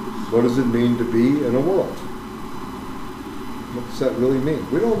 What does it mean to be in a world? What does that really mean?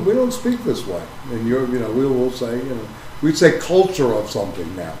 We don't speak this way. And you know, we will say, you know, we say culture of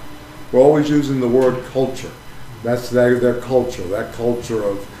something now. We're always using the word culture. That's their culture, that culture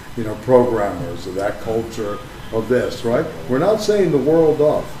of, you know, programmers, or that culture of this, right? We're not saying the world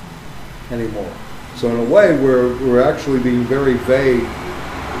of anymore. So in a way, we're actually being very vague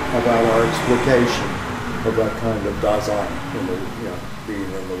about our explication of that kind of Dasein, in the, you know, being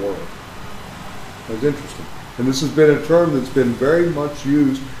in the world. That's interesting. And this has been a term that's been very much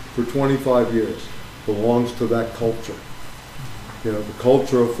used for 25 years. Belongs to that culture. You know, the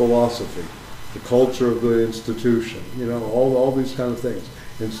culture of philosophy, the culture of the institution, you know, all these kind of things.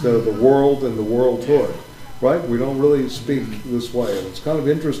 Instead of the world and the worldhood, right? We don't really speak this way. And it's kind of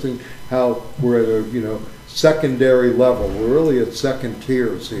interesting how we're at a, you know, secondary level. We're really at second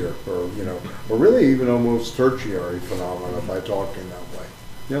tiers here, or, you know, or really even almost tertiary phenomena by talking that way.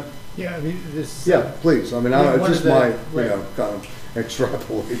 Yeah? Yeah, I mean, this. Yeah, please. I mean, Yeah, it's one just of the- my, right. you know, kind of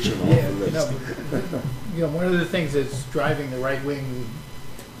extrapolation off Yeah, of you this. know, one of the things that's driving the right-wing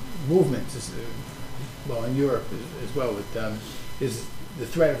movements, is, well, in Europe as well, is the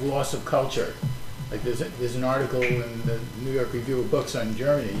threat of loss of culture. Like there's an article in the New York Review of Books on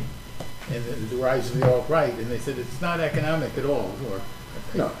Germany and the rise of the alt-right, and they said it's not economic at all. Or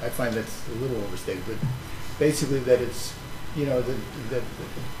No. I find that's a little overstated, but basically that it's, you know,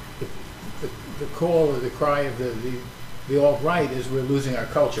 the call or the cry of the alt-right is we're losing our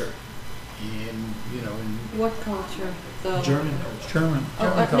culture. And, you know, and What culture? The German. German Oh,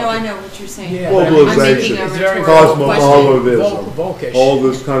 no, culture. I know what you're saying. Yeah. I'm making a Globalization, rhetorical question. cosmopolitanism, Volkish. all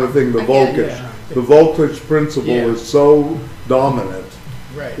this kind of thing, the I get it. Volkish. The Volkish principle Yeah. is so dominant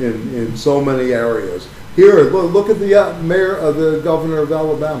Right. in so many areas. Here, look at the mayor, the governor of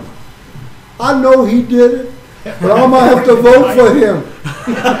Alabama. I know he did it, but I'm gonna have to vote for him.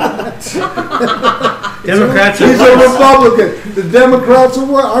 Democrats He's are a worse. Republican. The Democrats are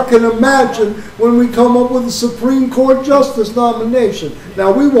worse. I can imagine when we come up with a Supreme Court justice nomination.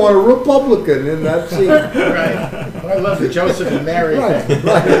 Now we want a Republican in that seat. Right. Well, I love the Joseph and Mary Right, thing.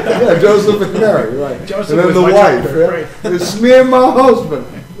 right. Yeah, Joseph and Mary, right. Joseph And then was the much wife, older, yeah. right. They're smearing my husband.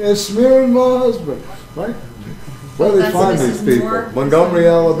 They're smearing my husband, right? Where do they That's find Mrs. these people? Moore. Montgomery,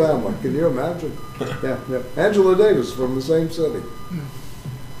 Alabama. Can you imagine? Yeah, yeah. Angela Davis from the same city.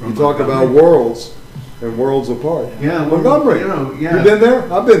 You talk about worlds and worlds apart. Yeah, well, Montgomery. you know, yeah. You been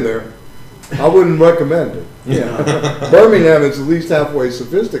there? I've been there. I wouldn't recommend it. Yeah. Birmingham is at least halfway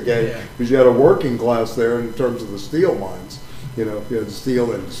sophisticated Yeah. because you had a working class there in terms of the steel mines. You know, you had the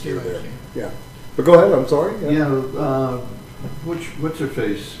steel industry Steel there. industry. Yeah. But go ahead. I'm sorry. What's her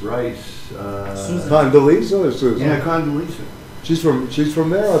face? Rice. Susan. Condoleezza or Susan? Yeah, Condoleezza. She's from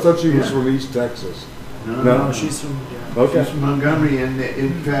there. I thought she was Yeah. from East Texas. No, No. No, she's from, yeah. Okay. She's from Montgomery, and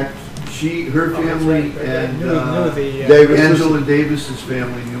in fact, her Oh, that's family right. and Knew the, Davis. Angela Davis's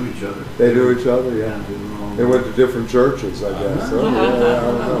family knew each other. They knew each other. Yeah. they were all- They went to different churches, I guess. So, yeah, I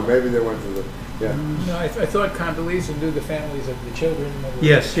don't know. Maybe they went to the. Yeah. No, I thought Condoleezza knew the families of the children. That were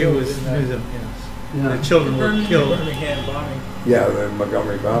Yes, she killed was, in knew them, yes. Yeah. The children were the killed. Birmingham bombing. Yeah, the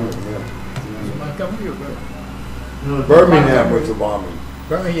Montgomery bombing. Yeah. Was it Montgomery or No, Birmingham was the bombing.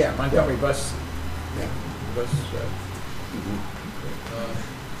 Birmingham? Yeah, Montgomery bus. Yeah. Bus.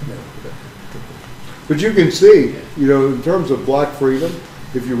 But you can see, you know, in terms of black freedom,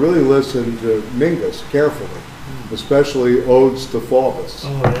 if you really listen to Mingus carefully, especially Odes to Faubus,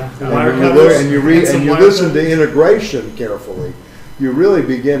 Oh, yeah. The and, wire when you cutters. look, and you read some and you wire listen to cutters. integration carefully, you really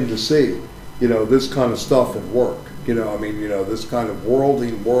begin to see, you know, this kind of stuff at work. You know, I mean, you know, this kind of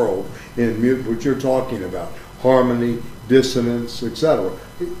worlding world in what you're talking about, harmony, dissonance, etc.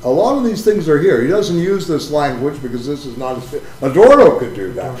 A lot of these things are here. He doesn't use this language because this is not Adorno could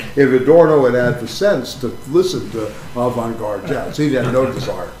do that. If Adorno had had the sense to listen to avant-garde jazz, he had no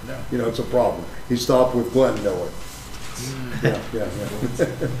desire. You know, it's a problem. He stopped with Glenn Miller. Yeah, yeah, yeah.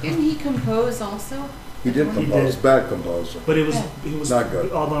 Didn't he compose also? He did He compose, did. bad composer. But it was Not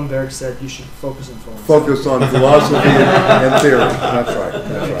good. Alban Berg said you should focus on philosophy. Focus on philosophy and theory. That's right.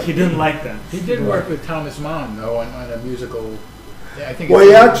 That's right. He didn't like that. He did work with Thomas Mann though on a musical. Yeah, I think. Well,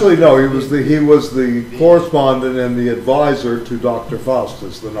 he actually no. He was the correspondent and the advisor to Dr.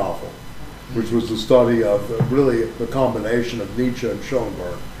 Faustus, the novel, which was the study of really the combination of Nietzsche and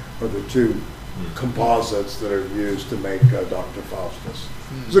Schoenberg are the two composites that are used to make Dr. Faustus.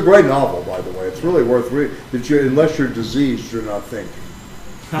 It's a great novel, by the way. It's really worth reading. Unless you're diseased, you're not thinking.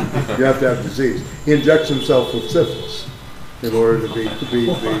 You have to have disease. He injects himself with syphilis. in order to be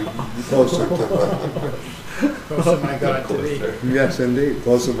closer to the, Closer, my God, to thee. yes, indeed,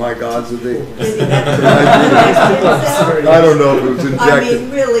 closer my God to thee. Did he have to inject I don't know if it was himself? I injected.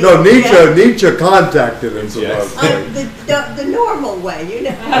 mean, really. No, inject- Nietzsche contacted him Yes. supposedly. The normal way, you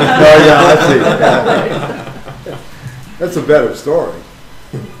know. Oh, yeah, I see. Yeah. That's a better story.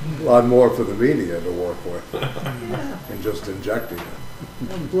 A lot more for the media to work with than just injecting it.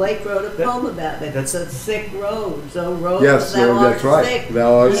 Blake wrote a poem about it. That's- It's a sick rose. Oh, rose, Yes, thou art that's right. sick.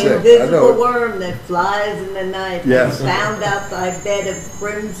 Thou art The sick. I know invisible it. worm that flies in the night. Yes. And found out thy bed of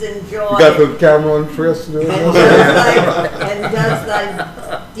crimson joy. You got the camera on Chris doing and this? does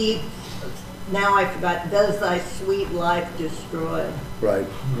thy deep, now I forgot, does thy sweet life destroy? Right,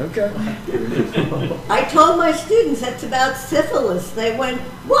 okay. I told my students that's about syphilis. They went,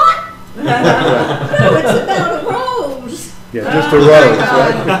 what? No, it's about a rose. Yeah, just a rose,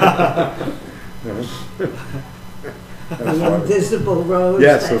 right? That's The funny. invisible rose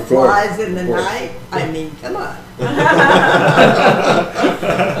Yes, that of course, flies in the of course. night. I mean, come on.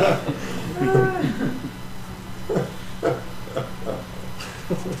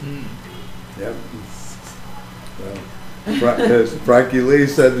 Yep. Well, as Frankie Lee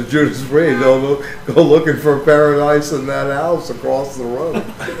said to Judas Priest, go looking for paradise in that house across the road.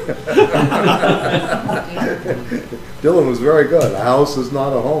 Dylan was very good. A house is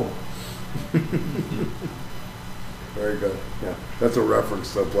not a home. Very good. Yeah, that's a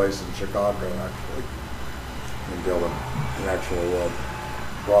reference to a place in Chicago, actually. In Dylan, an actual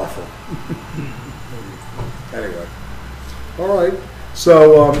brothel. Anyway, all right.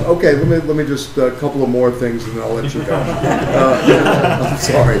 So okay, let me just a couple of more things, and then I'll let you go. I'm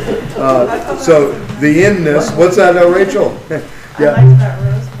sorry. So the inness. What's that, Rachel? Yeah. I like that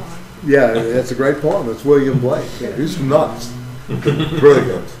rose poem. Yeah, it's a great poem. It's William Blake. Yeah, he's nuts.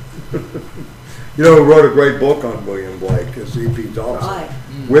 Brilliant. You know who wrote a great book on William Blake is E.P. Thompson. Right.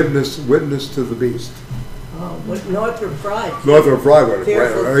 Witness to the Beast. Oh, what Northrop Frye. Northrop Frye wrote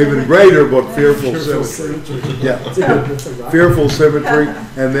Fearful or even Symmetry. greater book, Fearful Symmetry. Yeah, Fearful Symmetry,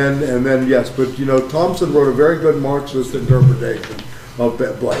 and then yes, but you know Thompson wrote a very good Marxist interpretation of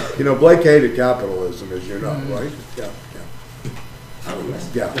Blake. You know Blake hated capitalism, as you know, right? Yeah, yeah.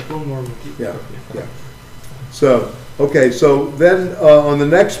 Yeah, yeah. So, okay, so then on the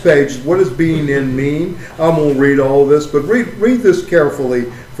next page, what does being in mean? I won't read all this, but read this carefully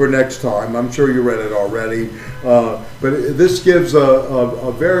for next time. I'm sure you read it already. But this gives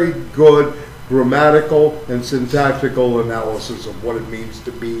a very good grammatical and syntactical analysis of what it means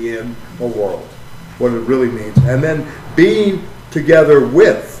to be in a world, what it really means. And then being together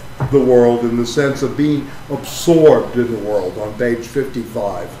with the world in the sense of being absorbed in the world on page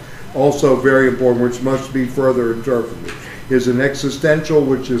 55. Also very important, which must be further interpreted, is an existential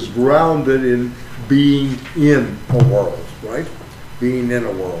which is grounded in being in a world, right? Being in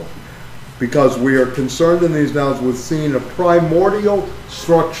a world. Because we are concerned in these nouns with seeing a primordial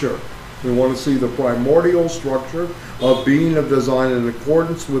structure. We want to see the primordial structure of being of design in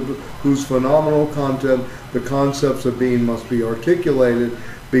accordance with whose phenomenal content the concepts of being must be articulated,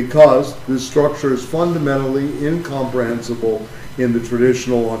 because this structure is fundamentally incomprehensible in the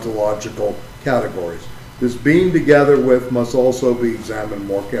traditional ontological categories. This being together with must also be examined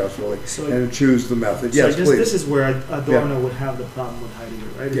more carefully and choose the method. So Yes, I guess please. this is where Adorno would have the problem with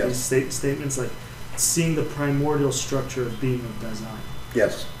Heidegger, right? Yes. These statements like seeing the primordial structure of being of design.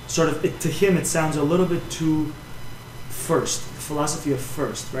 Yes. Sort of, to him, it sounds a little bit too first, the philosophy of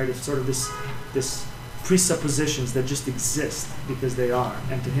first, right? It's sort of this presuppositions that just exist because they are,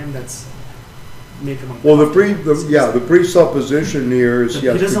 and to him that's make him Well, uncomfortable. the presupposition here is He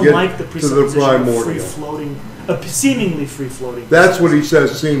yes to doesn't get like the to the presupposition of primordial. free-floating, seemingly free-floating. That's what he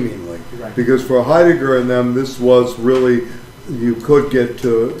says seemingly, Right. because for Heidegger and them, this was really you could get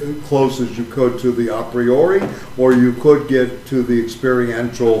to close as you could to the a priori, or you could get to the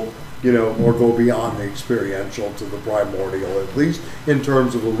experiential, you know, or go beyond the experiential to the primordial, at least in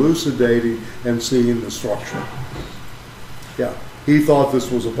terms of elucidating and seeing the structure. Yeah, he thought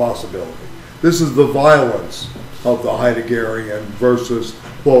this was a possibility. This is the violence of the Heideggerian versus,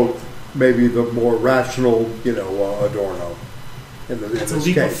 quote, maybe the more rational, you know, Adorno. In It's a this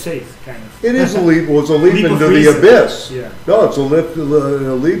leap of case. faith, kind of. It is a leap. Well, it's a leap Leap of into the reason. abyss. Yeah. No, it's a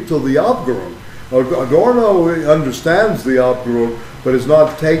leap to the Abgrund. Adorno understands the Abgrund, but is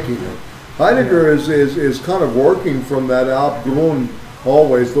not taking it. Heidegger is kind of working from that Abgrund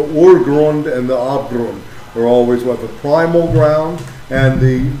always. The Urgrund and the Abgrund are always what the primal ground and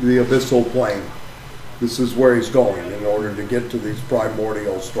the abyssal plane. This is where he's going in order to get to these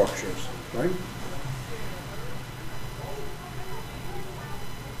primordial structures, right?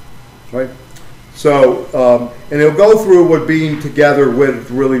 Right. So, and he'll go through what being together with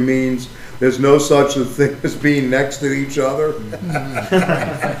really means. There's no such a thing as being next to each other.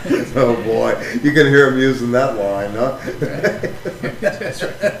 Oh boy, you can hear him using that line, huh? That's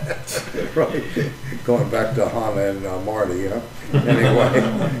right. Right. Going back to Hannah and Marty, huh? Anyway,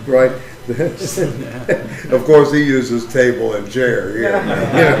 right. Of course, he uses table and chair.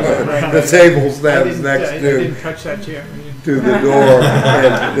 Yeah. The table stands next I didn't touch that chair. to the door,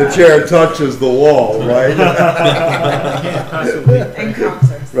 and the chair touches the wall, right? Can't possibly. And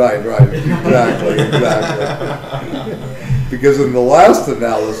concerts. Right, exactly. Because in the last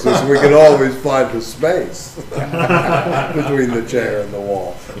analysis, we could always find the space between the chair and the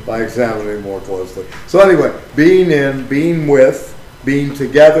wall by examining more closely. So anyway, being in, being with, being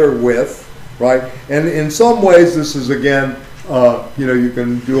together with, right? And in some ways, this is again, you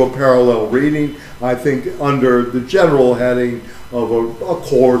can do a parallel reading. I think under the general heading of a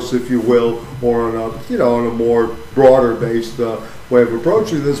course, if you will, or on a, on a more broader based way of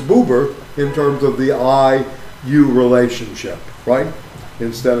approaching this, Buber, in terms of the I-you relationship, right?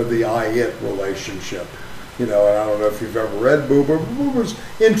 Instead of the I-it relationship. And I don't know if you've ever read Buber. Buber's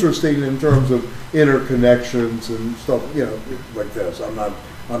interesting in terms of interconnections and stuff, like this. I'm not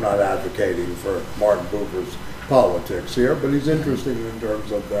advocating for Martin Buber's politics here, but he's interesting in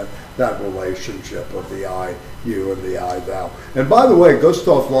terms of that relationship of the I, you, and the I, thou. And by the way,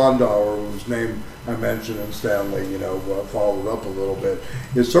 Gustav Landauer, whose name I mentioned in Stanley, followed up a little bit,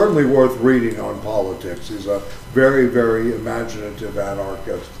 is certainly worth reading on politics. He's a very, very imaginative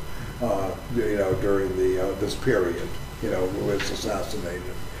anarchist, during this period, who was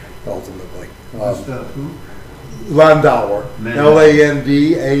assassinated ultimately. Who? Landauer, Man.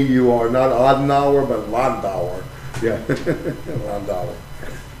 Landaur, not Adenauer, but Landauer. Yeah, Landauer.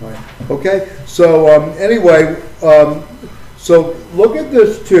 Right. Okay, so anyway, so look at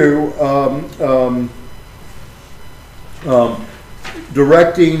this too.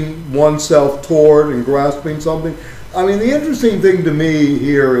 Directing oneself toward and grasping something. I mean, the interesting thing to me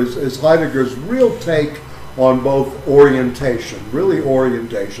here is Heidegger's real take on both orientation, really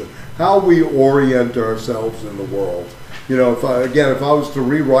orientation. How we orient ourselves in the world. If I was to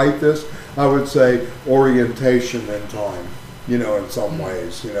rewrite this, I would say orientation in time. In some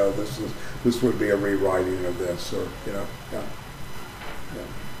ways, this would be a rewriting of this, or yeah.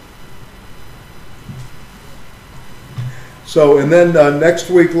 So, and then next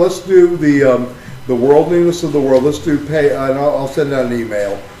week, let's do the worldliness of the world. Let's do and I'll send out an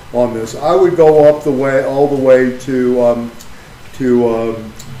email on this. I would go up all the way to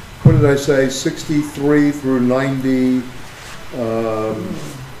what did I say, 63 through 90,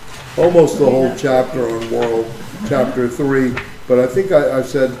 almost the whole chapter on world, chapter 3, but I think I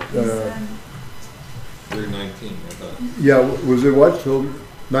said... through 19, I thought. Yeah, was it what, till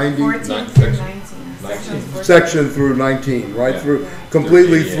 90? 14 through 19. Section through 19, right? Yeah. Through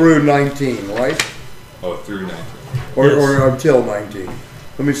completely 13, yeah. through 19, right? Oh, through 19. Or until 19.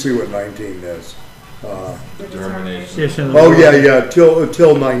 Let me see what 19 is. Determination. Oh yeah,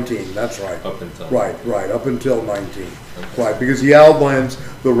 till 19. That's right. Up until. Right, up until 19. Okay. Right, because he outlines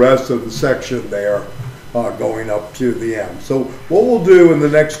the rest of the section there, going up to the end. So what we'll do in the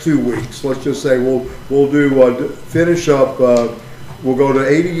next 2 weeks, let's just say we'll do finish up. We'll go to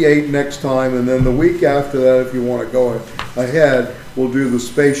 88 next time, and then the week after that, if you want to go ahead, we'll do the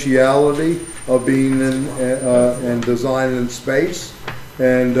spatiality of being in and design in space.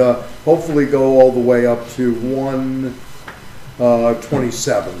 And hopefully go all the way up to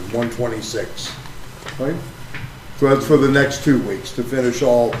 127, 126, right? So that's for the next 2 weeks to finish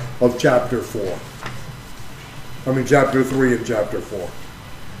all of chapter 4. I mean chapter 3 and chapter 4,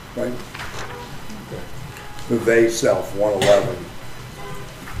 right? The they self, 111.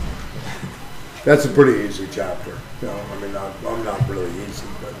 That's a pretty easy chapter. I mean, I'm not really easy,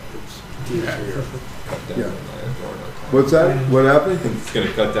 but it's easier. Yeah. What's that? What happened? It's going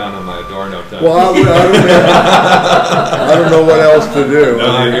to cut down on my Adorno time. Well, I don't know what else to do. No,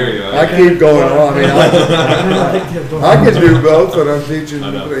 I hear you. I keep going on. I mean, I can do both, but I'm teaching. I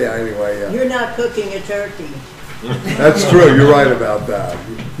know. Yeah. Anyway, yeah. You're not cooking a turkey. That's true. You're right about that.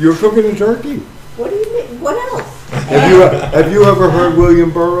 You're cooking a turkey. What do you mean? What else? Have you ever heard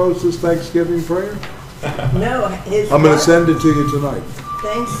William Burroughs' Thanksgiving prayer? No, his I'm going what? to send it to you tonight.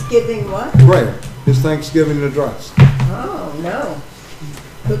 Thanksgiving what? Prayer. His Thanksgiving address. Oh, no.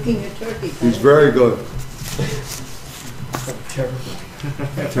 Cooking a turkey. He's very good.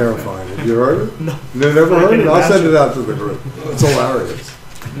 Terrifying. Have you heard it? No. You never heard it? I'll send it out to the group. It's hilarious.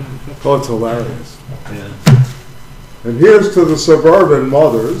 Oh, it's hilarious. Yeah. And here's to the suburban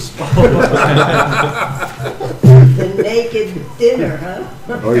mothers. The naked dinner, huh?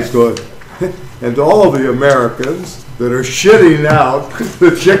 Oh, he's good. and to all of the Americans that are shitting out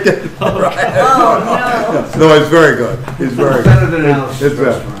the chicken. Right? Oh, No, it's very good. He's very Better good. than Alice's It's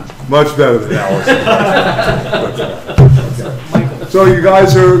restaurant. much better than Alice. Michael, So you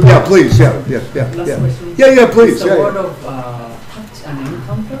guys are, yeah, please, yeah. last question. Yeah, please, The yeah. word of touch and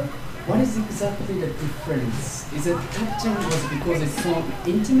encounter. What is exactly the difference? Is it touching was because it's so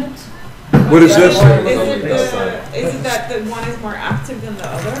intimate? What is this? Is it that the one is more active than the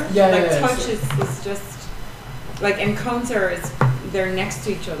other? Yeah, like yeah, touch is just like encounter is they're next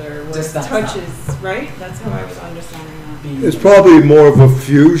to each other. Whereas Just that touch sound. is right. That's how I was understanding that. It's probably more of a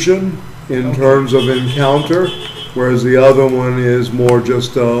fusion in terms of encounter, whereas the other one is more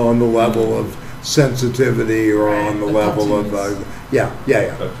just on the level of sensitivity or on the level of, yeah.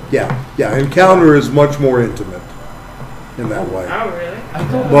 Encounter is much more intimate in that way. Oh really? I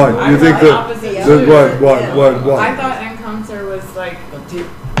thought. What, I you think thought that, opposite Yeah. too. what? I thought encounter was like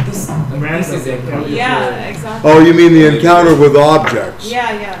This is a yeah, exactly. Oh, you mean the encounter with objects?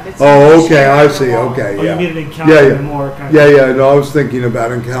 Yeah. between Oh, the okay, chair I and the see, wall. okay, Oh, you yeah. mean an encounter Yeah, in yeah. a more kind of. Yeah, no, I was thinking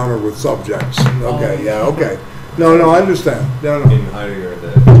about encounter with subjects. Okay, yeah, okay. No, I understand. No. In Heidegger,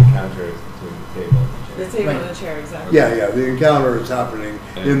 the encounter is between the table and The the chair. table Right. and the chair, exactly. Yeah, the encounter is happening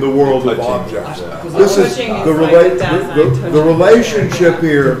in the world of Touching objects. is, This is Touching is the like rela- the Dasein the touching relationship the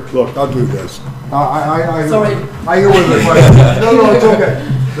chair, here. Look, I'll do this. I Sorry. I hear what the question. No, it's okay.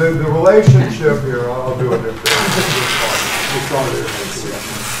 The relationship here. I'll do it. We'll start here.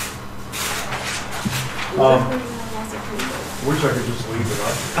 Wish I could just leave it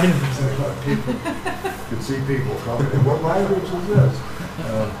up. I know. People can see people coming in. What language is this?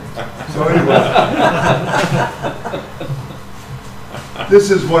 So anyway,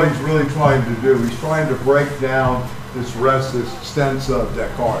 this is what he's really trying to do. He's trying to break down this res extensa of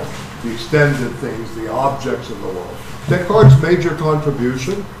Descartes, the extended things, the objects of the world. Descartes' major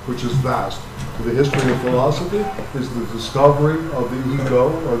contribution, which is vast, to the history of philosophy, is the discovery of the ego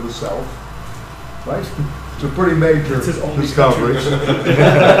or the self. Right? It's a pretty major It's his only discovery. His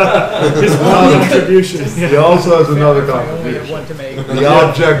only contribution. He also has another If I only have contribution. one to make. The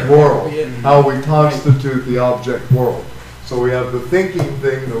object world, how we constitute the object world. So we have the thinking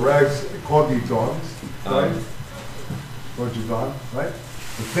thing, the res cogitans, right? Cogiton, right?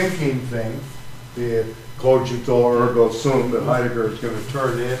 The thinking thing, the cogito ergo sum that Heidegger is going to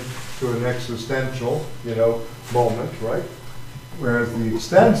turn into an existential, moment, right? Whereas the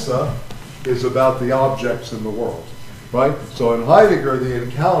extensa is about the objects in the world, right? So in Heidegger, the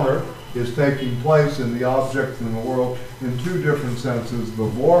encounter is taking place in the objects in the world in two different senses, the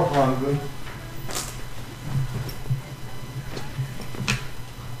Vorhanden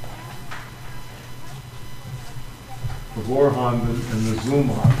and the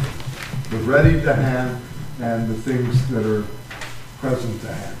Zoomhanden, the ready to hand and the things that are present to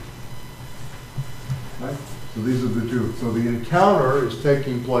hand. Right? So these are the two. So the encounter is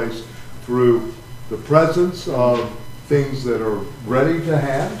taking place through the presence of things that are ready to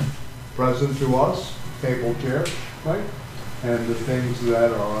hand, present to us, table, chair, right? And the things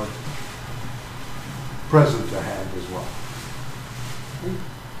that are present to hand as well.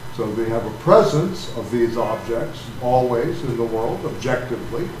 So we have a presence of these objects always in the world,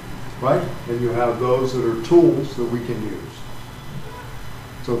 objectively, right? And you have those that are tools that we can use.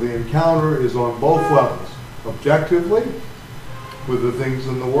 So the encounter is on both levels, objectively, with the things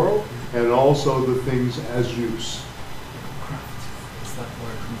in the world, and also the things as use. Is that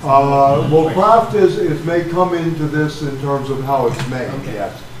where it comes Well, craft is may come into this in terms of how it's made, Okay.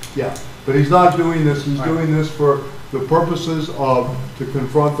 yes. Yeah, but he's not doing this, he's doing this for the purposes of, to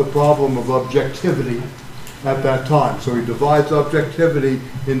confront the problem of objectivity at that time. So he divides objectivity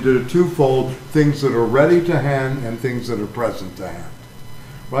into twofold, things that are ready to hand and things that are present to hand.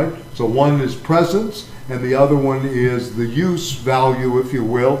 Right? So one is presence, and the other one is the use value, if you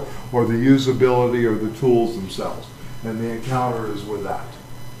will, or the usability or the tools themselves. And the encounter is with that.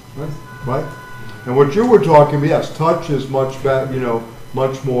 Right? And what you were talking about, yes, touch is much better,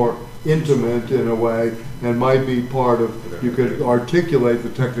 much more intimate in a way, and might be part of, you could articulate the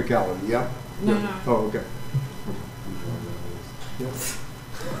technicality, yeah? No. Oh, okay.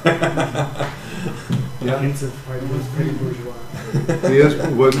 Yeah. Hints of was pretty bourgeois. He is,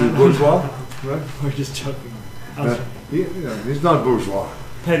 was he bourgeois? Right? We're just joking. He's not bourgeois.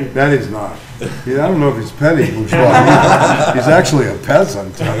 Petty. That is not. I don't know if he's petty bourgeois. He's actually a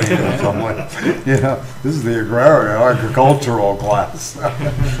peasant. I mean, in some way. This is the agrarian, agricultural class,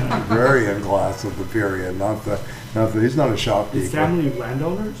 agrarian class of the period. Not the. He's not a shopkeeper. His family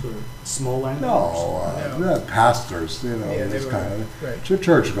landowners or small landowners? No, pastors. Yeah, they this were, kind of right.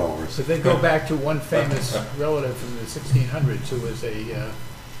 churchgoers. So they go back to one famous relative from the 1600s who was a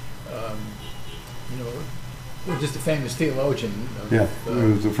well, just a famous theologian. Yeah, he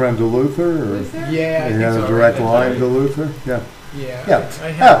was a friend of Luther, or Yeah, I he think had so, a direct right? line to Luther. Yeah, Yeah,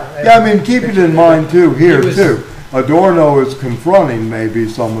 yeah. I mean, keep it in mind too here too. Adorno is confronting maybe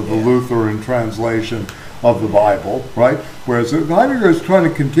some of the Lutheran translation of the Bible, right? Whereas Heidegger is trying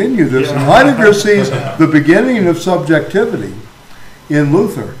to continue this, and Heidegger sees the beginning of subjectivity in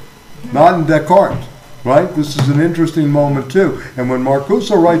Luther, not in Descartes, right? This is an interesting moment too. And when Marcuse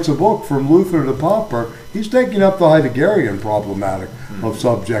writes a book From Luther to Popper, he's taking up the Heideggerian problematic of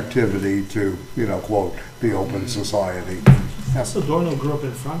subjectivity to, quote, the open society. So Adorno grew up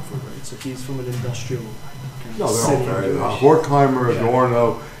in Frankfurt, right? So he's from an industrial No, city. they're all very, Horkheimer,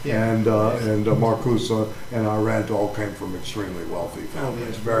 Adorno, and Marcuse and Arendt all came from extremely wealthy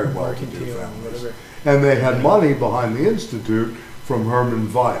families, very well-to-do families. And they had money behind the Institute from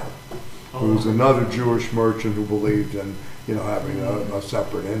Hermann Weil, who was another Jewish merchant who believed in, having a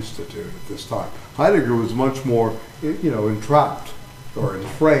separate institute at this time. Heidegger was much more, entrapped or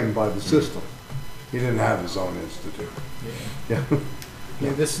enframed by the system. He didn't have his own institute. Yeah.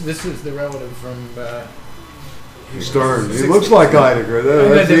 This is the relative from Stern. He looks like Heidegger.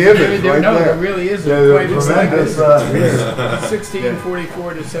 That's the image right no, there. there really is quite a tremendous.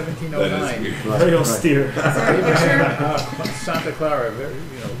 1644 to 1709. Very austere. Santa Clara,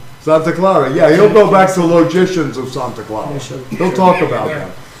 Santa Clara, yeah, he'll go back to logicians of Santa Clara. He'll talk about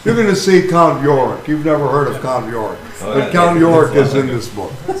that. You're going to see Count Yorick. You've never heard of Count Yorick. But Count Yorick is in this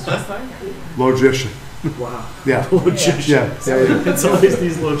book. Logician. Wow. Yeah. Logicians. Yeah. It's always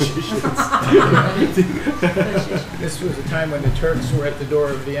these logicians. This was a time when the Turks were at the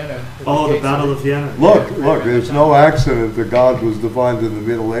door of Vienna. Oh, the Battle of Vienna. Look, there's no accident that God was defined in the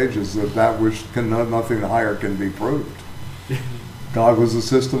Middle Ages that which nothing higher can be proved. God was a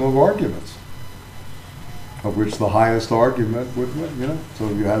system of arguments, of which the highest argument would win, So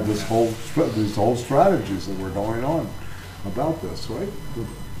you had these whole strategies that were going on about this, right?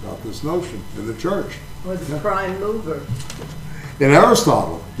 About this notion in the church. Or the prime mover. In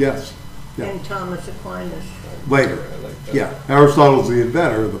Aristotle, yes. Yeah. And Thomas Aquinas. Later. Yeah. Aristotle's the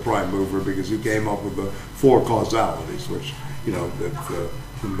inventor of the prime mover because he came up with the four causalities, which, the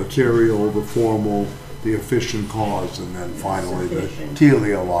material, the formal, the efficient cause, and then finally the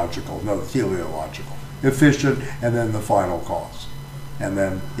teleological. Efficient, and then the final cause. And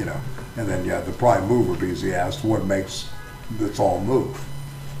then, the prime mover, because he asked what makes this all move.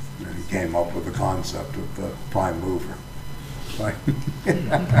 And he came up with the concept of the prime mover. Right?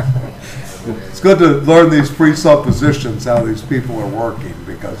 It's good to learn these presuppositions, how these people are working,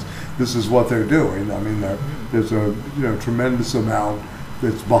 because this is what they're doing. I mean, there's a tremendous amount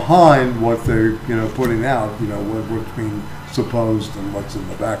that's behind what they're putting out. What's being supposed and what's in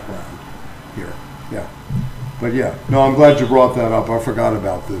the background here. Yeah. But yeah, no, I'm glad you brought that up. I forgot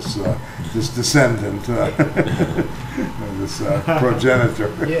about this descendant, this progenitor.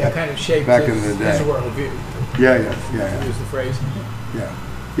 Yeah, kind of shaped back in the day. His worldview. Yeah. Use the phrase.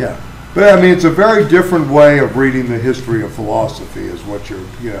 Yeah. But I mean, it's a very different way of reading the history of philosophy, is what you're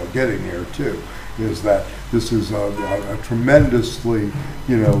getting here too. Is that this is a tremendously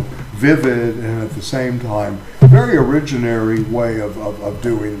vivid and at the same time very originary way of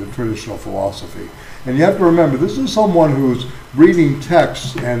doing the traditional philosophy. And you have to remember, this is someone who's reading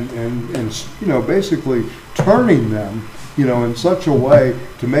texts and basically turning them, in such a way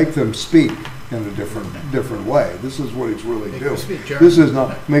to make them speak in a different way. This is what he's really doing. This is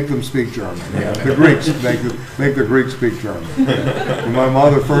not make them speak German. Yeah, the Greeks make the Greeks speak German. When my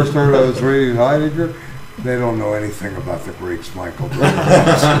mother first heard I was reading Heidegger, they don't know anything about the Greeks, Michael. Don't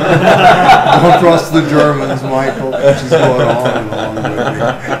trust the Germans, Michael. She's going on and on with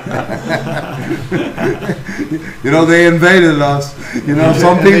me. They invaded us.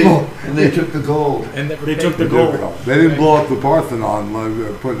 Some people. And they took the gold. They took the gold. They didn't blow up the Parthenon,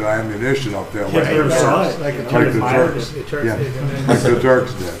 put ammunition up there. Like the Turks. Turks did. Like the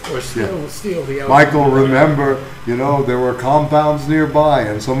Turks did. Or steal the Michael, remember, there were compounds nearby,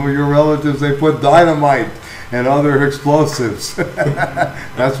 and some of your relatives, they put dynamite and other explosives.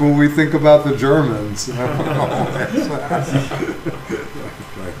 That's when we think about the Germans.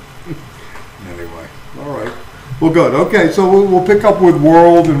 Anyway, all right. Well, good. Okay, so we'll pick up with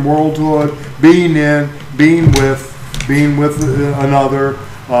world and worldhood, being in, being with another.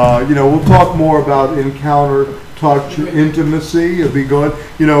 We'll talk more about encounter, touch, intimacy. It'd be good.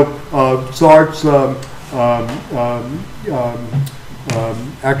 Sartre's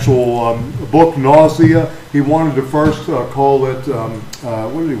actual book, Nausea, he wanted to first call it,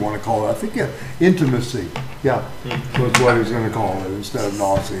 what did he want to call it? I think, intimacy. Yeah, was what he was going to call it instead of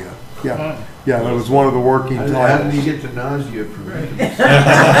nausea. Yeah, yeah, that was one of the working How did titles. you get to nausea from it?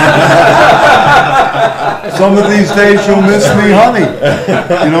 Some of these days you'll miss me, honey.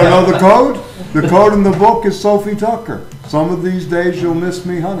 You don't know the code? The code in the book is Sophie Tucker. Some of these days you'll miss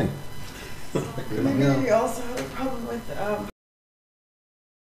me, honey. Maybe you also had a problem with